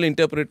legal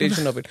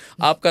interpretation of it.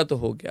 Aapka to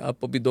ho gaya,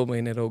 aap abhi 2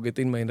 mahine rahoge,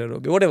 3 mahine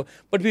rahoge, whatever.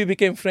 But we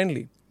became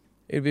friendly.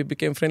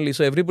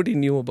 So everybody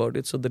knew about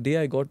it. So the day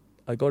I got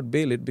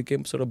bail, it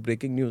became sort of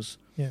breaking news.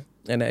 Yeah.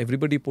 And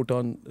everybody put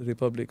on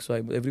Republic. So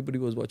everybody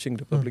was watching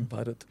Republic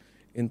Bharat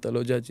in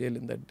Taloja Jail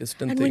in that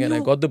distant thing. And I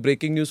got the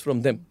breaking news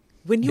from them.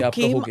 When you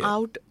came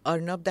out,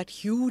 Arnab, that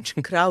huge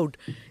crowd,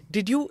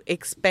 did you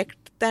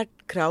expect that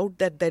crowd,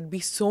 that there'd be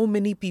so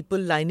many people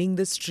lining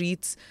the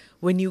streets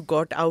when you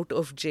got out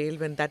of jail,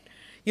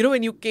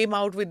 when you came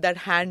out with that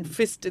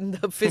fist in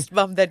the fist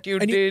bump that you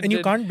did? And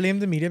you can't blame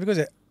the media because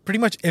pretty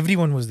much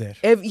everyone was there.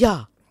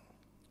 Yeah.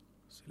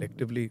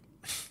 Selectively.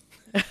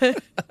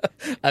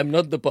 I'm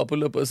not the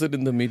popular person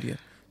in the media.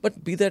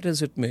 But be that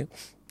as it may,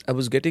 I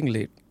was getting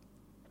late.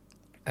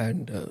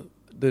 And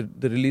the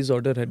release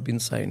order had been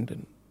signed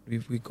and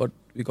we got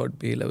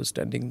bail. I was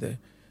standing there.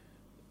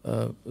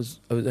 I was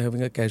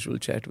having a casual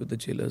chat with the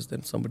jailers.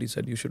 Then somebody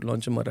said, you should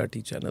launch a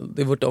Marathi channel.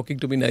 They were talking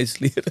to me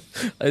nicely.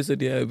 I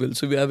said, yeah, I will.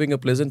 So we were having a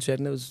pleasant chat.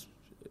 And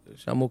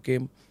Shamo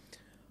came.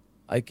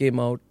 I came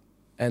out.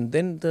 And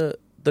then the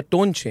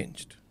tone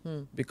changed.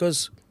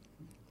 Because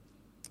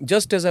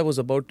just as I was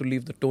about to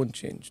leave, the tone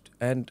changed.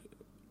 And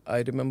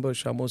I remember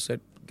Shamo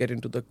said, get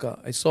into the car.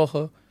 I saw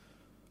her.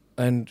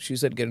 And she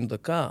said, get into the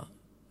car.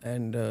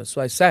 And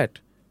so I sat.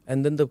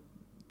 And then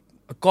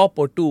a cop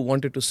or two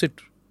wanted to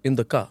sit in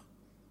the car.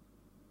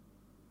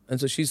 And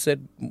so she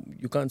said,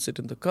 you can't sit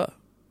in the car.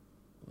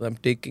 I'm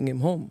taking him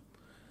home.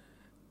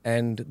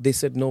 And they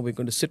said, no, we're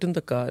going to sit in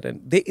the car.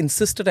 And they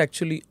insisted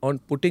actually on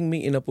putting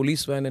me in a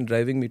police van and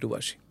driving me to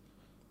Vashi.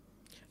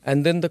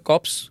 And then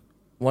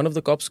one of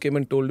the cops came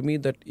and told me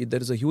that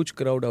there is a huge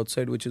crowd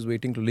outside which is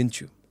waiting to lynch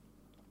you.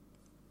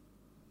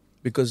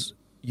 Because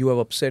you have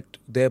upset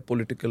their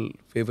political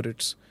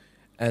favorites.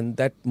 And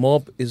that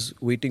mob is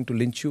waiting to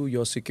lynch you.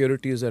 Your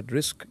security is at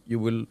risk. You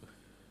will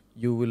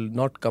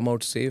not come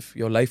out safe.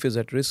 Your life is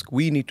at risk.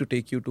 We need to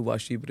take you to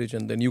Vashi Bridge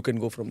and then you can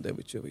go from there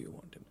whichever you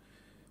want.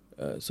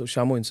 So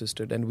Shamo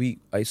insisted and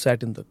I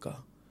sat in the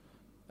car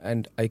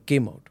and I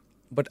came out.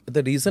 But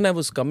the reason I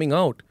was coming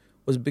out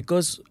was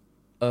because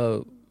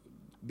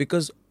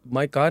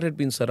my car had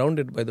been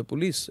surrounded by the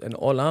police and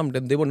all armed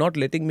and they were not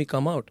letting me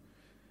come out.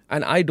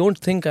 And I don't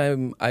think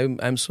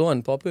I'm so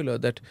unpopular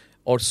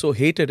or so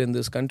hated in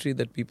this country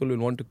that people will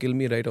want to kill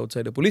me right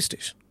outside a police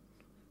station.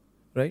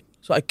 Right?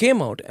 So I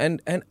came out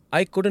and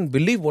I couldn't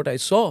believe what I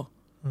saw.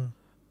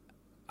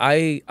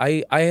 I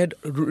had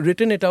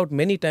written it out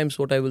many times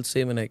what I will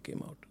say when I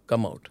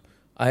come out.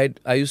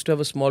 I used to have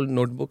a small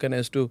notebook and I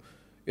used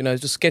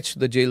to sketch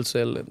the jail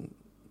cell and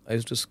I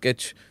used to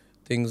sketch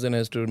things and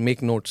I used to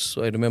make notes.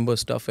 So I remember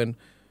stuff, and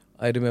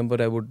I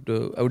remember I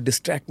would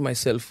distract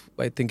myself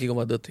by thinking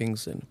of other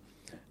things and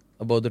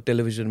about the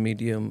television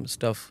medium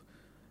stuff,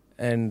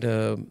 and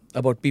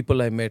about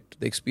people I met,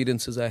 the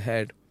experiences I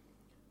had.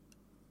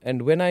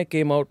 And when I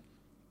came out,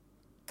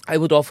 I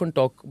would often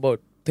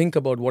think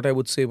about what I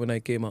would say when I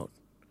came out.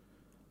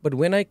 But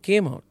when I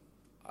came out,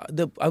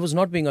 I was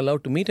not being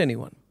allowed to meet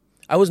anyone.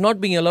 I was not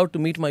being allowed to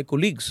meet my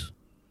colleagues.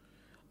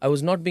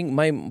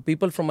 My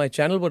people from my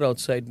channel were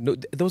outside. No,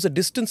 there was a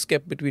distance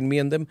kept between me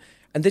and them,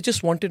 and they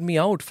just wanted me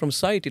out from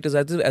sight. It is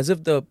as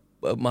if the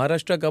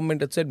Maharashtra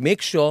government had said,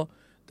 make sure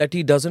that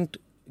he doesn't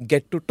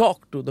get to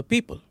talk to the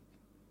people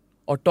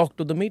or talk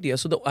to the media.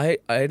 So I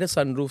had a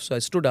sunroof, so I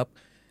stood up.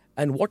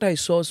 And what I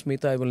saw,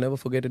 Smita, I will never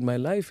forget in my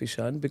life,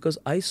 Ishan, because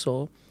I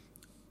saw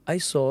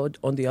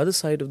on the other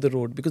side of the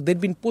road, because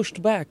they'd been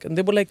pushed back, and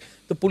they were like,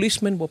 the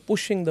policemen were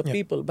pushing the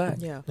people back.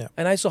 Yeah.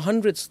 And I saw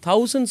hundreds,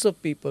 thousands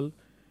of people.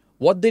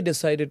 What they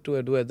decided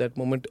to do at that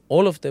moment,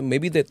 all of them,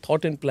 maybe they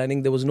thought in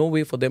planning, there was no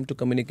way for them to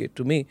communicate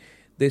to me.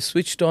 They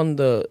switched on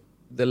the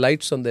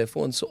lights on their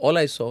phones. So all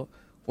I saw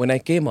when I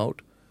came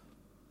out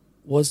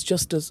was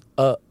just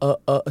a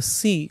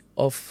sea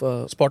of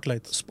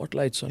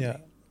spotlights on me.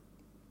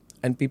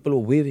 And people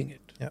were waving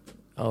it. Yeah.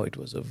 Oh, it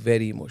was a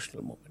very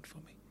emotional moment for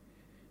me.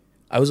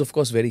 I was, of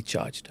course, very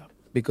charged up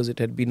because it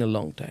had been a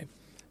long time.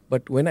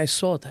 But when I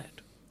saw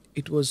that,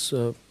 it was,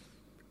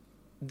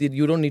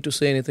 you don't need to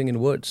say anything in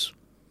words.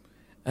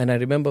 And I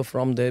remember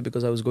from there,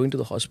 because I was going to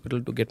the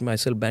hospital to get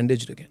myself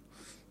bandaged again,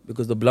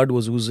 because the blood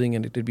was oozing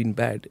and it had been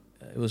bad.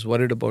 I was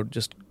worried about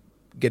just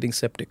getting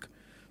septic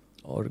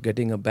or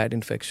getting a bad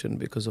infection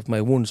because of my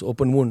wounds,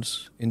 open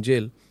wounds in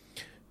jail.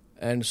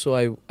 And so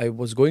I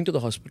was going to the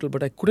hospital,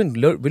 but I couldn't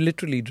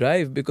literally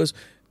drive because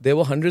there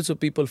were hundreds of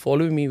people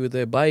following me with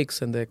their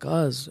bikes and their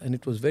cars, and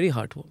it was very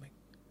heartwarming.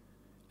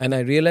 And I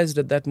realized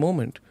at that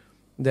moment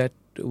that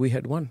we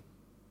had won.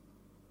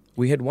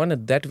 We had won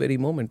at that very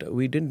moment.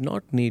 We did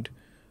not need,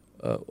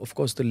 of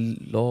course, the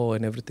law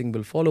and everything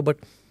will follow, but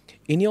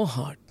in your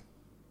heart,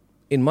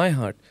 in my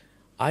heart,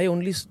 I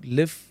only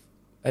live,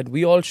 and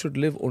we all should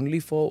live only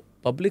for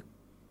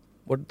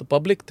what the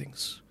public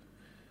thinks.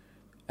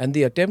 And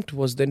the attempt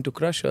was then to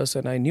crush us,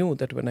 and I knew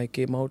that when I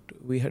came out,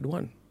 we had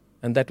won.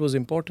 And that was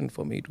important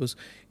for me.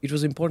 It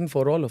was important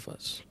for all of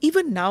us.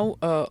 Even now,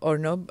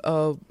 Arnab,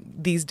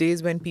 these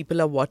days when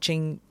people are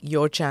watching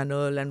your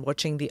channel and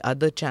watching the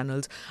other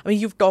channels, I mean,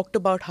 you've talked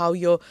about how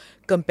your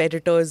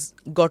competitors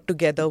got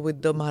together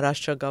with the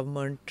Maharashtra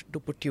government to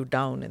put you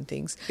down and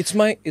things. It's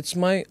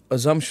my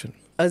assumption.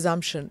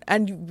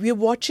 And we're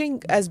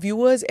watching, as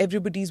viewers,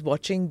 everybody's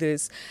watching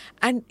this,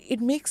 and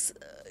it makes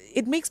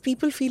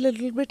people feel a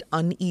little bit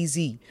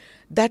uneasy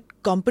that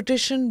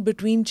competition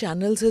between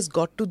channels has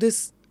got to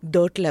this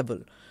dirt level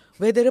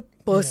where there are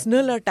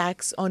personal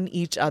attacks on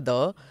each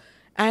other,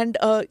 and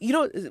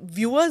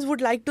viewers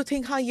would like to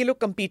think, ye log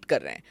compete kar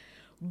rahe hain,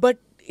 but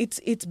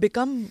it's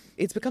become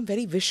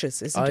very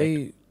vicious, isn't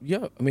it?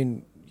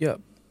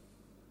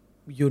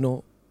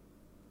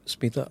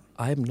 Smita,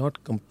 I'm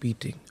not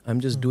competing. I'm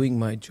just doing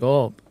my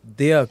job.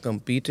 They are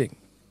competing.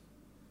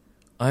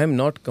 I am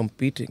not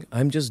competing.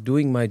 I'm just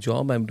doing my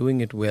job. I'm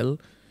doing it well.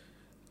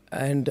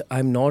 And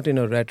I'm not in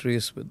a rat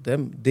race with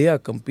them. They are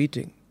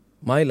competing.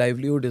 My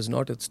livelihood is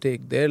not at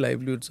stake. Their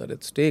livelihoods are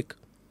at stake.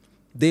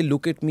 They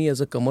look at me as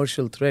a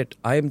commercial threat.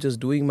 I am just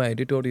doing my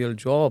editorial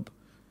job.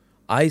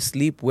 I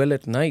sleep well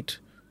at night.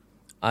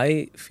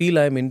 I feel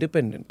I'm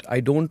independent. I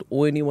don't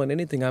owe anyone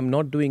anything. I'm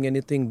not doing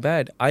anything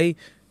bad. I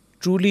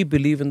truly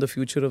believe in the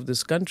future of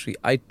this country.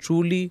 I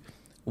truly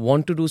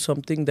want to do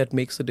something that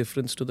makes a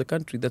difference to the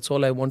country. That's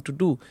all I want to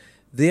do.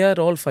 They are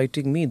all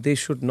fighting me. They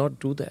should not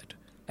do that.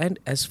 And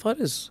as far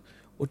as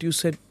what you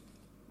said,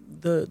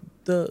 the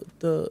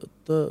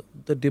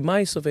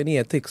demise of any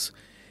ethics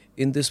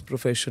in this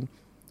profession,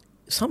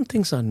 some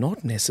things are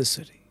not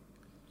necessary.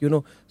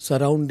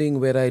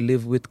 Surrounding where I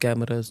live with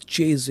cameras,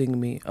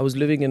 chasing me. I was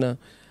living in a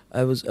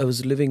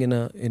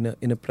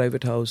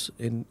private house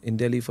in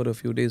Delhi for a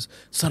few days,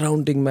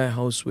 surrounding my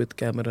house with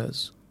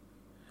cameras.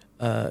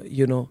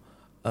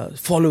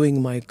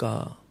 Following my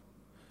car.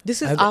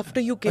 This is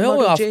after you came out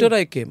of jail? After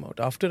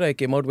I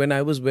came out,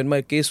 when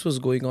my case was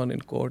going on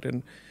in court,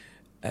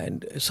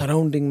 and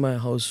surrounding my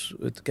house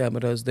with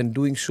cameras, then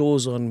doing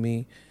shows on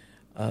me,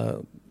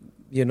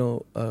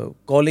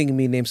 calling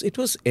me names. It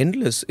was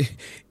endless.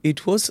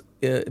 It was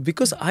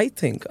because I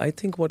think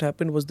what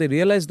happened was they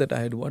realized that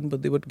I had won,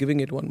 but they were giving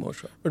it one more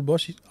shot. But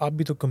boss, aap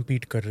bhi to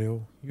compete kar rahe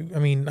ho. I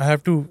mean, I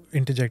have to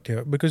interject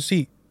here because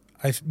see,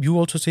 you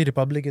also say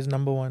Republic is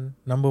number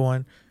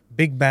one.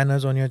 Big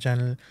banners on your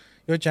channel.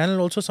 Your channel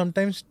also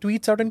sometimes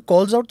tweets out and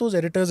calls out those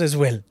editors as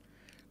well.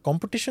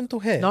 Competition to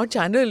hai. Not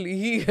channel.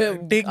 He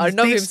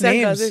Arnab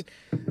himself does it.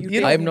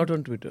 I am not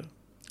on Twitter.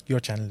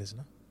 Your channel is,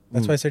 no?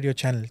 That's why I said your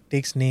channel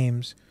takes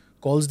names,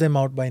 calls them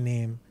out by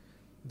name,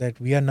 that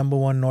we are number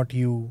one, not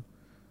you.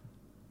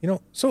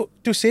 So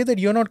to say that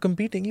you're not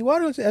competing, you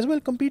are as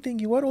well competing.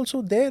 You are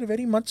also there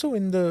very much so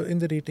in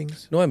the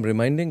ratings. No, I'm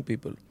reminding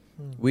people.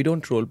 We don't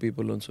troll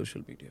people on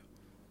social media.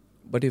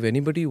 But if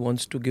anybody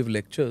wants to give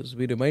lectures,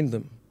 we remind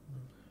them.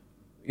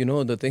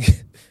 The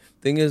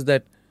thing is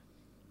that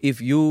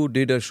if you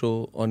did a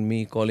show on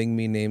me, calling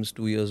me names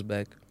 2 years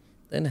back,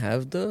 then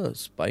have the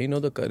spine or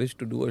the courage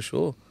to do a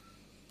show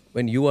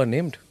when you are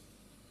named.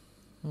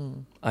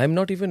 I'm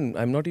not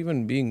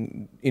even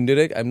being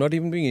indirect. I'm not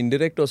even being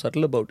indirect or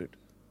subtle about it.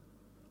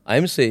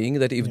 I'm saying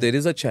that if there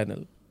is a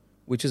channel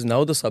which is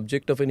now the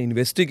subject of an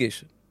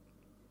investigation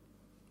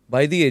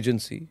by the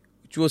agency,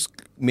 which was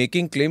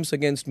making claims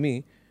against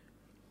me,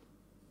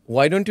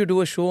 why don't you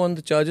do a show on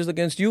the charges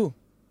against you?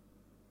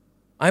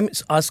 I'm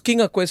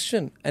asking a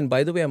question. And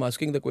by the way, I'm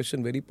asking the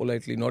question very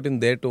politely, not in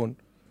their tone,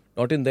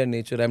 not in their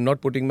nature. I'm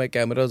not putting my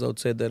cameras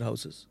outside their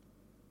houses.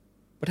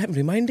 But I'm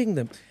reminding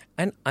them.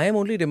 And I am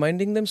only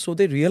reminding them so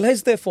they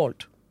realize their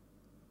fault.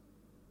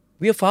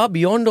 We are far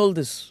beyond all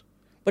this.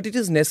 But it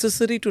is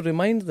necessary to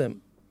remind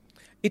them.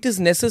 It is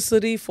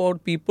necessary for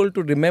people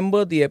to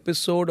remember the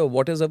episode of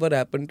what has ever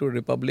happened to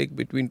Republic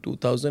between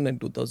 2000 and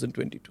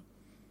 2022.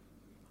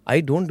 I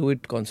don't do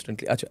it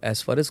constantly.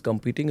 As far as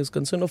competing is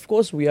concerned, of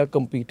course we are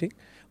competing,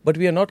 but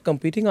we are not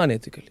competing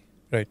unethically.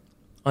 Right.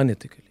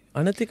 Unethically.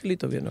 Unethically,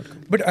 we are not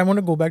competing. But I want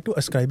to go back to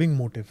ascribing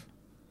motive.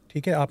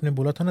 ठीक है, आपने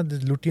बोला था ना,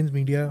 this Lutyens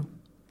media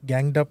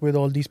ganged up with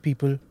all these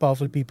people,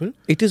 powerful people.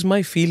 It is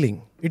my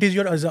feeling. It is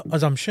your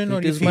assumption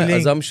or your feeling? It is my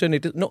assumption.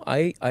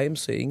 I am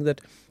saying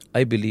that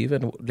I believe,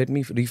 and let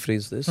me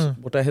rephrase this.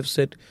 What I have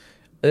said,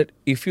 that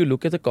if you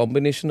look at the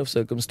combination of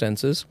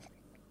circumstances,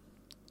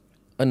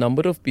 a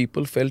number of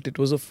people felt it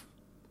was a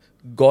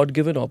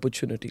God-given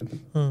opportunity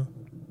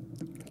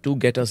to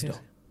get us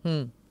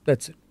down.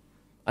 That's it.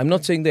 I'm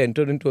not saying they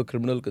entered into a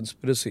criminal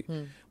conspiracy,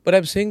 but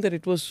I'm saying that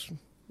it was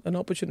an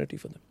opportunity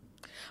for them.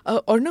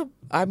 Arnab,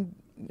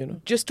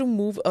 just to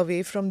move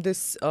away from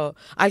this,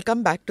 I'll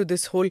come back to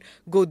this whole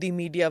Godi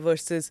media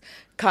versus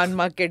Khan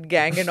Market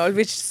gang and all,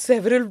 which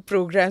several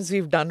programs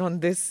we've done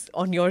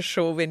on your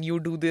show when you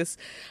do this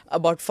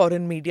about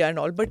foreign media and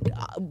all. But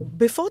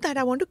before that,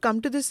 I want to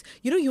come to this.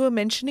 You were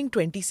mentioning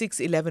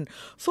 26/11.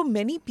 For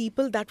many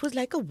people, that was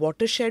like a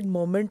watershed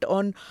moment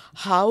on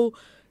how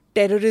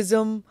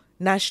terrorism,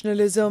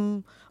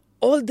 nationalism,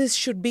 all this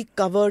should be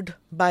covered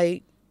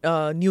by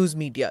news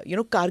media.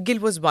 Kargil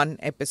was one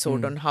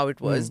episode on how it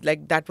was.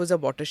 Like, that was a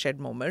watershed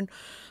moment.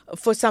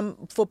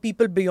 For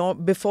people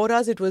before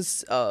us, it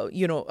was,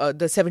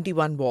 the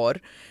 71 war.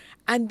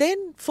 And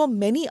then for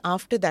many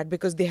after that,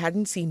 because they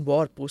hadn't seen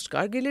war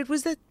post-Kargil, it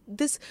was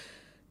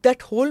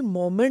that whole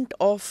moment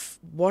of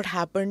what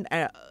happened,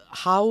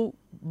 how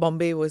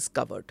Bombay was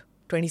covered.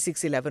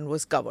 26/11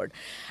 was covered.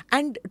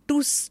 And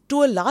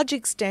to a large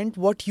extent,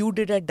 what you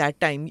did at that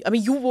time, I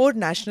mean, you wore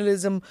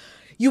nationalism,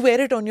 you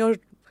wear it on your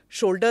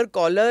shoulder,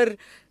 collar,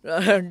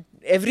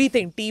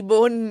 everything,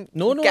 T-bone,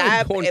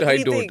 cap,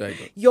 everything. I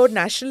don't. Your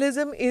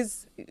nationalism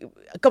is,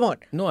 come on.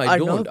 No, I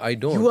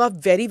don't. You are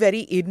very, very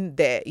in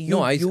there. You're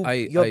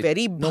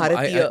very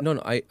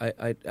Bharatiya.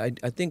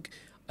 I think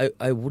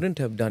I wouldn't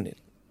have done it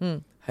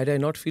had I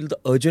not feel the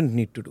urgent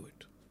need to do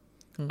it.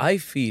 I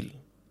feel,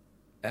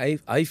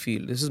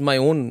 this is my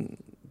own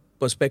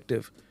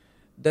perspective,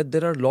 that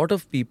there are a lot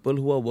of people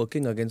who are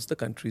working against the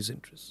country's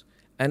interests.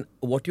 And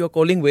what you are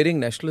calling wearing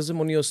nationalism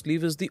on your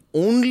sleeve is the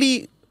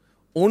only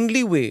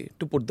way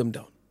to put them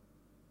down.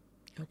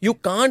 Okay. You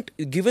can't,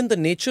 given the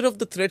nature of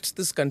the threats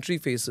this country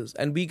faces,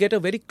 and we get a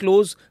very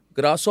close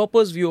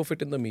grasshopper's view of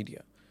it in the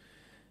media,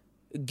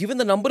 given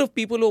the number of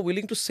people who are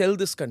willing to sell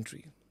this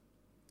country,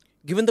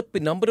 given the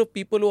number of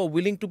people who are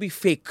willing to be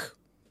fake,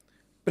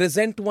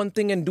 present one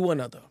thing and do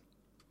another,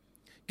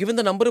 given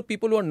the number of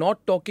people who are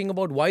not talking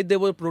about why there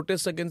were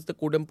protests against the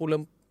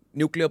Kodampulam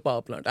nuclear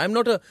power plant. I'm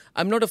not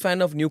a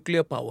fan of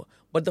nuclear power,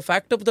 but the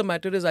fact of the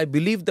matter is I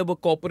believe there were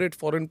corporate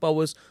foreign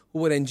powers who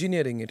were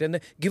engineering it. And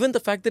given the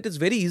fact that it's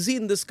very easy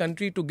in this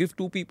country to give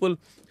 2 people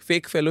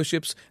fake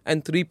fellowships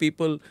and 3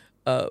 people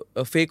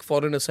fake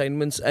foreign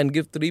assignments and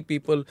give 3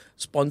 people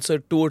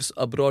sponsored tours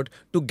abroad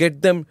to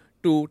get them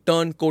to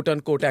turn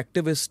quote-unquote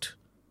activist,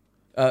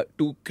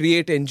 to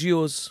create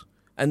NGOs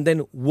and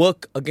then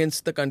work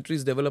against the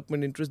country's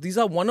development interests. These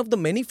are one of the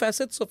many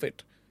facets of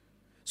it.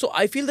 So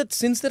I feel that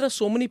since there are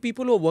so many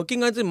people who are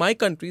working against my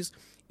country's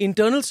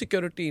internal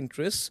security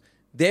interests,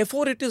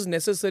 therefore it is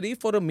necessary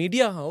for a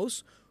media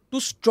house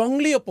to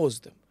strongly oppose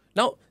them.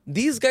 Now,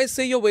 these guys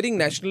say you're wearing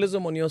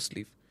nationalism on your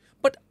sleeve,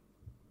 but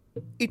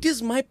it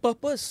is my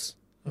purpose.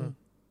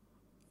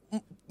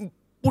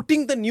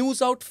 Putting the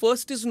news out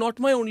first is not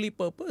my only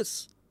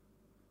purpose.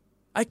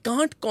 I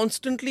can't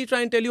constantly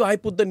try and tell you I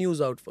put the news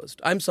out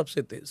first. I'm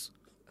Sabse Tez.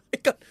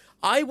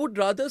 I would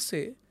rather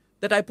say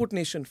that I put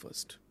nation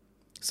first.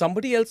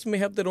 Somebody else may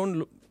have their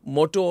own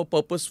motto or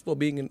purpose for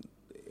being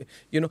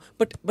in,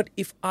 but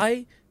if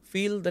I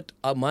feel that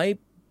my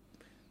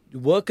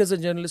work as a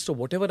journalist or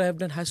whatever I have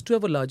done has to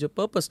have a larger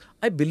purpose,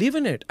 I believe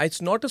in it.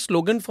 It's not a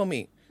slogan for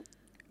me.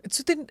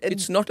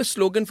 It's not a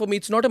slogan for me.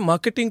 It's not a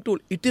marketing tool.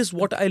 It is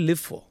what I live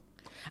for.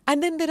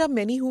 And then there are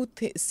many who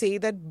say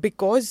that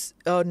because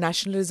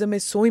nationalism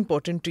is so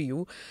important to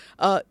you,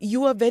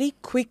 you are very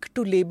quick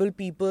to label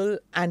people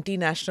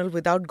anti-national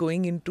without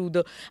going into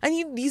the...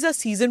 these are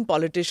seasoned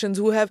politicians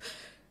who have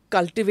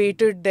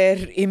cultivated their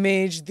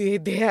image, they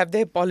have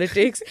their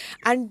politics,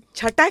 and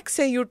chatak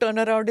say you turn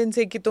around and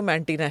say कि तुम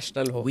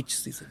anti-national हो. Which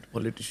seasoned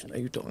politician are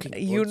you talking about?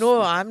 You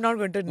know, I'm not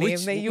going to name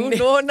them. You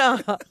know na.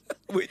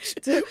 Which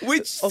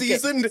Okay,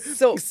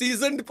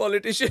 seasoned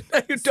politician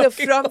are you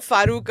talking So from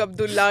Farooq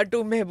Abdullah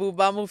to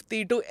Mehbooba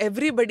Mufti to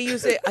everybody, you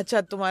say,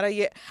 "Acha, tumhara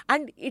ye,"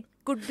 and it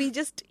could be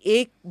just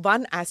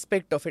one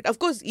aspect of it. Of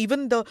course,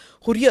 even the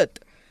Hurriyat.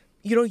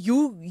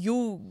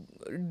 You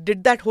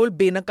did that whole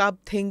Benaqab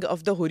thing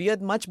of the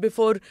Hurriyat much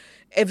before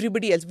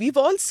everybody else. We've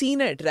all seen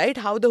it, right?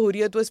 How the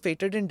Hurriyat was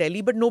fated in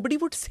Delhi, but nobody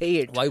would say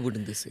it. Why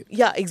wouldn't they say it?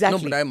 Yeah,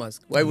 exactly. No, but I'm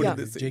asking, why wouldn't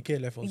they say it?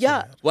 JKLF also.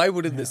 Yeah. Why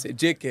wouldn't they say it?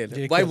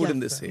 JKLF. Why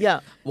wouldn't they say it?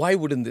 Yeah. Why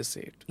wouldn't they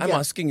say it? I'm Yeah.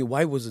 asking you,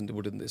 why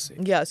wouldn't they say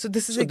it? Yeah, so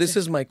this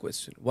is my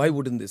question. Why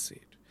wouldn't they say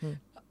it?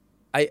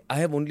 I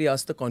have only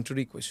asked the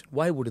contrary question.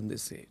 Why wouldn't they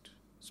say it,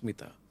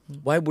 Smita?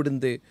 Why wouldn't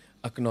they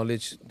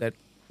acknowledge that?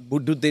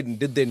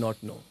 Did they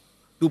not know?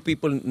 Do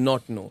people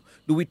not know?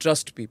 Do we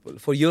trust people?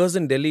 For years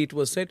in Delhi, it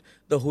was said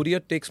the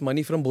Hurriyat takes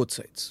money from both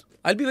sides.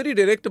 I'll be very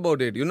direct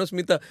about it.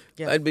 Smita,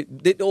 Yeah.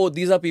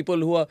 these are people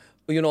who are,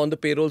 on the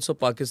payrolls of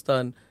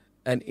Pakistan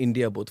and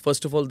India both.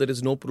 First of all, there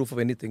is no proof of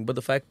anything. But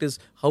the fact is,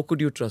 how could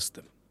you trust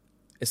them?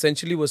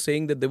 Essentially, was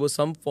saying that there was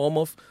some form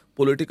of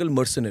political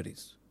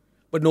mercenaries.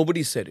 But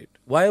nobody said it.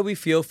 Why are we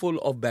fearful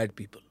of bad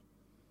people?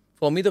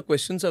 For me, the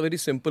questions are very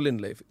simple in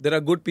life. There are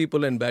good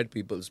people and bad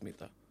people,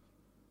 Smita.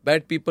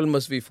 Bad people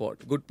must be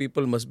fought. Good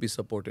people must be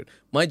supported.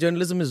 My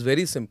journalism is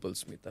very simple,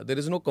 Smita. There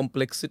is no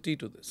complexity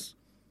to this.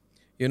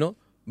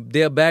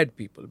 They are bad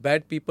people.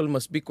 Bad people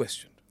must be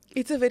questioned.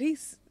 It's a very...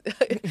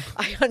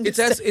 I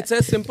understand. It's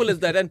as simple as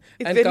that. And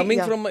very, coming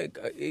yeah. from,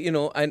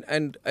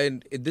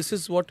 and this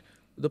is what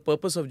the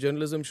purpose of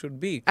journalism should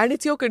be. And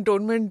it's your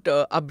cantonment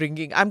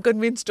upbringing. I'm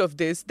convinced of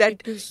this,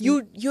 that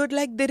you're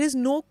like, there is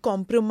no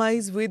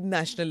compromise with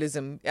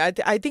nationalism.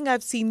 I think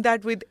I've seen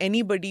that with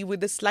anybody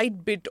with a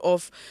slight bit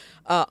of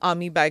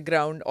army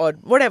background or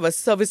whatever,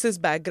 services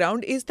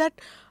background, is that,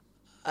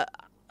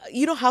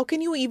 how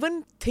can you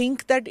even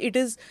think that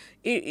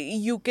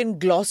you can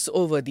gloss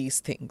over these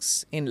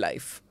things in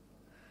life?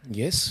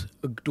 Yes,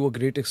 to a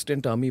great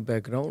extent, army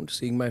background,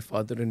 seeing my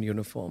father in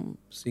uniform,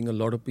 seeing a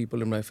lot of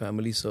people in my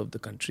family serve the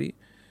country,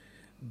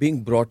 being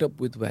brought up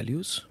with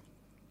values,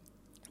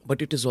 but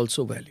it is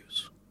also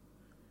values.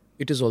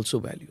 It is also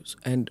values.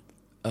 And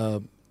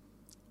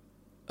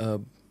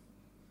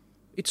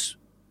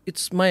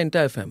it's my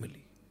entire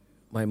family.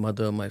 My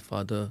mother, my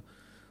father,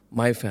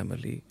 my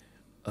family,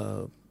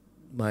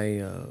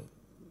 my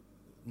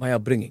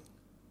upbringing,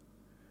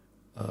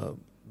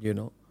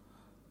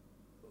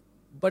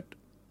 But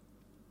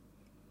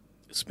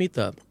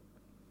Smita,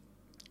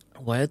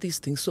 why are these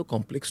things so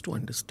complex to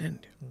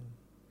understand?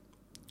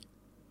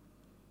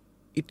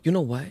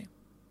 Why?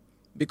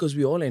 Because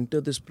we all enter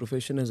this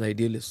profession as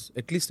idealists.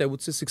 At least I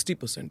would say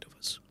 60% of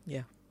us.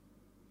 Yeah.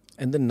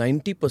 And then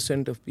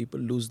 90% of people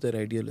lose their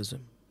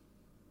idealism.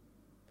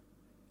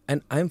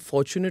 And I'm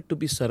fortunate to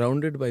be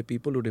surrounded by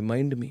people who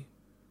remind me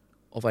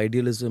of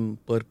idealism,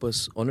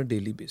 purpose on a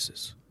daily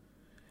basis.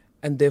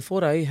 And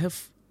therefore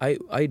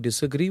I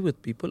disagree with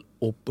people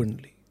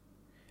openly.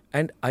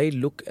 And I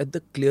look at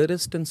the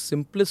clearest and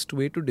simplest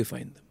way to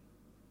define them.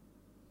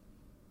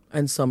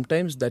 And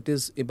sometimes that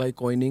is by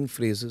coining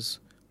phrases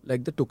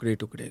like the Tukre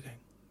Tukre gang.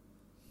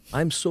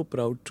 I'm so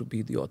proud to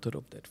be the author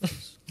of that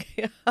phrase.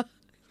 Yeah.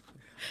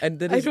 And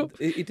there is,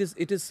 it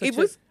is such It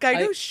was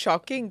kind of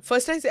shocking.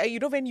 First,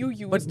 when you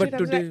used it, I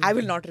was like, I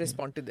will not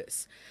respond to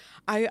this.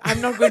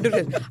 I'm not going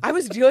to. I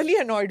was really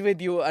annoyed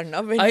with you,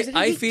 Arnab. When you said,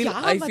 I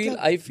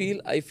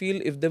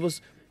feel if there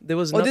was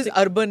or this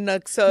urban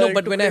Naxal. No,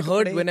 but when I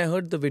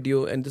heard the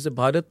video and there's a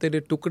Bharat Tere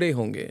Tukde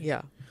honge.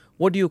 Yeah.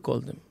 What do you call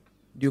them?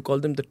 Do you call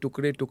them the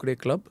Tukde Tukde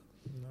Club?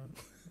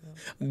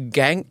 No.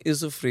 Gang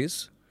is a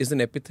phrase, is an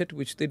epithet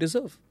which they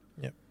deserve.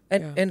 Yeah.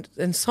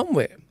 And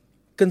somewhere,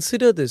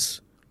 consider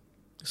this,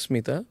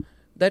 Smita,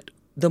 that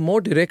the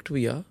more direct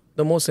we are,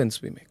 the more sense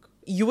we make.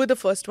 You were the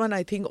first one,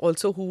 I think,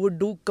 also who would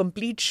do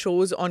complete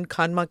shows on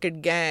Khan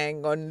Market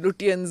Gang, on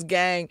Lutyens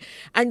Gang,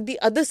 and the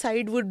other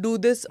side would do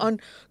this on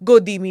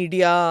Godi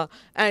Media,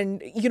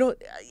 and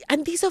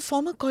and these are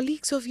former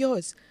colleagues of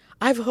yours.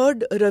 I've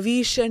heard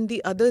Ravish and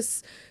the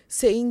others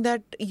saying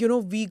that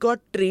we got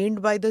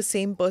trained by the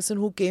same person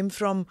who came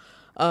from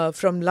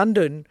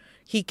London.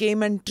 He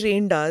came and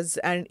trained us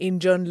in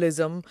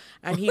journalism,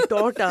 and he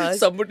taught us.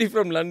 Somebody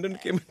from London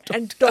came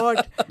and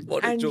taught.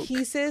 What a joke.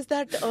 He says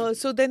that.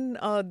 So then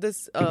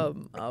this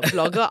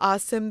blogger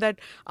asked him that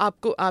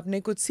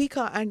आपने कुछ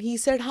सीखा, and he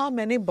said, हाँ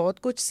मैंने बहुत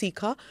कुछ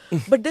सीखा.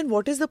 But then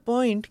what is the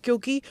point?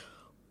 क्योंकि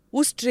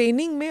उस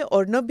ट्रेनिंग में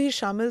अर्नब भी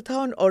शामिल था,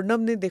 और अर्नब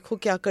ने देखो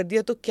क्या कर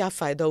दिया, तो क्या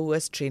फायदा हुआ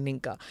इस ट्रेनिंग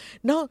का.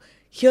 Now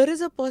here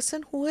is a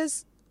person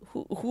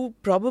who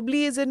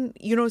probably is in,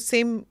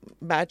 same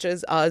batch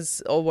as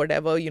us or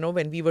whatever,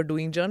 when we were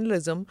doing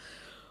journalism.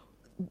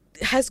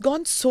 has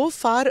gone so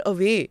far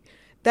away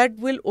that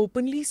will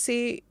openly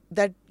say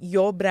that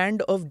your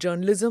brand of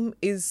journalism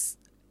is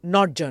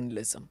not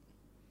journalism.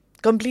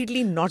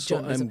 Completely not So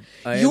journalism.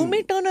 I You am-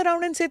 may turn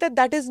around and say that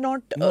that is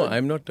not... No,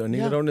 I'm not turning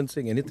yeah. around and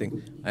saying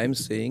anything. I'm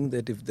saying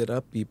that if there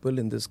are people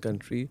in this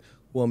country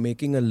who are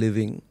making a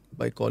living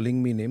by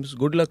calling me names,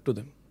 good luck to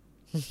them.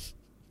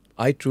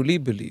 I truly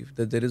believe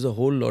that there is a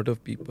whole lot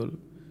of people,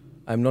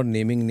 I'm not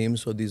naming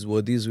names for these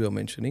worthies we are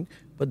mentioning,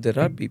 but there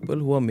are people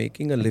who are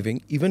making a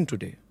living even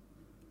today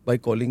by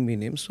calling me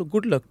names, so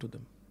good luck to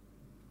them.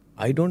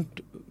 I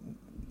don't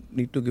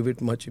need to give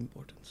it much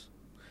importance.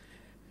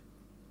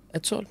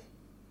 That's all.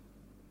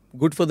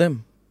 Good for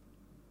them.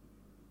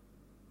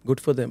 Good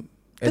for them.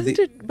 And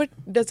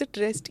Does it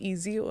rest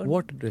easy on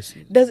what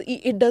dresses?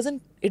 it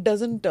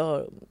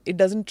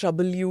doesn't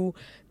trouble you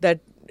that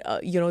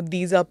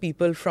these are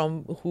people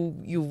from who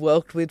you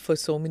worked with for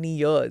so many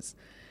years,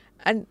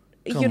 and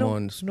Come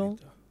on, no,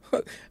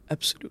 Smita.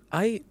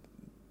 Absolutely.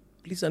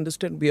 Please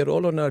understand, we are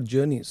all on our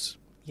journeys.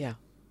 yeah,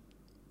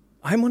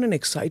 I'm on an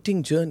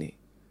exciting journey.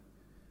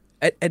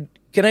 And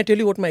can I tell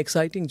you what my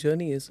exciting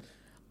journey is?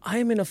 I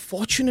am in a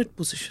fortunate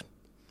position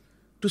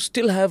to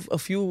still have a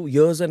few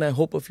years and I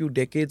hope a few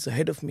decades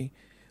ahead of me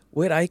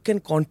where I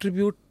can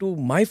contribute to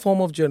my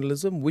form of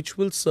journalism which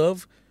will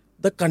serve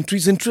the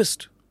country's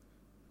interest.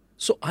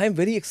 So I am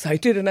very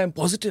excited and I'm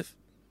positive.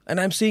 And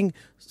I'm seeing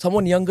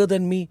someone younger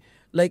than me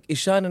like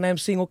Ishan and I'm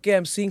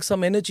seeing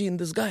some energy in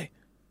this guy.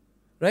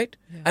 Right?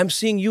 Yeah. I'm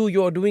seeing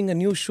you're doing a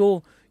new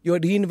show, you're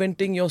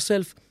reinventing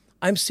yourself.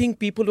 I'm seeing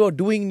people who are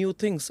doing new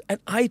things. And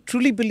I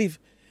truly believe,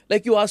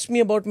 like you asked me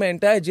about my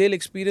entire jail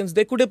experience,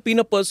 there could have been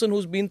a person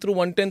who's been through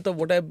 1/10 of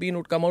what I've been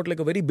would come out like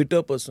a very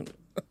bitter person.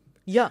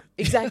 yeah,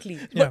 exactly.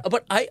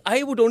 But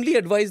I would only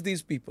advise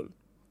these people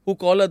who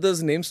call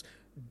others names,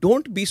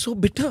 don't be so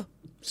bitter.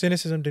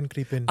 Cynicism didn't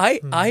creep in.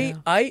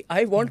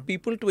 I want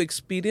people to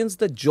experience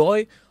the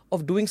joy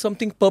of doing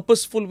something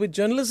purposeful with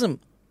journalism.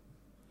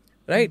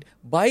 Right?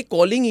 By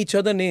calling each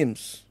other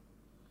names,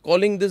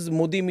 calling this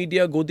Modi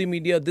media, Godi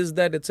media, this,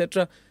 that,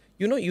 etc.,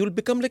 you'll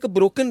become like a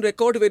broken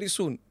record very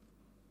soon.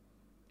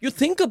 You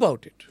think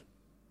about it.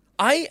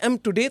 I am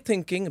today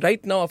thinking,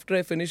 right now after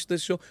I finish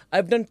this show,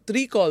 I've done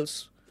 3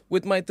 calls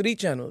with my 3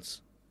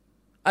 channels.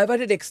 I've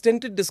had an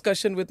extended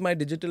discussion with my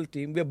digital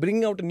team. We're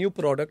bringing out a new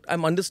product.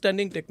 I'm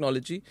understanding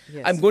technology.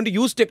 Yes. I'm going to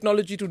use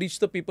technology to reach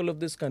the people of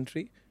this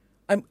country.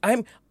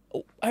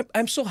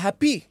 I'm so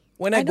happy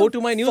when I go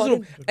to my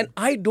newsroom. And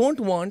I don't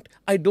want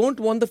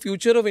the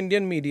future of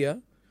Indian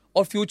media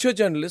or future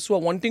journalists who are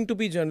wanting to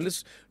be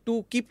journalists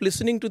to keep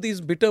listening to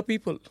these bitter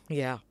people.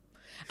 Yeah.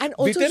 And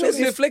also, bitterness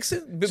reflects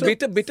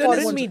bitterness.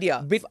 Foreign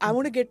media. I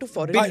want to get to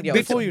foreign media.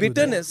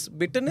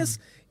 Bitterness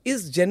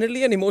is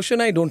generally an emotion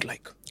I don't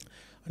like.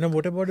 Now,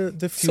 what about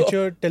the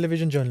future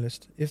television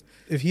journalist?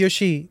 If he or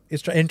she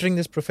is entering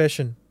this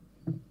profession,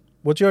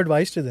 what's your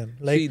advice to them?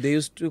 See, they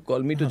used to call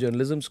me to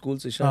journalism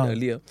schools, Ishan,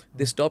 earlier.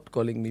 They stopped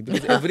calling me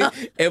because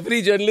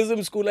every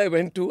journalism school I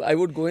went to, I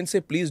would go and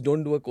say, please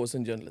don't do a course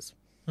in journalism.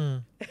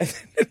 And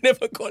they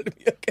never called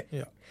me again.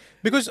 Yeah.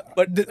 Because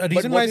the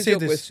reason why I say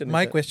this,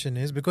 my question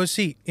is because,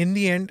 see, in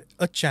the end,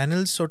 a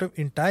channel's sort of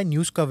entire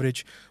news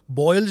coverage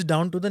boils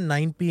down to the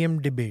 9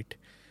 p.m. debate.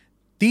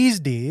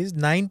 These days,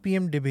 9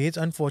 p.m. debates,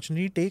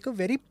 unfortunately, take a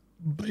very,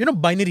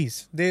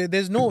 binaries.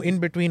 There's no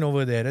in-between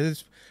over there.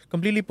 It's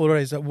completely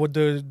polarized, what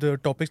the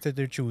topics that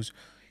they choose.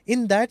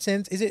 In that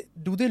sense,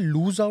 do they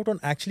lose out on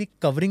actually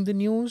covering the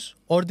news,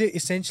 or they're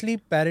essentially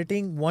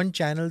parroting one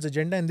channel's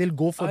agenda and they'll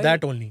go for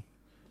that only?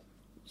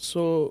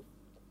 So,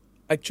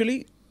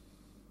 actually,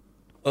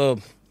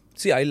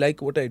 I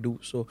like what I do.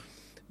 So,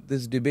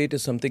 this debate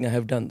is something I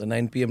have done. The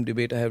 9 p.m.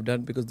 debate I have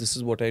done because this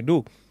is what I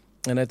do.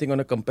 And I think on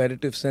a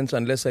comparative sense,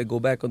 unless I go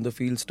back on the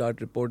field,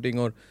 start reporting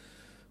or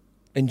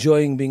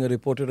enjoying being a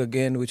reporter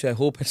again, which I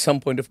hope at some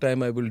point of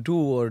time I will do,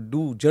 or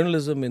do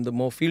journalism in the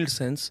more field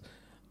sense,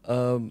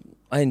 I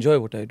enjoy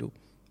what I do.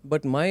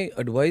 But my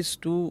advice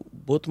to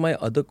both my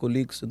other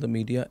colleagues in the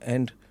media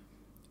and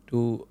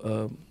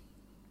to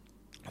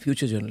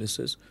future journalists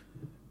is,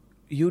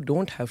 you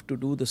don't have to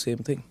do the same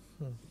thing.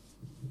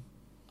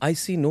 I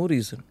see no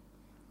reason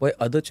why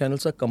other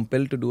channels are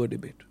compelled to do a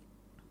debate.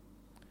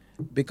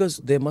 Because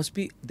there must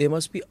be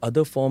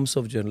other forms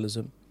of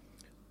journalism.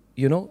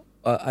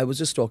 I was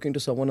just talking to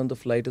someone on the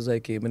flight as I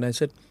came, and I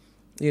said,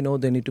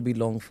 there need to be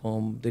long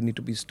form, there need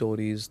to be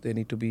stories, there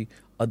need to be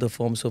other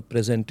forms of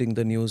presenting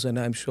the news, and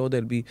I'm sure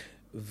there'll be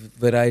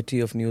variety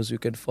of news you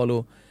can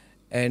follow.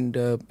 And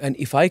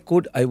if I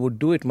could, I would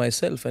do it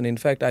myself. And in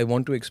fact, I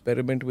want to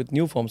experiment with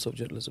new forms of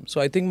journalism.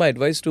 So I think my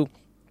advice to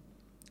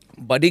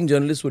budding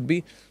journalists would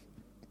be,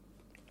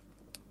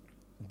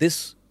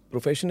 this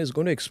profession is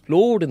going to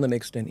explode in the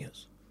next 10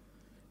 years.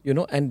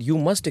 And you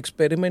must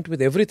experiment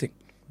with everything.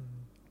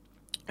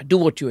 Do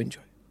what you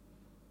enjoy.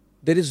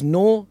 There is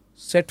no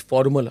set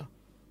formula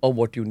of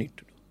what you need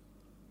to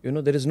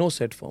do. There is no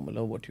set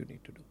formula of what you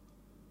need to do.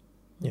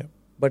 Yeah.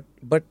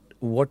 But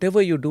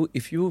whatever you do,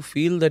 if you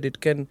feel that it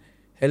can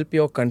help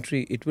your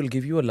country, it will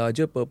give you a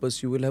larger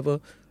purpose. You will have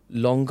a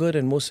longer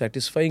and more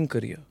satisfying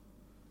career.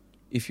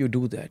 if you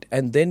do that.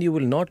 And then you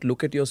will not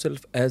look at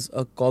yourself as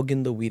a cog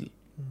in the wheel.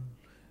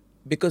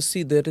 Because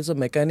see, there is a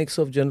mechanics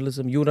of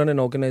journalism. You run an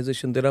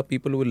organization, there are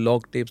people who will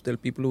log tapes, there are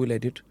people who will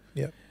edit.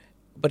 Yeah.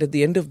 But at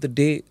the end of the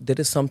day, there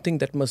is something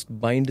that must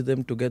bind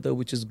them together,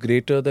 which is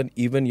greater than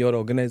even your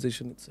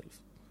organization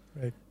itself.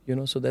 Right.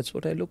 So that's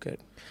what I look at.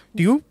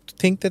 Do you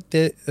think that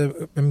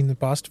the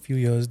past few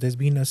years, there's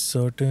been a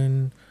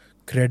certain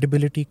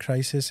credibility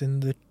crisis in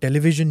the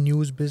television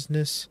news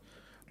business,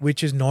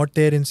 which is not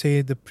there in,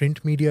 say, the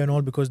print media and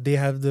all, because they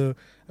have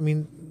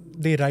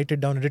they write it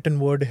down. A written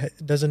word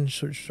doesn't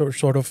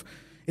sort of,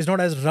 is not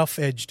as rough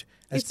edged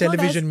as it's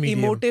television not as medium.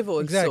 emotive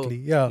also. Exactly.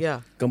 Yeah.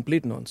 Yeah.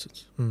 Complete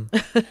nonsense. No.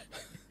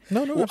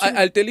 Oh, Absolutely.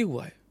 I'll tell you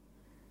why.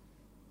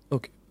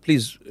 Okay,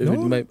 please.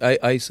 No.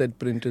 I said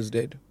print is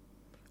dead.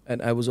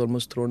 And I was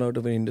almost thrown out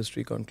of an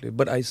industry conclave.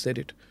 But I said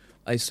it.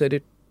 I said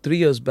it 3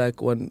 years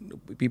back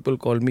when people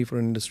called me for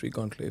an industry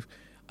conclave.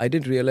 I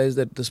didn't realize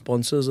that the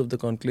sponsors of the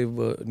conclave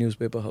were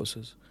newspaper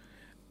houses.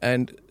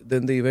 And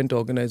then the event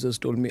organizers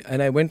told me,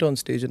 and I went on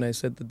stage and I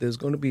said that there's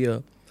going to be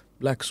a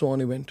Black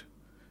Swan event.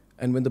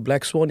 And when the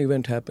Black Swan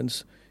event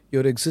happens,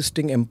 your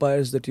existing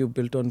empires that you've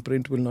built on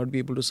print will not be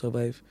able to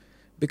survive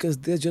because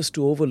they're just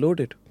too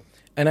overloaded.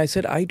 And I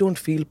said, I don't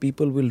feel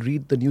people will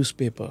read the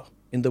newspaper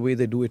in the way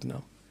they do it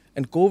now.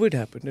 And COVID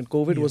happened, and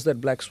COVID was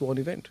that Black Swan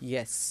event.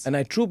 Yes. And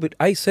I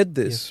said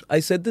this. Yes. I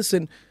said this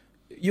in...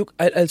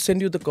 I'll send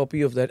you the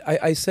copy of that.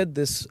 I said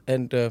this,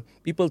 and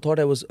people thought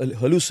I was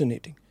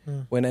hallucinating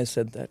when I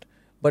said that.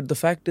 But the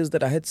fact is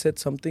that I had said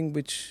something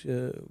which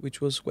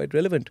was quite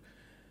relevant.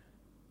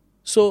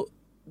 So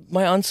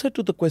my answer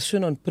to the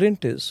question on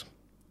print is,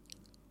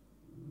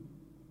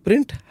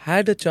 print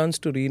had a chance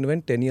to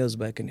reinvent 10 years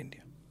back in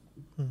India.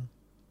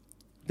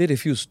 They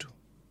refused to.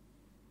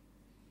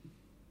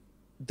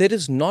 There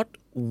is not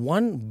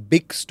one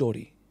big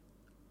story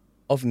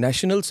of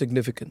national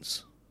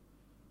significance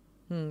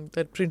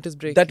that print is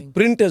breaking. that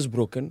print has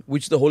broken,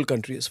 which the whole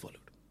country has followed.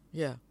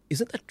 Yeah.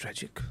 Isn't that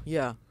tragic?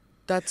 Yeah.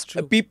 That's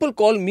true. People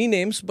call me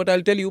names, but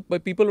I'll tell you,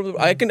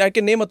 I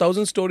can name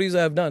 1,000 stories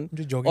I have done,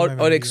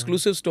 or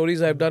exclusive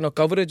stories I have done, or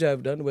coverage I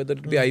have done, whether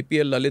it be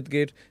IPL, Lalit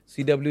Gate,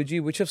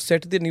 CWG, which have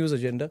set the news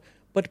agenda.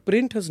 But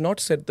print has not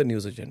set the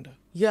news agenda.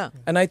 Yeah.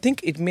 And I think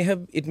it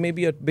may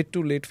be a bit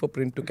too late for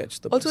print to catch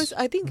the bus. Also, it's,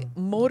 I think,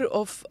 more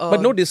of... but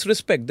no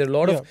disrespect. There are a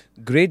lot of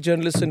great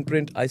journalists in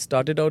print. I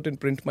started out in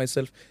print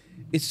myself.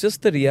 It's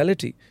just the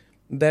reality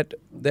that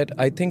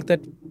I think that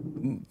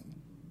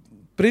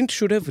print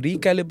should have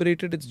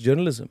recalibrated its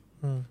journalism.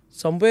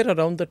 Somewhere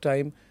around the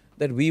time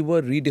that we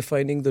were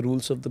redefining the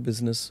rules of the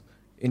business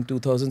in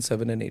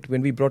 2007 and 8,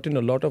 when we brought in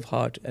a lot of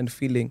heart and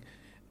feeling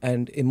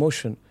and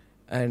emotion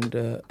and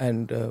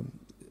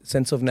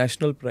sense of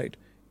national pride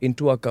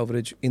into our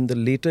coverage in the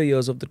later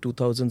years of the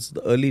 2000s,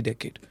 the early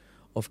decade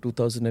of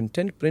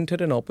 2010, print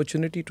had an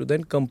opportunity to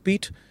then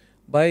compete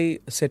by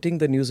setting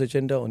the news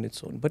agenda on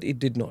its own, but it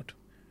did not.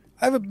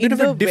 I have a bit of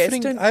a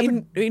differing...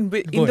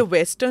 In the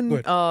Western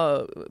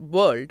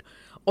world,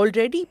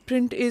 already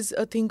print is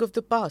a thing of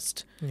the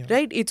past,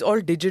 right? It's all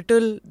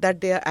digital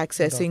that they are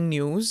accessing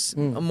news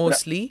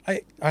mostly.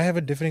 I have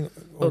a differing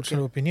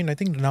opinion. I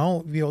think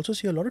now we also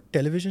see a lot of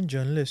television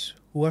journalists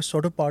who are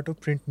sort of part of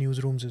print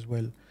newsrooms as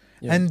well.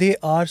 Yeah. And they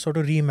are sort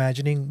of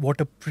reimagining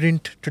what a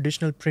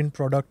traditional print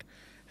product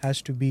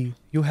has to be.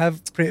 We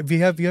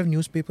have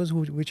newspapers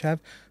which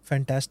have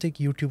fantastic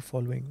YouTube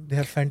following. They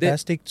have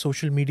fantastic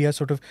social media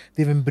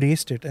they've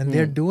embraced it, and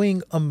they're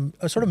doing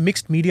a sort of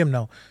mixed medium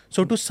now.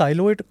 So to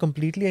silo it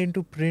completely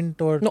into print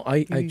or... No,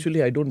 I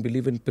don't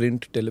believe in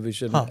print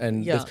television.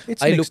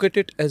 I look at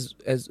it as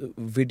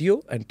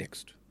video and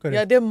text. Correct.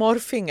 Yeah, they're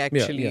morphing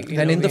actually. Yeah.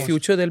 And in the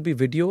future there'll be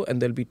video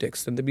and there'll be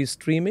text, and there'll be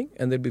streaming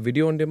and there'll be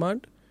video on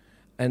demand.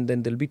 And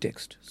then there'll be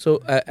text. So,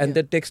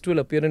 that text will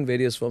appear in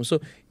various forms. So,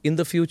 in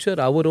the future,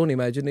 our own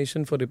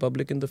imagination for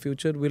Republic in the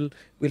future will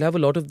have a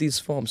lot of these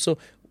forms. So,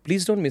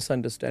 please don't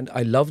misunderstand.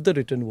 I love the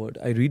written word.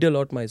 I read a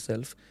lot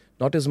myself,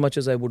 not as much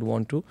as I would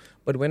want to.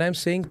 But when I'm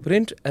saying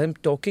print, I'm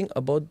talking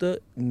about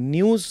the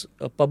news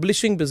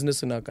publishing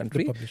business in our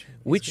country,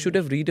 which should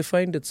have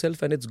redefined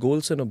itself and its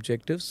goals and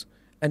objectives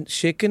and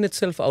shaken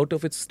itself out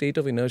of its state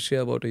of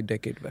inertia about a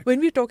decade back. When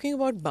we're talking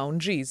about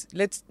boundaries,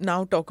 let's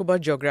now talk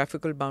about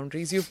geographical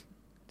boundaries.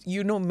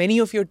 Many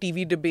of your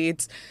TV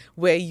debates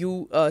where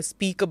you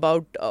speak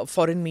about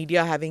foreign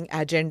media having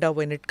agenda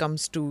when it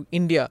comes to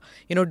India,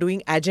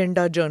 doing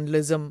agenda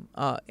journalism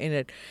in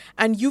it.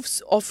 And you've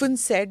often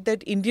said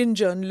that Indian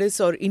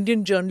journalists or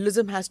Indian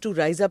journalism has to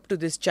rise up to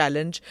this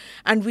challenge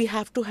and we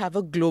have to have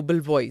a global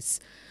voice.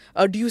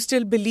 Do you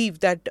still believe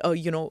that,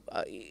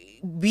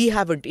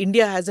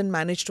 India hasn't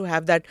managed to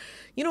have that,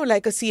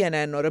 like a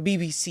CNN or a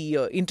BBC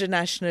or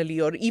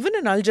internationally or even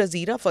an Al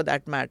Jazeera for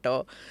that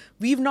matter?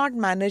 We've not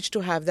managed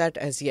to have that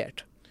as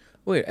yet.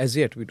 Well, as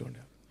yet we don't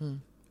have.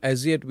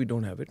 As yet we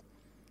don't have it.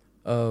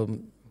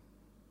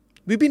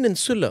 We've been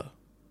insular.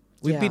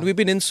 We've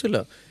been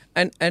insular.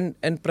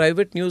 And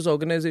private news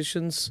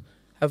organizations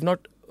have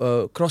not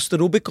crossed the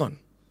Rubicon.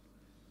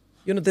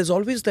 There's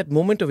always that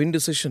moment of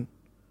indecision.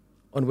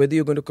 on whether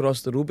you're going to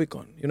cross the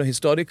Rubicon.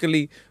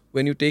 Historically,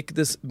 when you take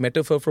this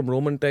metaphor from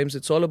Roman times,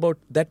 it's all about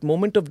that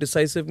moment of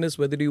decisiveness,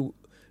 whether you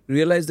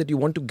realize that you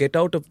want to get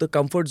out of the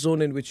comfort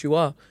zone in which you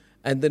are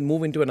and then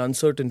move into an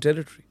uncertain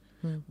territory.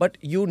 But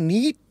you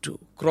need to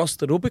cross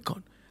the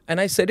Rubicon. And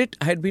I said it,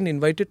 I had been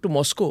invited to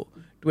Moscow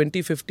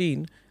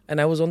 2015, and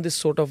I was on this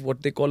sort of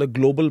what they call a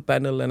global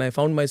panel, and I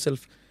found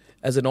myself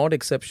as an odd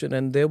exception.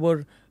 And there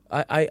were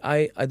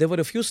there were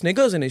a few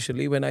sniggers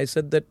initially when I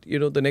said that,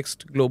 the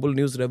next global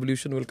news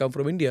revolution will come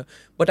from India.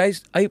 But I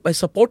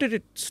supported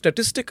it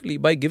statistically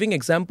by giving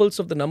examples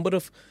of the number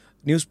of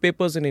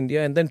newspapers in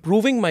India and then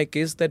proving my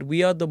case that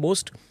we are the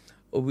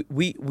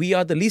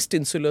least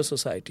insular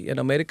society, and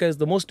America is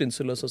the most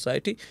insular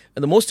society,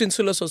 and the most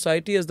insular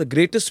society has the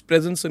greatest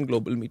presence in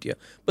global media.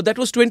 But that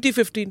was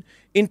 2015.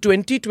 In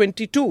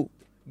 2022,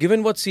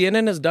 given what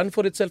CNN has done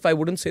for itself, I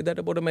wouldn't say that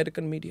about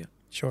American media.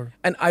 Sure.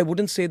 And I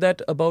wouldn't say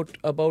that about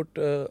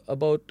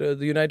the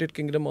United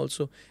Kingdom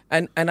also.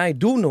 And I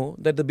do know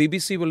that the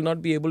BBC will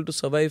not be able to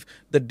survive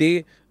the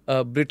day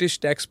British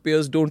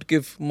taxpayers don't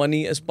give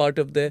money as part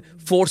of their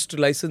forced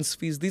license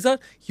fees. These are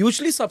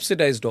hugely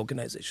subsidized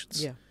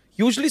organizations. Yeah.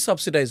 Hugely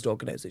subsidized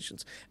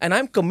organizations. And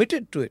I'm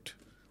committed to it.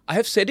 I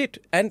have said it.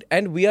 And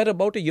we are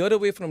about a year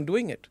away from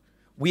doing it.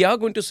 We are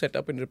going to set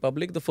up in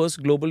Republic the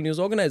first global news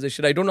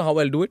organization. I don't know how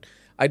I'll do it.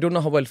 I don't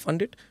know how I'll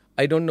fund it.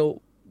 I don't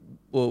know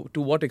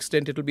to what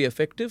extent it will be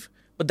effective.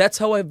 But that's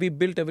how we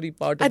built every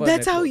part of and our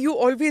that's network. how you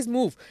always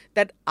move.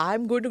 That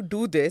I'm going to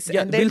do this.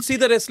 Yeah, and then we'll see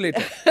the rest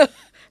later.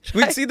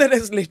 We'll see the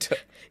rest later.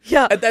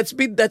 Yeah. And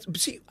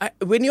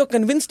when you're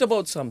convinced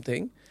about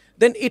something,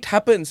 then it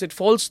happens. It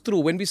falls through.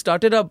 When we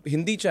started our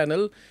Hindi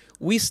channel,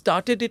 we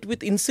started it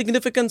with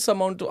insignificant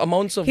amounts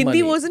of money.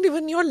 Hindi wasn't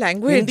even your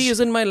language. Hindi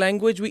isn't my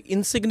language.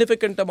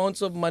 Insignificant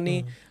amounts of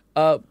money,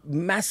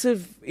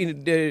 massive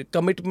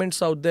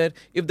commitments out there.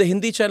 If the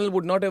Hindi channel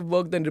would not have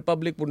worked, then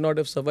Republic would not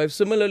have survived.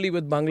 Similarly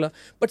with Bangla.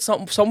 But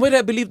somewhere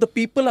I believe the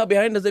people are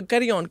behind us. They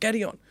carry on.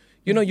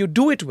 You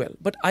do it well.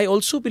 But I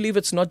also believe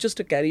it's not just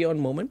a carry-on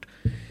moment.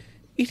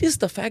 It is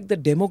the fact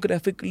that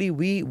demographically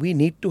we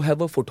need to have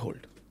a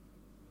foothold.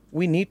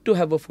 We need to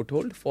have a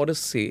foothold for a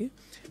say.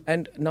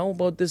 And now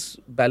about this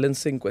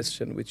balancing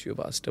question which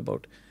you've asked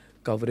about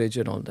coverage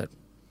and all that.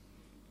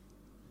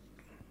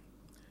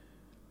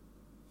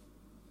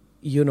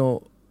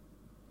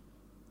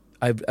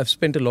 I've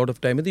spent a lot of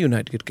time in the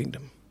United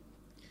Kingdom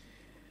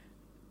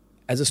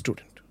as a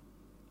student.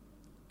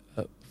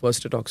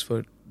 First at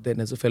Oxford, then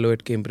as a fellow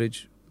at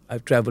Cambridge.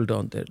 I've travelled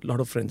down there, a lot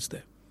of friends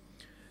there.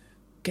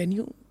 Can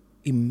you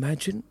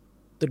imagine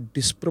the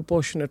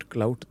disproportionate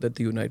clout that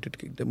the United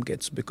Kingdom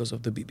gets because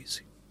of the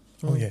BBC?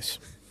 Oh, yes.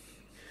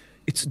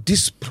 It's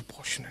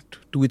disproportionate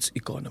to its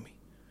economy,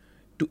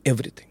 to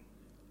everything.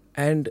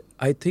 And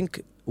I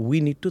think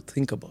we need to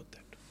think about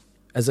that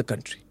as a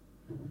country.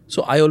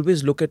 So I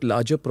always look at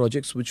larger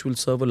projects which will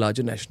serve a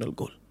larger national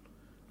goal.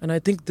 And I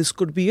think this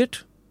could be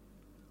it.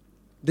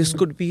 This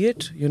could be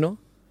it,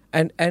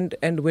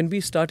 And when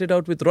we started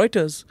out with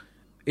Reuters,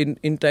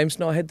 in Times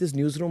Now, I had this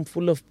newsroom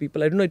full of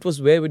people. I don't know, it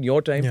was where in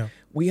your time. Yeah.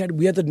 We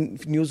had the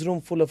newsroom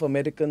full of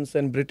Americans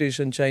and British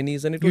and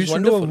Chinese, and it was You should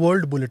wonderful. do a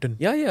world bulletin.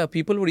 Yeah.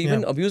 People were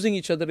even abusing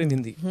each other in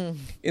Hindi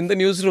in the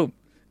newsroom.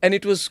 And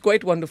it was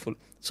quite wonderful.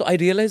 So I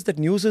realized that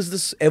news is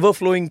this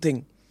ever-flowing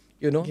thing,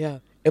 Yeah.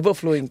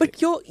 Ever-flowing But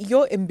thing.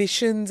 your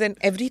ambitions and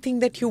everything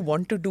that you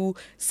want to do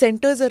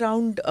centers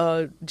around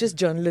just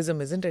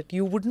journalism, isn't it?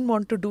 You wouldn't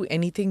want to do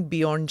anything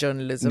beyond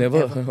journalism.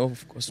 Never. ever. Oh,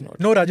 of course not.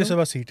 No Rajya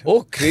Sabha seat.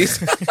 Oh,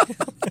 crazy.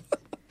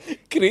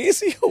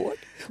 Crazy or what?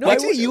 No, Why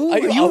actually,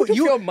 would are you out of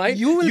your mind?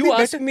 You will be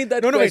asked better. me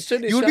that No,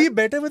 question, wait. You'll Ishan. be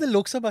better with the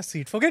Lok Sabha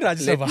seat. Forget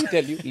Rajya Let Sabha. me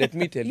tell you. Let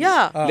me tell you.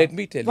 Yeah. Let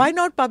me tell you. Why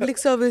not public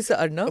service,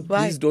 Arnab?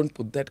 Why? Please don't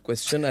put that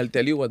question. I'll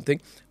tell you one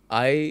thing.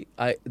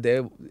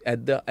 There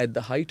at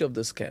the height of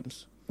the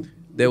scams,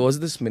 there was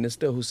this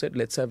minister who said,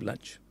 "Let's have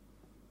lunch."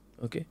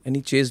 Okay, and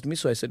he chased me,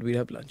 so I said, "We'll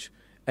have lunch."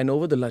 And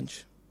over the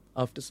lunch,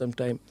 after some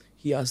time,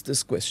 he asked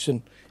this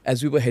question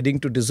as we were heading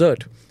to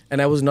dessert,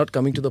 and I was not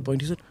coming to the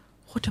point. He said,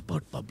 "What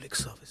about public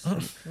service?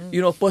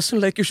 A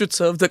person like you should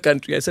serve the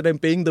country." I said, "I'm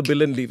paying the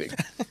bill and leaving."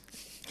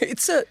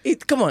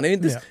 Come on. I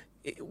mean,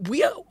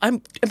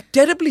 I'm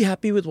terribly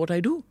happy with what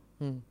I do.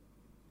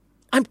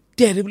 I'm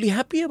terribly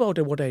happy about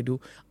what I do.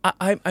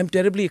 I'm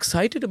terribly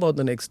excited about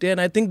the next day,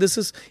 and I think this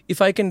is,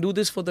 if I can do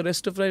this for the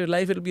rest of my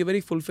life, it'll be a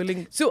very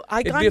fulfilling. So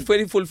it'll be a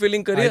very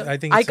fulfilling career. I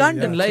think I it's a- can't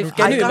yeah, in life.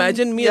 absolutely. Can I you can't-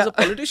 imagine me as a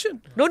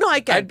politician? No, I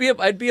can.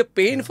 I'd be a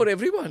pain for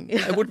everyone.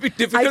 I would be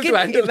difficult I to can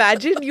handle.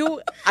 imagine you.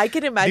 I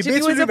can imagine Debates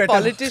you will as a be better.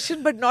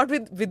 politician, but not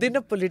within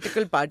a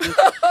political party.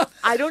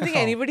 I don't think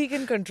anybody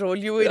can control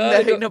you in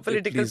a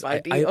political Please,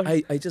 party.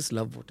 I just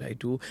love what I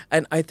do,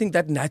 and I think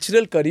that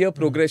natural career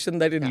progression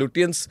that in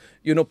Lutyens,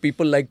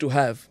 people like to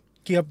have.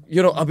 कि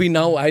अब Abhi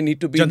now I need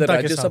to be in the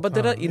जनता के Rajya साथ, Sabha.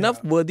 There are हाँ,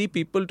 enough worthy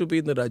people to be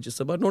in the Rajya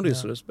Sabha. No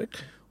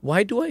disrespect.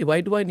 Why do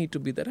I need to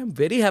be there? I'm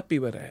very happy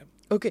where I am.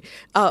 Okay.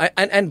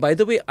 And by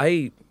the way,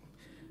 I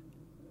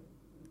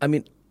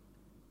mean,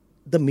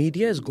 the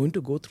media is going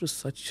to go through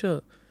such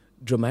a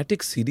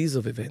dramatic series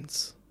of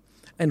events.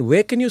 And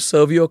where can you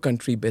serve your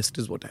country best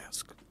is what I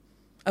ask.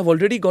 I've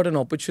already got an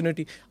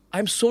opportunity.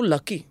 I'm so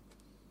lucky.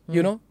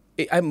 You know,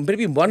 I'm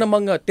maybe one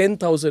among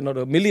 10,000 or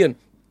a million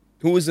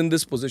who is in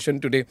this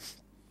position today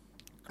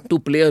to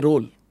play a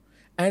role.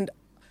 And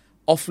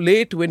of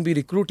late, when we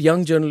recruit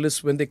young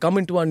journalists, when they come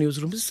into our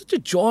newsroom, it's such a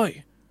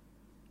joy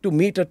to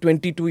meet a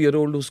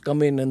 22-year-old who's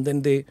come in and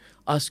then they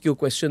ask you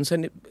questions.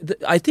 And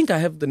I think I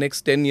have the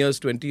next 10 years,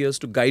 20 years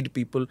to guide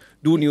people,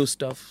 do new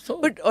stuff. So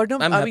But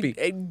Arnab, I'm happy.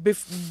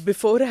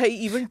 Before I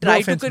even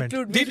try to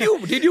conclude... Did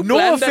you No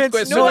plan offense. that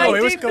question? No, I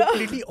it was did not.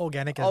 completely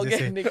organic, as they say.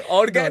 Organic.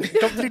 Organic.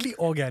 Completely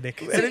organic.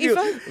 Where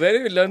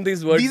did you learn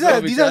these words?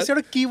 These are sort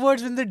of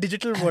keywords in the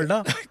digital world,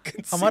 na?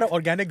 Hamara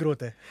organic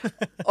growth hai.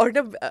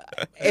 Arnab,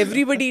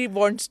 everybody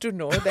wants to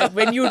know that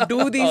when you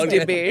do these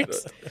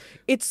debates,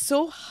 it's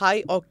so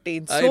high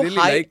octane, so I really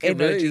high like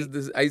him. energy.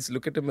 I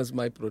look at him as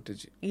my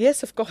protege.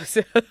 Yes, of course.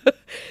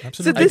 Absolutely.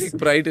 So I this take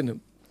pride in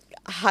him.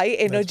 high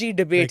energy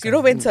debates, you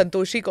know, when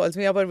Santoshi calls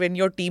me up or when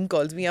your team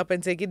calls me up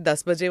and say ki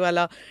 10 baje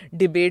wala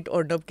debate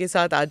Arnab ke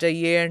saath aa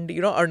jaiye, and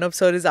you know Arnab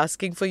sir is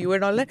asking for you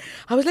and all that,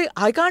 I was like,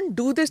 I can't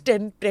do this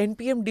 10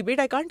 p.m. debate.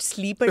 I can't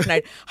sleep at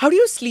night. How do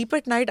you sleep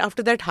at night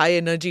after that high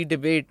energy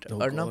debate,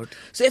 Arnab? God.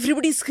 So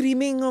everybody's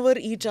screaming over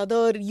each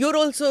other, you're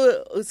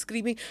also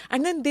screaming,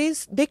 and then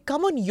they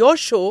come on your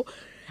show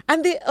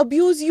and they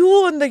abuse you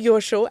on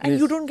your show, and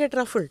you don't get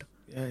ruffled.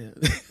 Yeah.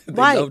 They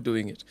Why? love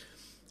doing it.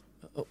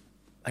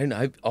 And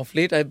of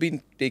late, I've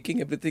been taking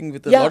everything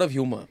with a Yeah. lot of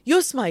humor.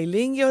 You're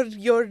smiling, you're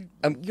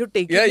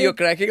taking Yeah, it. you're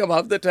cracking up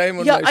half the time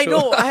on Yeah, my I show.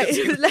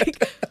 know.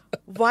 Like,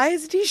 why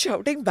isn't he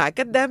shouting back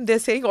at them?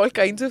 They're saying all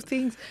kinds of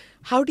things.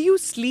 How do you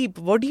sleep?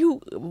 What do you...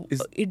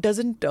 it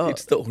doesn't...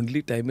 It's the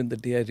only time in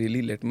the day I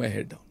really let my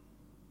head down.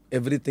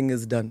 Everything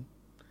is done.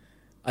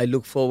 I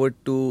look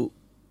forward to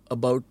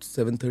about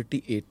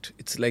 7:38.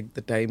 It's like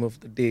the time of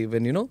the day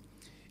when, you know,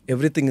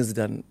 everything is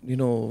done. You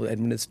know,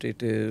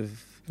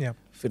 administrative,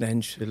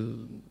 financial,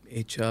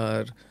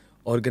 HR,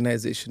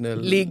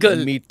 organizational,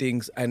 Legal.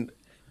 meetings, and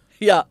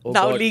yeah, oh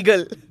now God,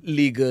 legal.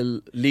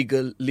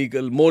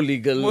 legal, more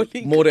legal,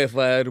 more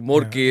FIR,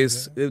 more case.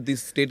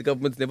 These state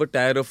governments never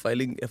tire of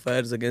filing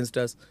FIRs against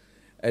us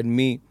and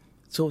me.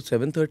 So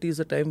 7:30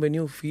 is a time when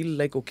you feel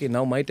like, okay,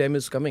 now my time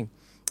is coming.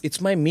 It's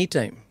my me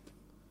time.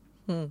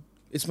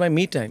 It's my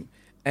me time.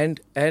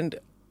 And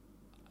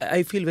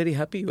I feel very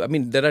happy. I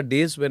mean, there are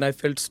days when I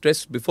felt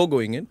stressed before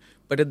going in,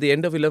 but at the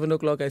end of 11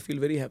 o'clock, I feel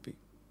very happy.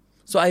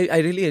 So I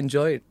really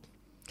enjoy it.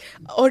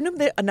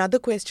 Arnab, another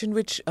question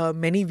which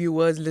many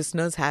viewers,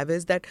 listeners have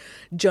is that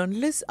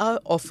journalists are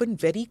often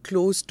very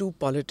close to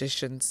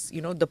politicians,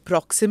 you know, the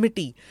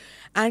proximity.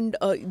 And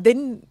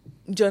then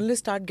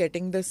journalists start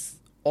getting this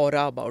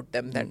aura about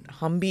them that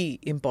hum bhi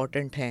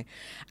important hai.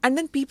 And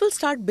then people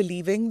start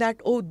believing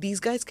that, oh, these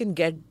guys can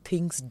get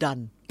things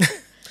done.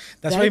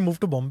 That's why I moved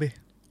to Bombay,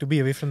 to be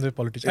away from the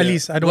politicians. Yeah. At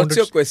least I don't What's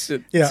your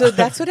question? Yeah. So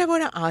that's what I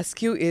want to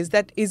ask you is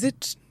that is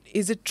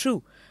it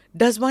true?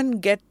 Does one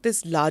get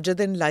this larger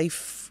than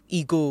life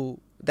ego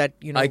that,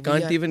 you know, I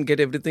can't even get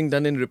everything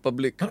done in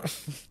Republic.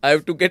 I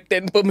have to get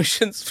 10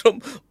 permissions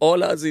from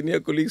all our senior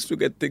colleagues to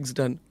get things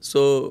done.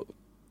 So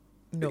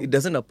it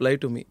doesn't apply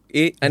to me.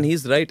 And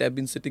he's right. I've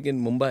been sitting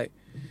in Mumbai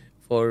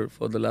for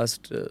the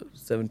last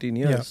 17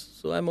 years. Yeah.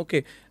 So I'm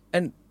okay.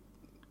 And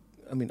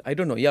I mean, I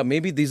don't know. Yeah,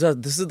 maybe this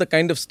is the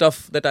kind of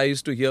stuff that I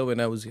used to hear when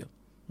I was here.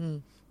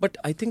 But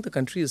I think the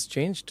country has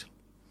changed.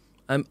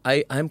 I'm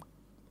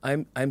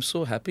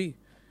so happy.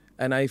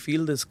 And I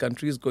feel this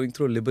country is going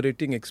through a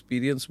liberating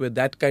experience where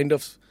that kind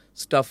of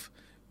stuff,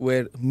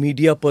 where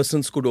media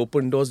persons could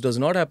open doors, does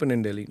not happen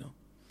in Delhi now.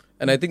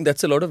 And I think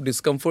that's a lot of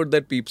discomfort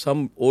that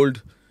some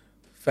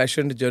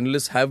old-fashioned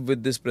journalists have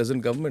with this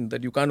present government,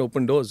 that you can't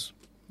open doors.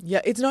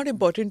 Yeah, it's not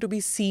important to be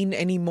seen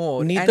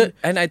anymore.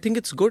 And I think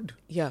it's good.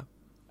 Yeah.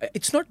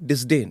 It's not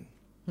disdain.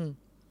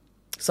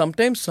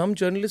 Sometimes some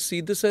journalists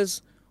see this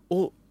as,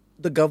 oh,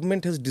 the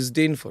government has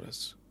disdain for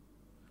us.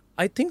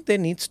 I think there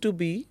needs to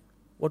be,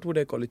 what would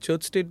I call it,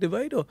 church-state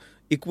divide or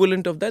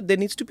equivalent of that. There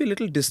needs to be a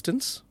little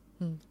distance,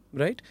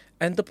 right?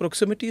 And the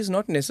proximity is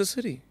not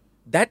necessary.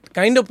 That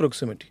kind of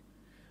proximity.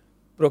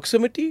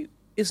 Proximity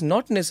is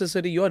not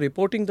necessary. You are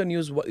reporting the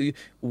news.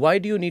 Why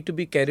do you need to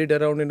be carried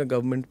around in a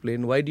government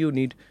plane? Why do you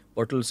need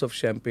bottles of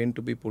champagne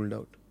to be pulled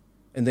out?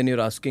 And then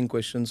you're asking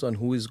questions on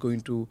who is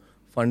going to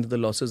fund the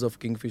losses of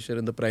Kingfisher,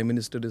 and the Prime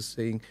Minister is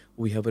saying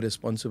we have a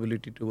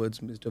responsibility towards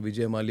Mr.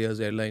 Vijay Mallya's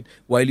airline,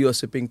 while you are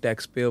sipping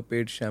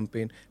taxpayer-paid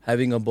champagne,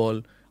 having a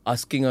ball,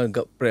 asking a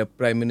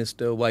Prime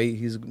Minister why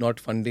he's not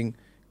funding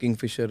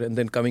Kingfisher, and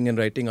then coming and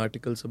writing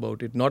articles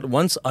about it. Not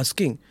once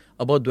asking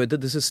about whether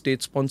this is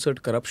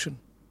state-sponsored corruption.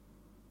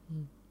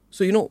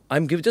 So, you know,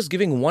 I'm just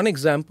giving one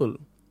example.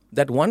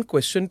 That one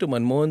question to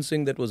Manmohan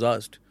Singh that was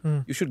asked,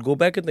 you should go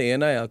back in the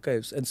ANI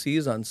archives and see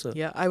his answer.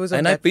 Yeah, I was on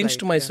And that I pinched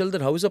flight, myself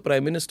that how is a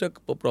Prime Minister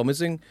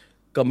promising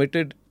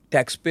committed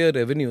taxpayer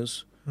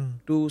revenues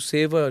to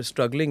save a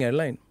struggling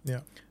airline?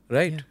 Yeah.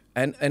 Right? Yeah.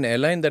 And an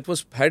airline that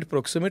had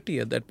proximity.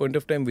 At that point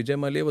of time, Vijay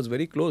Mallya was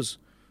very close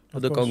to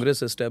the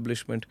Congress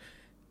establishment.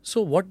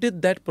 So what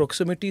did that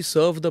proximity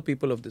serve the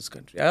people of this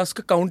country? I ask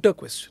a counter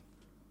question.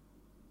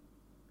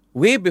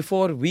 Way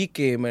before we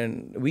came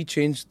and we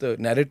changed the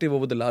narrative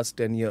over the last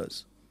 10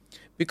 years.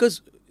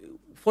 Because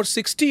for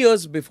 60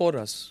 years before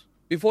us,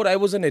 before I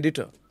was an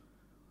editor,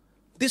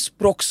 this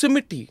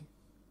proximity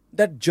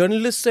that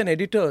journalists and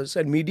editors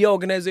and media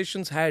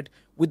organizations had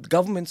with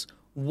governments,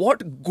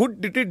 what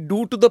good did it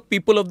do to the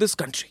people of this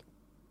country?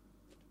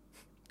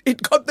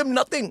 It got them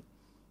nothing.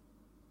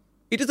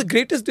 It is the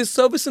greatest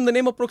disservice in the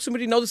name of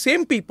proximity. Now the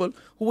same people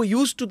who were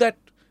used to that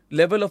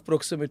level of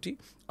proximity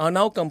are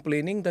now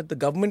complaining that the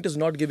government is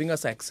not giving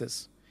us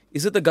access.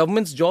 Is it the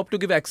government's job to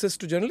give access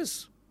to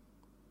journalists?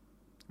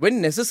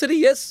 When necessary,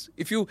 yes.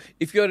 If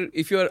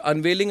you're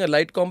unveiling a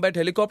light combat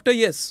helicopter,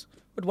 yes.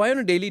 But why on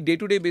a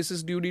day-to-day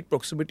basis do you need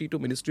proximity to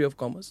Ministry of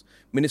Commerce,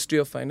 Ministry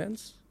of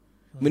Finance,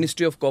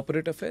 Ministry of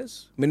Corporate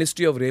Affairs,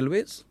 Ministry of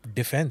Railways?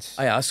 Defense.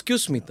 I ask you,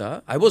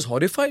 Smita, I was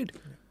horrified.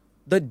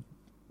 The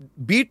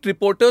beat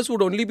reporters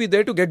would only be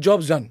there to get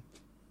jobs done.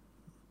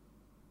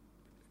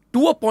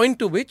 To a point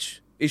to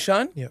which,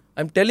 Ishan,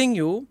 I'm telling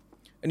you,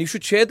 and you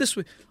should share this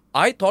with,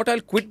 I thought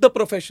I'll quit the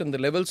profession, the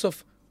levels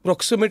of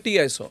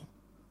proximity I saw.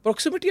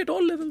 Proximity at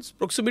all levels.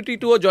 Proximity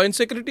to a joint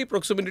secretary,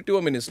 proximity to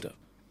a minister,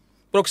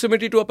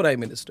 proximity to a prime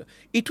minister.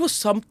 It was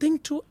something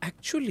to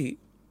actually,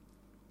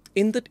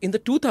 in the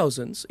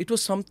 2000s, it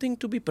was something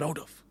to be proud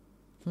of.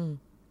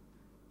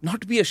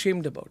 Not be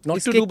ashamed about.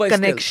 Not to do by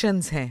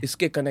connections stealth.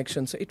 Iske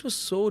connections. It was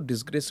so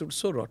disgraceful,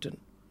 so rotten.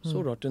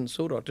 So rotten,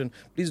 so rotten.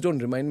 Please don't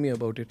remind me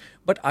about it.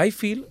 But I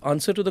feel,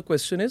 answer to the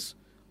question is,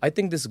 I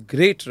think this is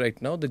great right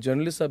now. The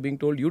journalists are being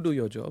told, you do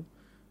your job.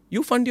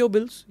 You fund your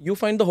bills. You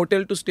find the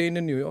hotel to stay in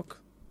New York.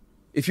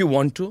 If you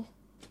want to.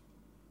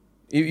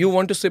 If you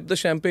want to sip the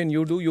champagne,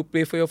 you do. You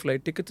pay for your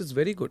flight tickets. It's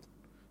very good.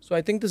 So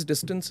I think this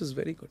distance is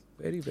very good.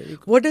 Very, very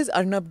good. What does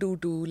Arnab do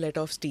to let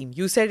off steam?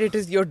 You said it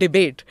is your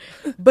debate.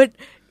 But,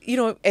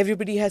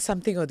 everybody has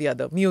something or the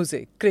other.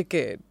 Music,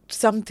 cricket,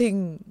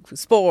 something,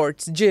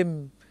 sports,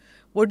 gym.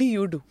 What do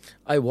you do?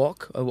 I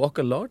walk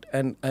a lot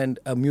and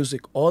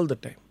music all the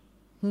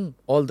time.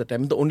 All the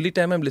time. The only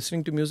time I'm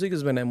listening to music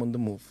is when I'm on the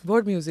move.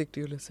 What music do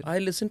you listen to? I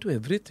listen to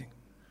everything.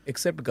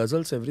 Except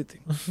ghazals,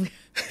 everything.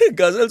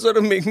 Ghazals sort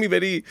of make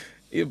me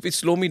it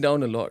slow me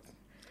down a lot.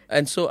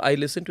 And so I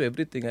listen to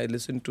everything. I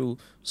listen to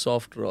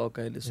soft rock.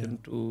 I listen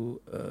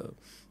to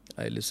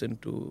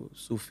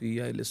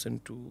Sufi. I listen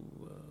to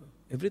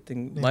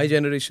everything. My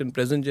generation,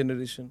 present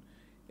generation,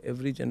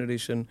 every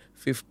generation,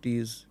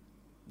 50s,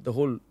 the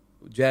whole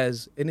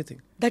jazz,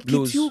 anything. That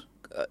Blues.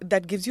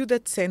 gives you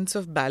that sense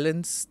of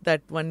balance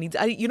that one needs.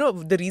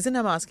 The reason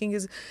I'm asking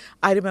is,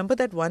 I remember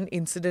that one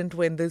incident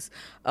when this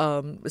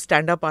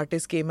stand-up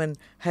artist came and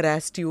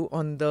harassed you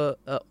on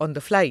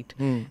the flight,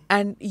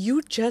 and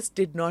you just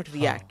did not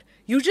react.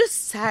 You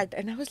just sat,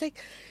 and I was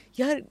like,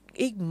 "Yaar,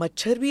 ek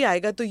machhar bhi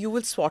aayega, to you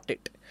will swat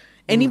it.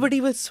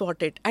 Anybody will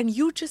swat it," and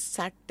you just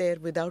sat there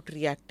without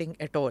reacting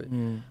at all.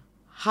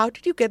 How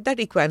did you get that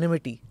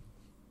equanimity?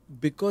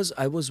 Because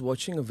I was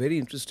watching a very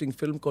interesting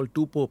film called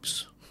Two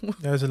Popes.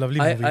 That was a lovely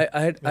movie.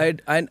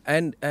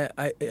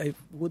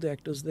 Who were the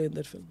actors there in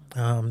that film?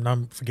 Now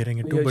I'm forgetting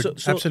it too,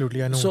 but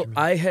absolutely, I know what you mean.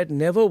 I had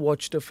never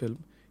watched a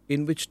film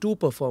in which two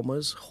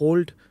performers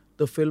hold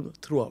the film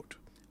throughout.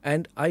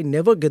 And I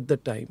never get the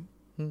time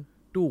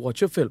to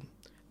watch a film.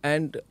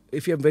 And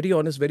if I'm very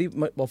honest, very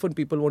often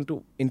people want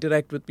to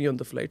interact with me on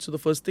the flight. So the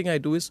first thing I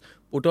do is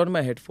put on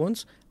my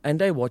headphones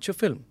and I watch a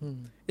film.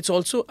 It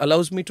also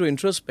allows me to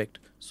introspect.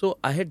 So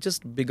I had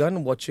just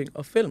begun watching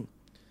a film.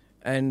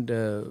 And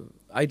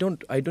I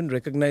don't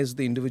recognize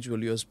the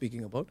individual you're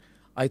speaking about.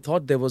 I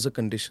thought there was a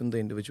condition the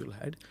individual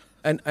had.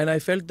 And I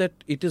felt that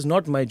it is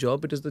not my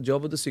job. It is the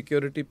job of the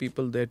security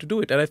people there to do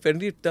it. And I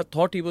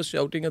thought he was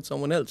shouting at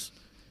someone else.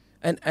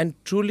 And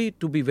truly,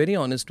 to be very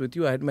honest with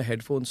you, I had my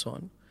headphones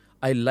on.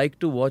 I like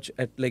to watch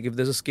at, if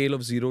there's a scale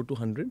of 0 to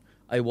 100,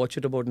 I watch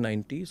it about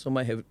 90. So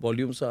my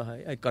volumes are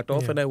high. I cut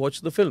off and I watch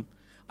the film.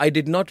 I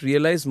did not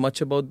realize much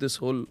about this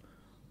whole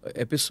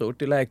episode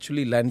till I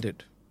actually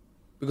landed.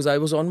 Because I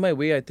was on my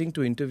way, I think,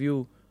 to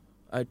interview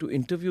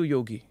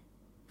Yogi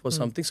for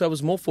something. So I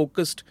was more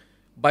focused.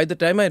 By the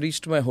time I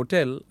reached my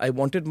hotel, I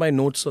wanted my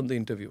notes on the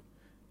interview.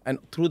 And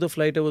through the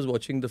flight, I was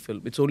watching the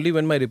film. It's only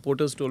when my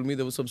reporters told me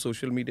there was some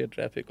social media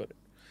traffic on it.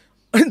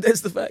 And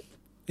that's the fact.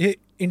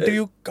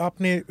 Interview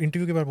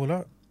के बारे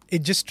बोला,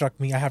 it just struck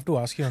me. I have to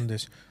ask you on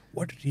this.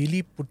 What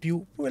really put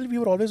you, well, we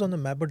were always on the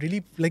map, but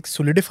really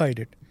solidified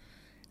it.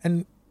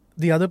 And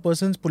the other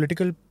person's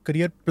political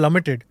career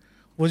plummeted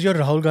was your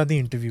Rahul Gandhi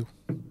interview,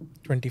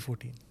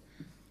 2014.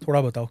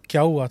 थोड़ा बताओ,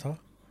 क्या हुआ था?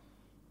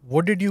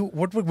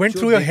 What went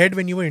through your head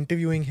when you were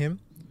interviewing him?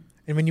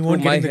 And when you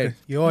weren't getting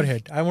your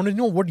head. I want to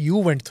know what you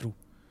went through.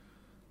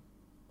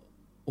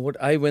 What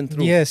I went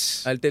through?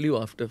 Yes. I'll tell you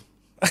after.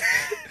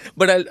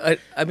 But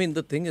I mean,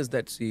 the thing is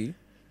that, see,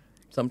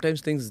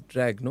 sometimes things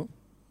drag, no?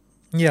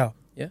 Yeah.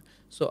 Yeah.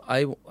 So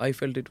I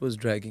felt it was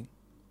dragging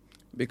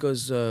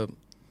because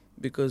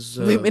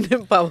women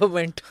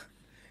empowerment.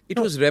 It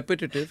was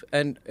repetitive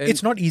and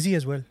it's not easy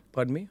as well.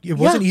 Pardon me? It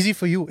wasn't easy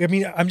for you. I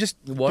mean, I'm just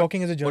What?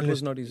 talking as a What journalist.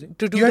 was not easy?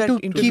 To do You had that to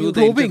interview. keep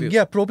the probing,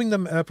 interview.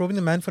 probing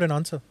the man for an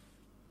answer,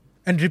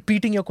 and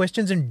repeating your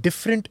questions in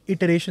different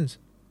iterations.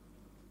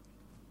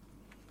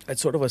 I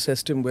sort of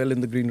assessed him well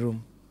in the green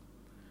room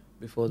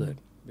before that,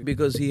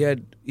 because he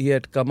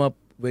had come up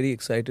very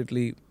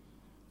excitedly,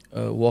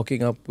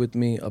 walking up with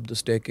me up the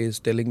staircase,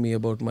 telling me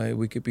about my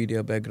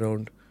Wikipedia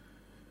background,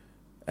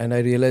 and I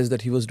realized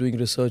that he was doing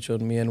research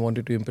on me and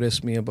wanted to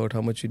impress me about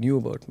how much he knew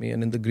about me.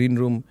 And in the green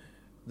room,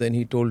 then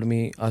he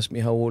asked me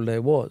how old I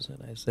was,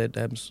 and I said,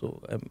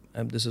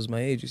 this is my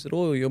age. He said,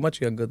 oh, you're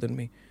much younger than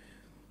me.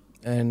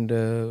 And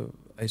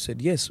I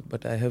said, yes,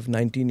 but I have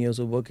 19 years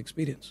of work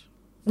experience.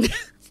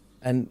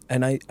 and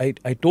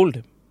I told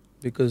him,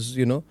 because,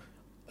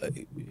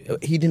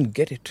 he didn't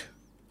get it.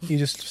 He's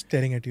just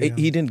staring at you.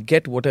 He didn't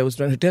get what I was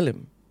trying to tell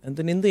him. And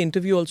then in the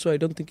interview also, I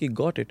don't think he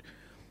got it.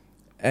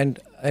 And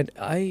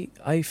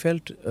I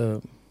felt,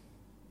 you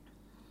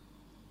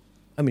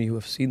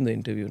have seen the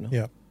interview now.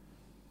 Yeah.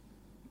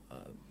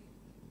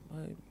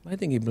 I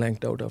think he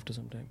blanked out after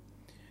some time.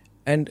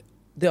 And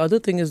the other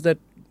thing is that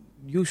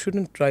you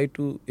shouldn't try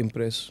to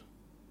impress.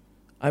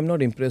 I'm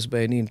not impressed by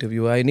any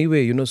interviewer.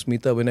 Anyway,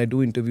 Smita, when I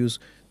do interviews,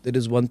 there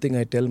is one thing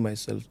I tell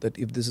myself, that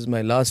if this is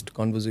my last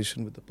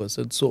conversation with the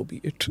person, so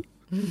be it.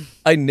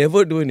 I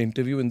never do an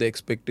interview in the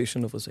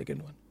expectation of a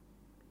second one.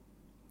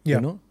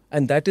 Yeah.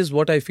 And that is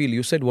what I feel.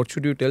 You said, what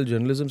should you tell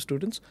journalism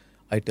students?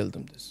 I tell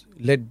them this.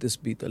 Let this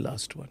be the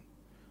last one.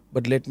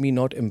 But let me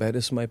not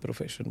embarrass my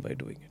profession by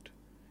doing it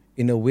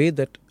in a way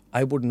that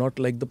I would not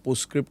like the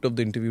postscript of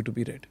the interview to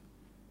be read.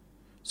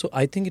 So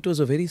I think it was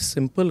a very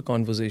simple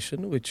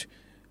conversation which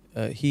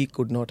he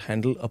could not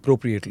handle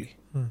appropriately.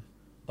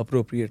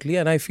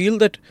 And I feel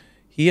that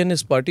he and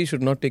his party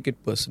should not take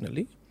it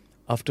personally.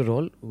 After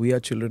all, we are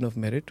children of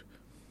merit.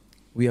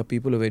 We are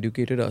people who have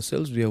educated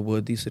ourselves. We are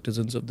worthy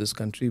citizens of this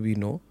country. We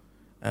know.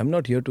 I'm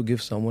not here to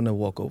give someone a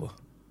walkover.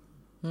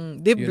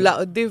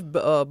 They've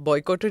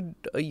boycotted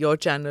your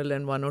channel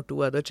and one or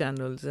two other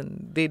channels,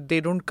 and they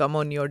don't come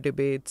on your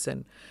debates,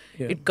 and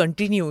it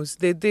continues.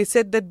 They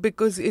said that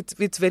because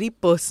it's very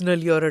personal,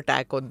 your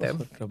attack on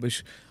them.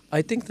 Rubbish.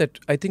 I think that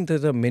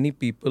there are many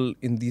people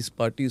in these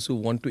parties who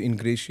want to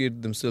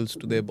ingratiate themselves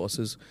to their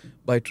bosses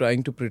by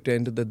trying to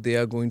pretend that they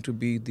are going to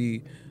be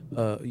the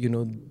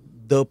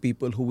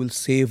people who will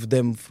save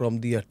them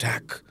from the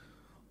attack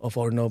of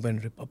Arnab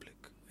and Republic.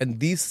 And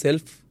these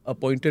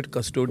self-appointed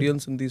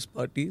custodians in these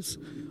parties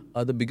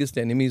are the biggest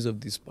enemies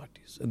of these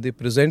parties. And they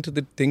present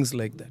things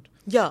like that.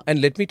 Yeah.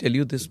 And let me tell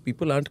you this,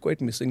 people aren't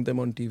quite missing them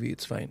on TV.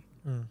 It's fine.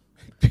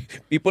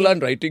 People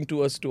aren't writing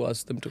to us to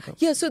ask them to come.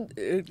 Yeah, so...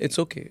 it's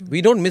okay.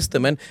 We don't miss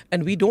them.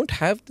 And we don't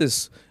have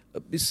this...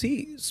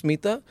 see,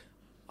 Smita,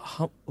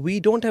 we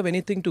don't have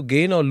anything to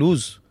gain or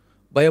lose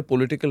by a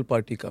political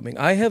party coming.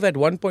 I have at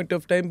one point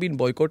of time been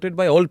boycotted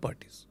by all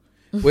parties.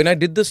 When I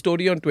did the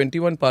story on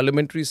 21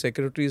 parliamentary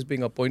secretaries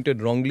being appointed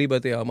wrongly by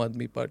the Aam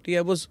Aadmi Party,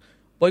 I was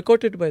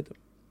boycotted by them.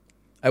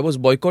 I was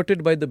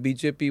boycotted by the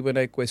BJP when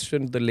I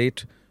questioned the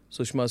late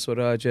Sushma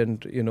Swaraj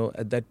and,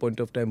 at that point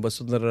of time,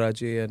 Vasundhara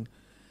Raje and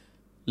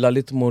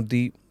Lalit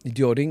Modi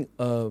during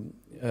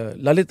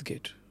Lalit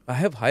Gate. I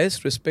have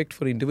highest respect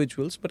for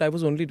individuals, but I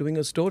was only doing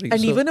a story.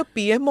 And even a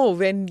PMO,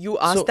 when you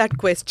asked that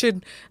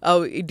question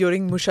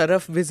during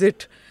Musharraf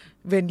visit,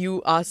 when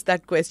you asked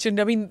that question,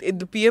 I mean, in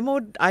the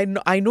PMO,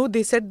 I know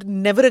they said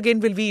never again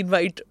will we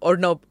invite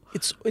Arnab.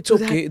 It's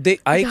okay.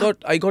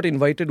 I got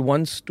invited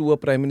once to a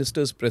Prime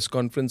Minister's press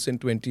conference in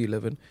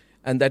 2011,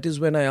 and that is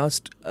when I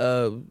asked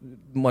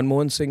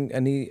Manmohan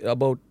Singh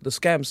about the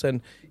scams,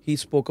 and he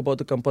spoke about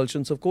the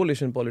compulsions of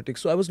coalition politics.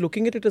 So I was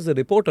looking at it as a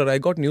reporter. I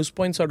got news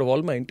points out of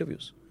all my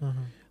interviews.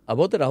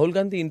 About the Rahul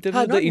Gandhi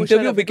interview, the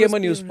interview became a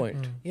news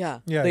point.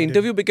 The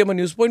interview became a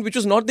news point, which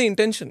was not the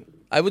intention.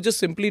 I was just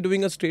simply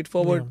doing a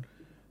straightforward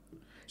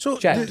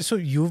chat. So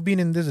you've been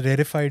in this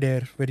rarefied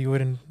air where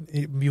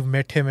you've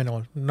met him and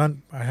all.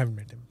 I haven't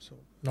met him. So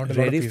not a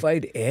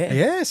rarefied air?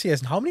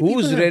 Yes. How many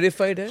Who's people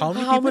rarefied air? How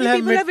many people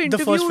have met the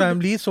first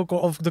family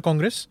of the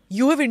Congress?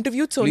 You have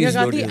interviewed Sonia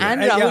Gandhi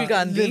and Rahul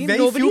Gandhi.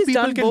 Very few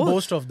people can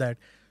boast of that.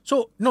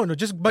 So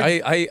but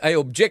I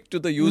object to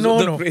the use of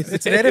the phrase.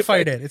 It's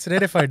rarefied air. It's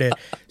rarefied air.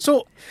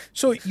 So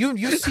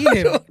you've seen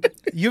him.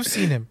 You've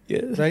seen him,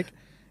 yes. Right?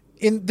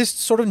 In this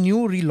sort of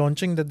new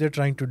relaunching that they're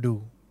trying to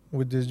do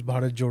with this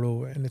Bharat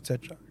Jodo and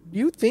etc. Do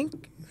you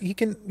think he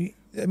can?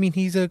 I mean,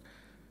 he's a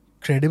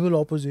credible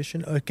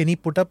opposition, or can he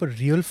put up a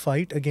real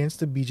fight against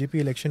the BJP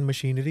election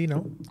machinery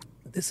now?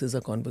 This is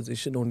a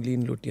conversation only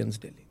in Lutyens,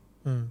 Delhi.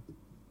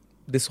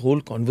 This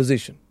whole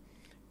conversation,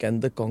 can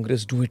the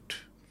Congress do it?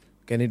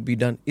 Can it be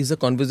done? Is a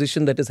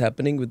conversation that is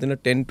happening within a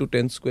 10 to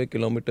 10 square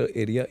kilometer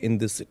area in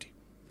this city.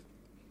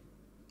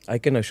 I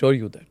can assure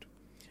you that.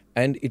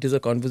 And it is a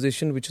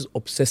conversation which is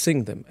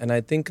obsessing them. And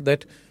I think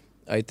that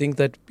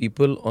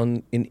people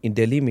in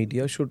Delhi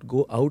media should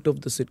go out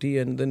of the city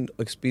and then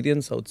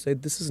experience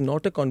outside. This is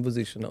not a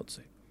conversation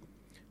outside.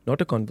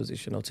 Not a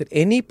conversation outside.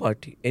 Any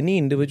party, any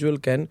individual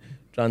can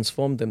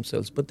transform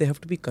themselves, but they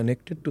have to be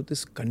connected to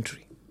this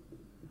country.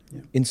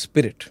 in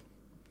spirit.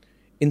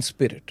 In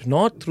spirit,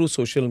 not through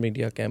social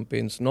media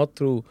campaigns, not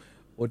through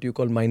what you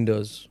call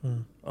minders.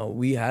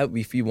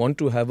 If we want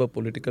to have a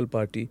political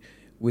party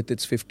with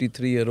its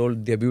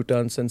 53-year-old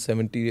debutants and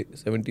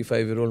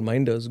 75-year-old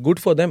minders,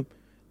 good for them.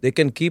 They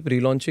can keep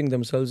relaunching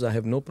themselves. I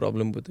have no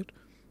problem with it.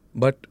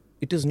 But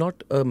it is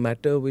not a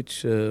matter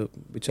which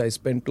I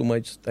spend too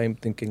much time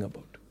thinking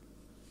about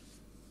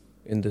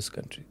in this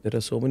country. There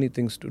are so many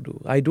things to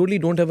do. I really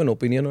don't have an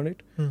opinion on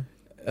it.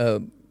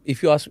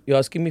 If you're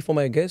asking me for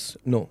my guess,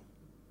 no.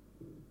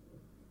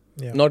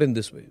 Yeah. Not in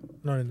this way.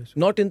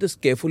 Not in this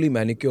carefully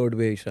manicured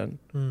way, Ishan.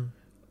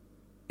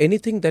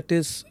 Anything that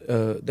is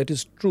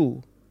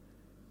true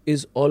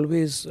is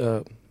always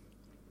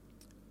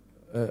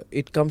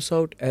it comes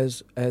out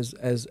as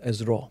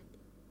raw.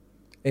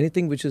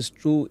 Anything which is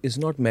true is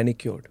not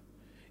manicured,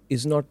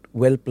 is not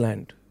well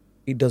planned.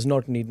 It does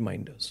not need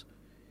minders.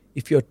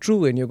 If you're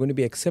true and you're going to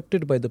be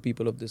accepted by the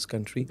people of this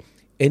country,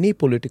 any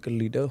political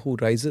leader who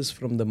rises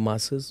from the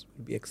masses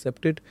will be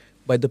accepted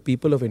by the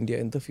people of India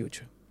in the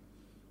future.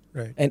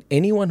 Right. And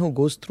anyone who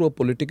goes through a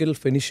political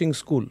finishing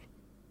school,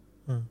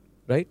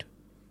 right,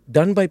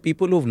 done by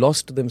people who've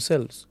lost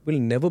themselves, will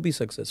never be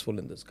successful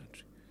in this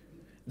country.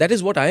 That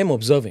is what I am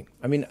observing.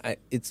 I mean,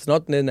 it's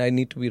not that I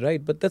need to be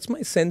right, but that's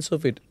my sense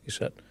of it,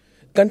 Ishan.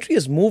 Country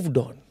has moved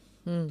on.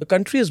 The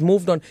country has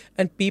moved on,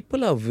 and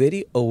people are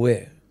very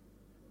aware.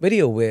 Very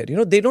aware. You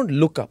know, they don't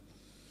look up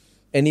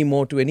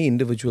anymore to any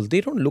individual.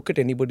 They don't look at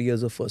anybody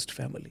as a first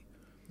family.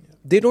 Yeah.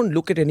 They don't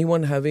look at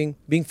anyone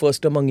being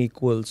first among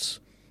equals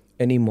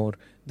anymore.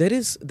 There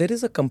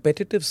is a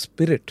competitive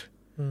spirit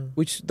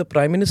which the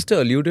Prime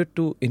Minister alluded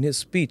to in his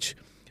speech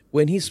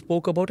when he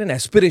spoke about an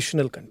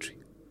aspirational country.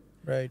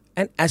 Right.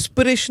 An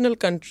aspirational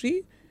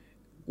country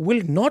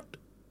will not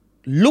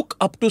look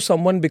up to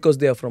someone because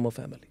they are from a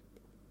family.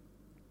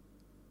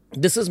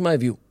 This is my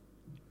view.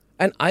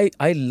 And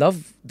I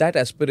love that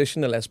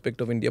aspirational aspect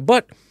of India.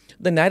 But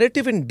the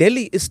narrative in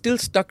Delhi is still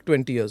stuck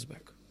 20 years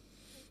back.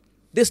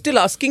 They're still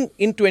asking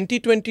in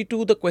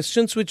 2022 the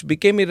questions which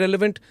became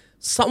irrelevant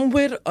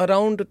somewhere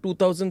around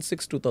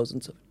 2006,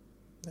 2007.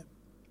 Yeah.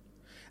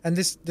 And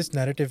this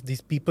narrative,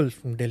 these people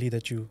from Delhi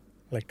that you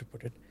like to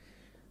put it,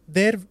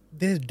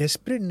 there's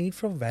desperate need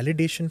for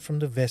validation from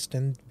the West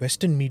and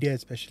Western media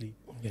especially.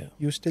 Yeah.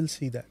 You still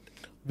see that.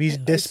 We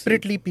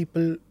desperately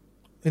people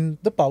in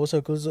the power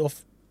circles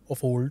of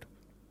old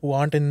who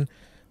aren't in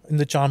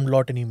the charmed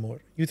lot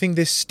anymore. You think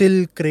they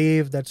still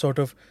crave that sort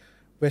of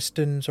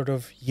Western sort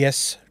of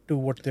yes to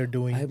what they're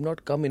doing? I have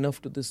not come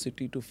enough to this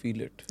city to feel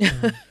it.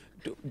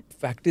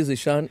 Fact is,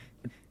 Ishan,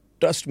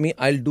 trust me,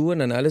 I'll do an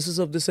analysis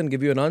of this and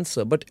give you an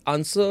answer. But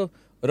answer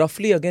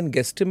roughly again,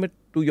 guesstimate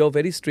to your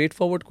very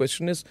straightforward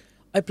question is,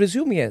 I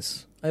presume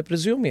yes. Yeah.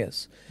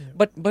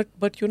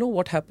 But you know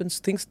what happens?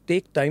 Things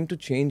take time to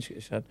change,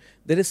 Ishan.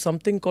 There is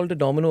something called a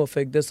domino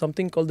effect. There's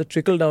something called the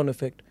trickle-down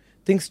effect.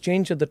 Things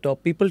change at the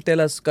top. People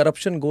tell us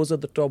corruption goes at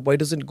the top. Why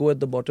doesn't it go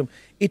at the bottom?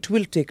 It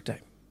will take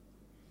time.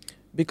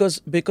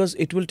 Because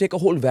it will take a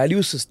whole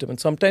value system. And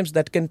sometimes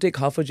that can take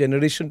half a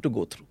generation to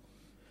go through.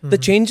 The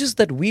changes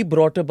that we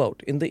brought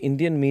about in the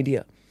Indian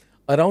media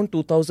around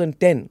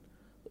 2010,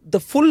 the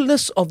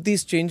fullness of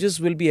these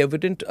changes will be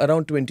evident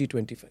around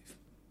 2025.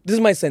 This is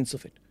my sense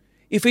of it.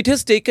 If it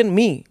has taken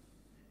me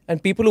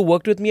and people who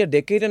worked with me a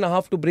decade and a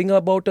half to bring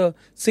about a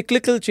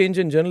cyclical change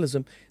in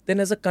journalism,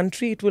 then as a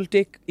country it will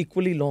take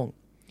equally long.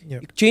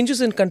 Yep. Changes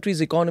in countries'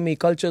 economy,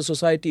 culture,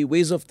 society,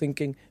 ways of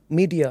thinking,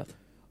 media,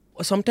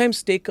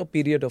 sometimes take a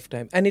period of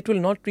time. And it will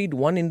not need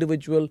one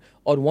individual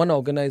or one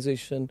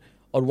organization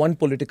or one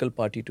political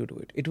party to do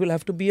it. It will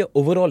have to be an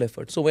overall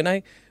effort. So when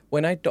I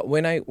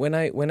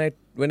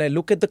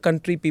look at the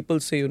country, people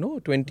say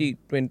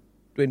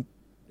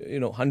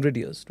 100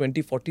 years,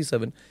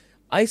 2047.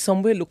 I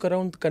somewhere look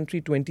around the country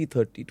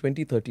 2030,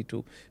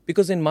 2032.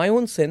 Because in my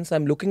own sense,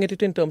 I'm looking at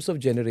it in terms of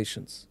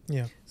generations.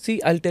 Yeah.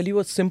 See, I'll tell you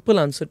a simple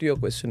answer to your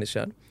question,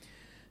 Ishan.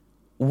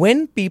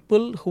 When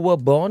people who were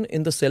born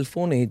in the cell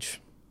phone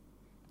age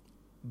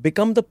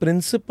become the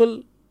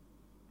principal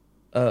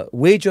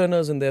wage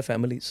earners in their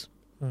families,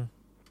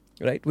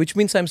 right? Which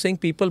means I'm saying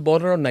people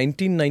born around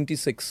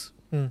 1996,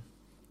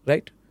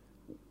 right?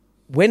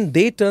 When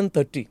they turn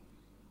 30,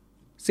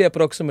 say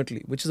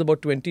approximately, which is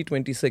about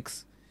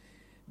 2026,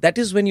 that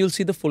is when you'll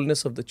see the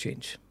fullness of the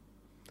change.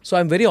 So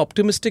I'm very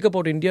optimistic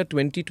about India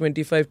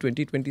 2025,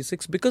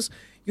 2026 because,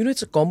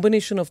 it's a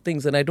combination of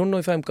things. And I don't know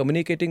if I'm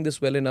communicating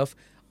this well enough.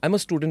 I'm a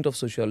student of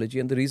sociology.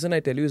 And the reason I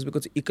tell you is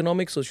because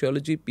economic,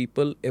 sociology,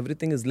 people,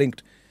 everything is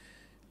linked.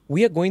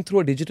 We are going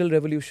through a digital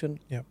revolution.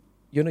 Yeah.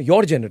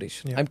 Your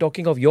generation, yeah. I'm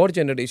talking of your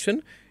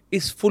generation,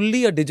 is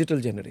fully a digital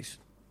generation.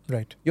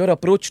 Right. Your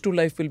approach to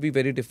life will be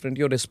very different.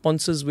 Your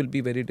responses will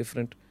be very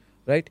different.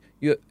 Right?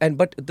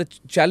 But the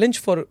challenge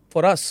for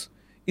us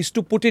is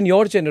to put in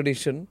your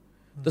generation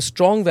the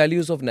strong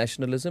values of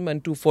nationalism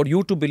and for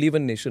you to believe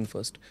in nation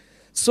first.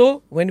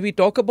 So when we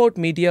talk about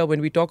media,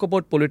 when we talk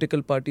about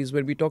political parties,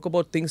 when we talk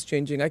about things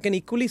changing, I can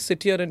equally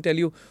sit here and tell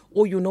you,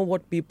 you know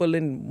what, people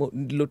in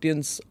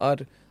Lutyens are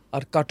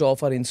are cut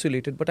off, are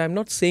insulated. But I'm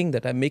not saying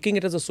that. I'm making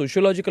it as a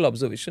sociological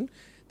observation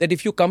that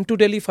if you come to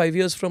Delhi 5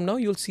 years from now,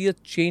 you'll see a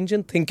change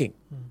in thinking.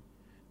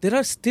 There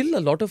are still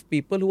a lot of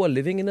people who are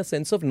living in a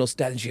sense of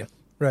nostalgia.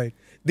 Right.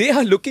 They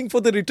are looking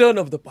for the return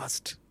of the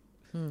past.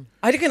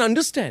 I can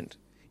understand.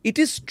 It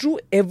is true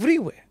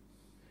everywhere.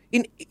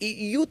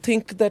 You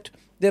think that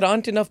there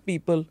aren't enough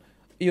people,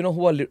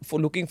 who are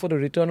looking for the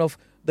return of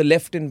the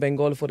left in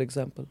Bengal, for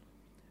example.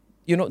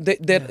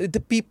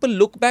 The people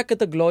look back at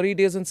the glory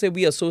days and say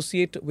we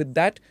associate with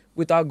that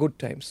with our good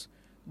times.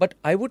 But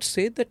I would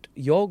say that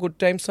your good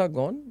times are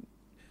gone.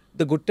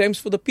 The good times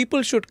for the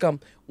people should come.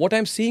 What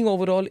I'm seeing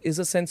overall is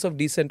a sense of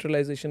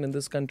decentralization in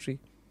this country.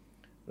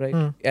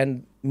 Right?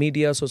 And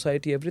media,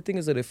 society, everything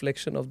is a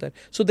reflection of that.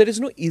 So there is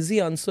no easy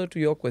answer to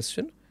your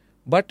question.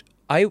 But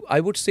I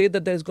would say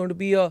that there's going to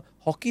be a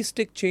hockey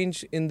stick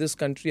change in this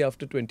country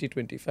after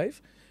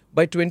 2025.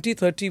 By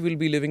 2030, we'll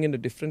be living in a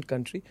different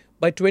country.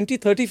 By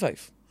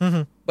 2035,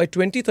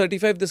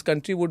 this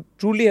country would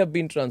truly have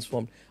been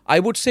transformed. I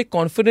would say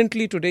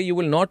confidently today, you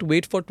will not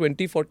wait for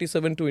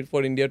 2047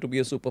 for India to be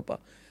a superpower.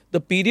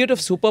 The period of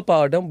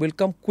superpowerdom will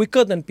come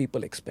quicker than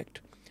people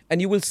expect. And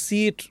you will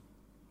see it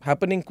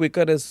happening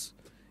quicker as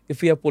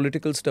if we have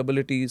political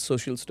stability,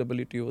 social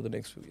stability over the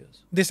next few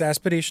years. This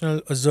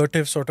aspirational,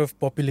 assertive sort of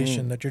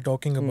population that you're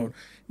talking about,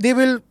 there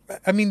will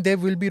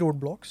be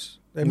roadblocks.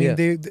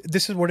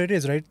 This is what it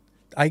is, right?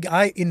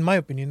 I, in my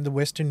opinion, the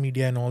Western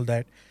media and all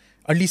that,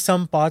 at least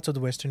some parts of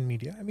the Western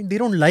media, they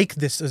don't like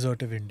this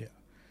assertive India.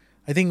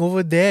 I think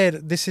over there,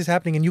 this is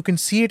happening, and you can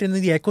see it in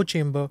the echo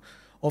chamber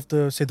of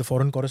the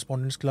Foreign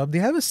Correspondents Club. They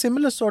have a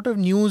similar sort of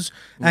news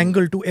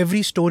angle to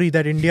every story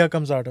that India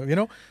comes out of,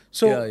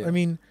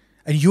 So,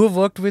 and you have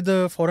worked with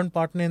a foreign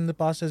partner in the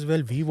past as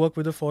well. We work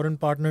with a foreign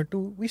partner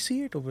too. We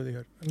see it over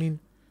there.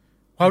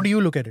 How do you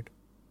look at it?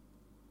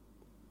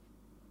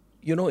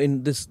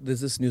 There's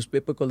this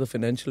newspaper called the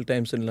Financial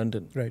Times in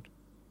London. Right.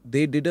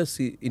 They did a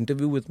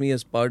interview with me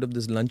as part of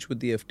this Lunch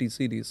with the FT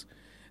series.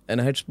 And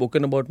I had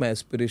spoken about my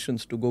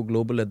aspirations to go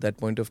global at that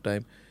point of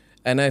time.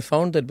 And I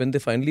found that when they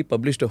finally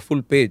published a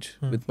full page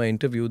with my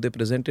interview, they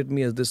presented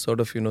me as this sort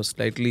of,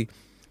 slightly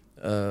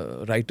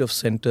right of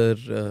center,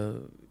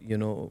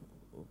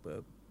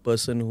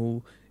 person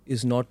who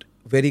is not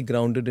very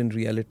grounded in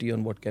reality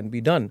on what can be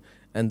done.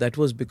 And that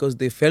was because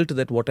they felt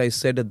that what I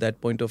said at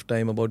that point of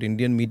time about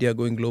Indian media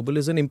going global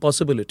is an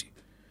impossibility.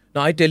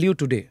 Now, I tell you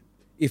today,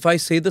 if I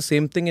say the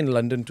same thing in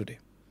London today,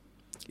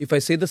 if I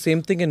say the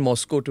same thing in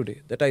Moscow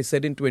today that I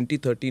said in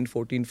 2013,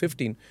 14,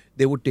 15,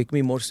 they would take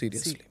me more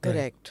seriously.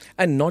 Correct.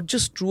 And not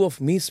just true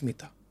of me,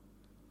 Smita.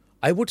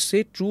 I would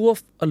say true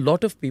of a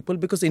lot of people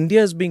because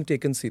India is being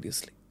taken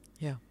seriously.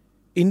 Yeah.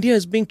 India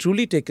is being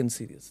truly taken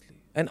seriously.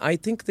 And I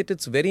think that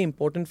it's very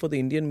important for the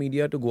Indian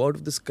media to go out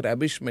of this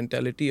crabbish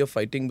mentality of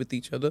fighting with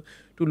each other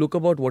to look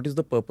about what is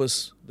the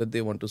purpose that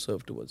they want to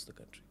serve towards the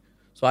country.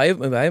 So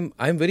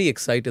I'm very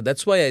excited.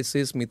 That's why I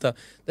say, Smita,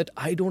 that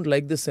I don't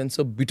like this sense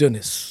of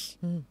bitterness.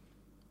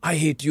 I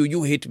hate you,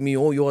 you hate me,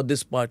 oh, you're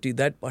this party,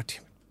 that party.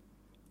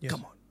 Yes.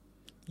 Come on.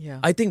 Yeah.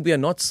 I think we are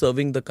not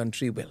serving the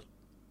country well.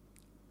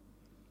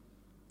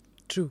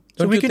 True.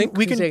 So Don't you think?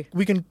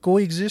 we can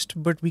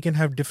coexist, but we can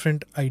have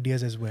different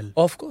ideas as well.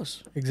 Of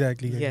course.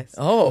 Exactly. Yes.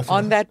 Oh.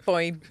 On that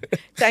point,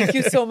 thank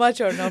you so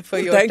much, Arnab, for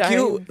your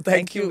time.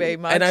 Thank you very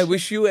much. And I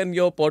wish you and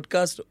your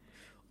podcast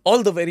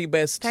all the very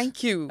best.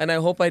 Thank you. And I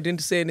hope I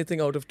didn't say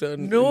anything out of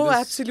turn. No,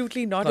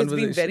 absolutely not. It's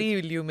been very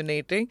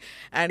illuminating.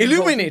 And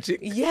illuminating?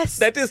 Yes.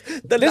 That is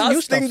the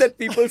last thing that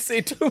people say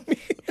to me.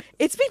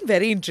 It's been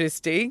very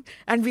interesting.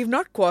 And we've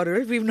not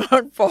quarreled. We've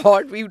not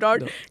fought. We've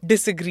not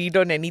disagreed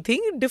on anything.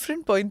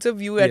 Different points of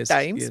view at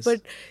times. Yes.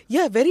 But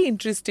yeah, very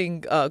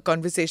interesting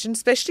conversation,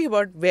 especially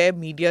about where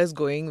media is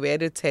going,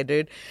 where it's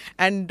headed.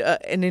 And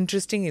an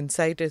interesting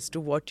insight as to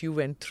what you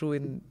went through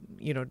in,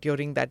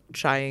 during that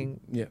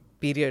trying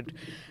period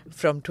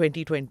from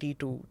 2020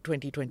 to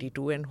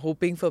 2022 and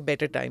hoping for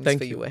better times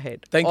for you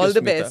ahead. All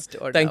the Smita. best.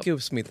 Thank you,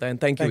 Smita. And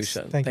thank you, Thanks.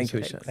 Ishan. Thank you,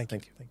 Ishan. Thank you.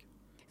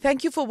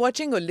 Thank you for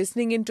watching or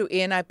listening into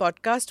ANI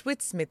Podcast with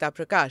Smita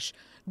Prakash.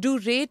 Do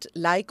rate,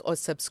 like or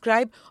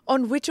subscribe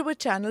on whichever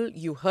channel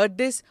you heard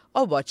this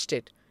or watched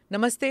it.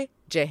 Namaste.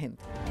 Jai Hind.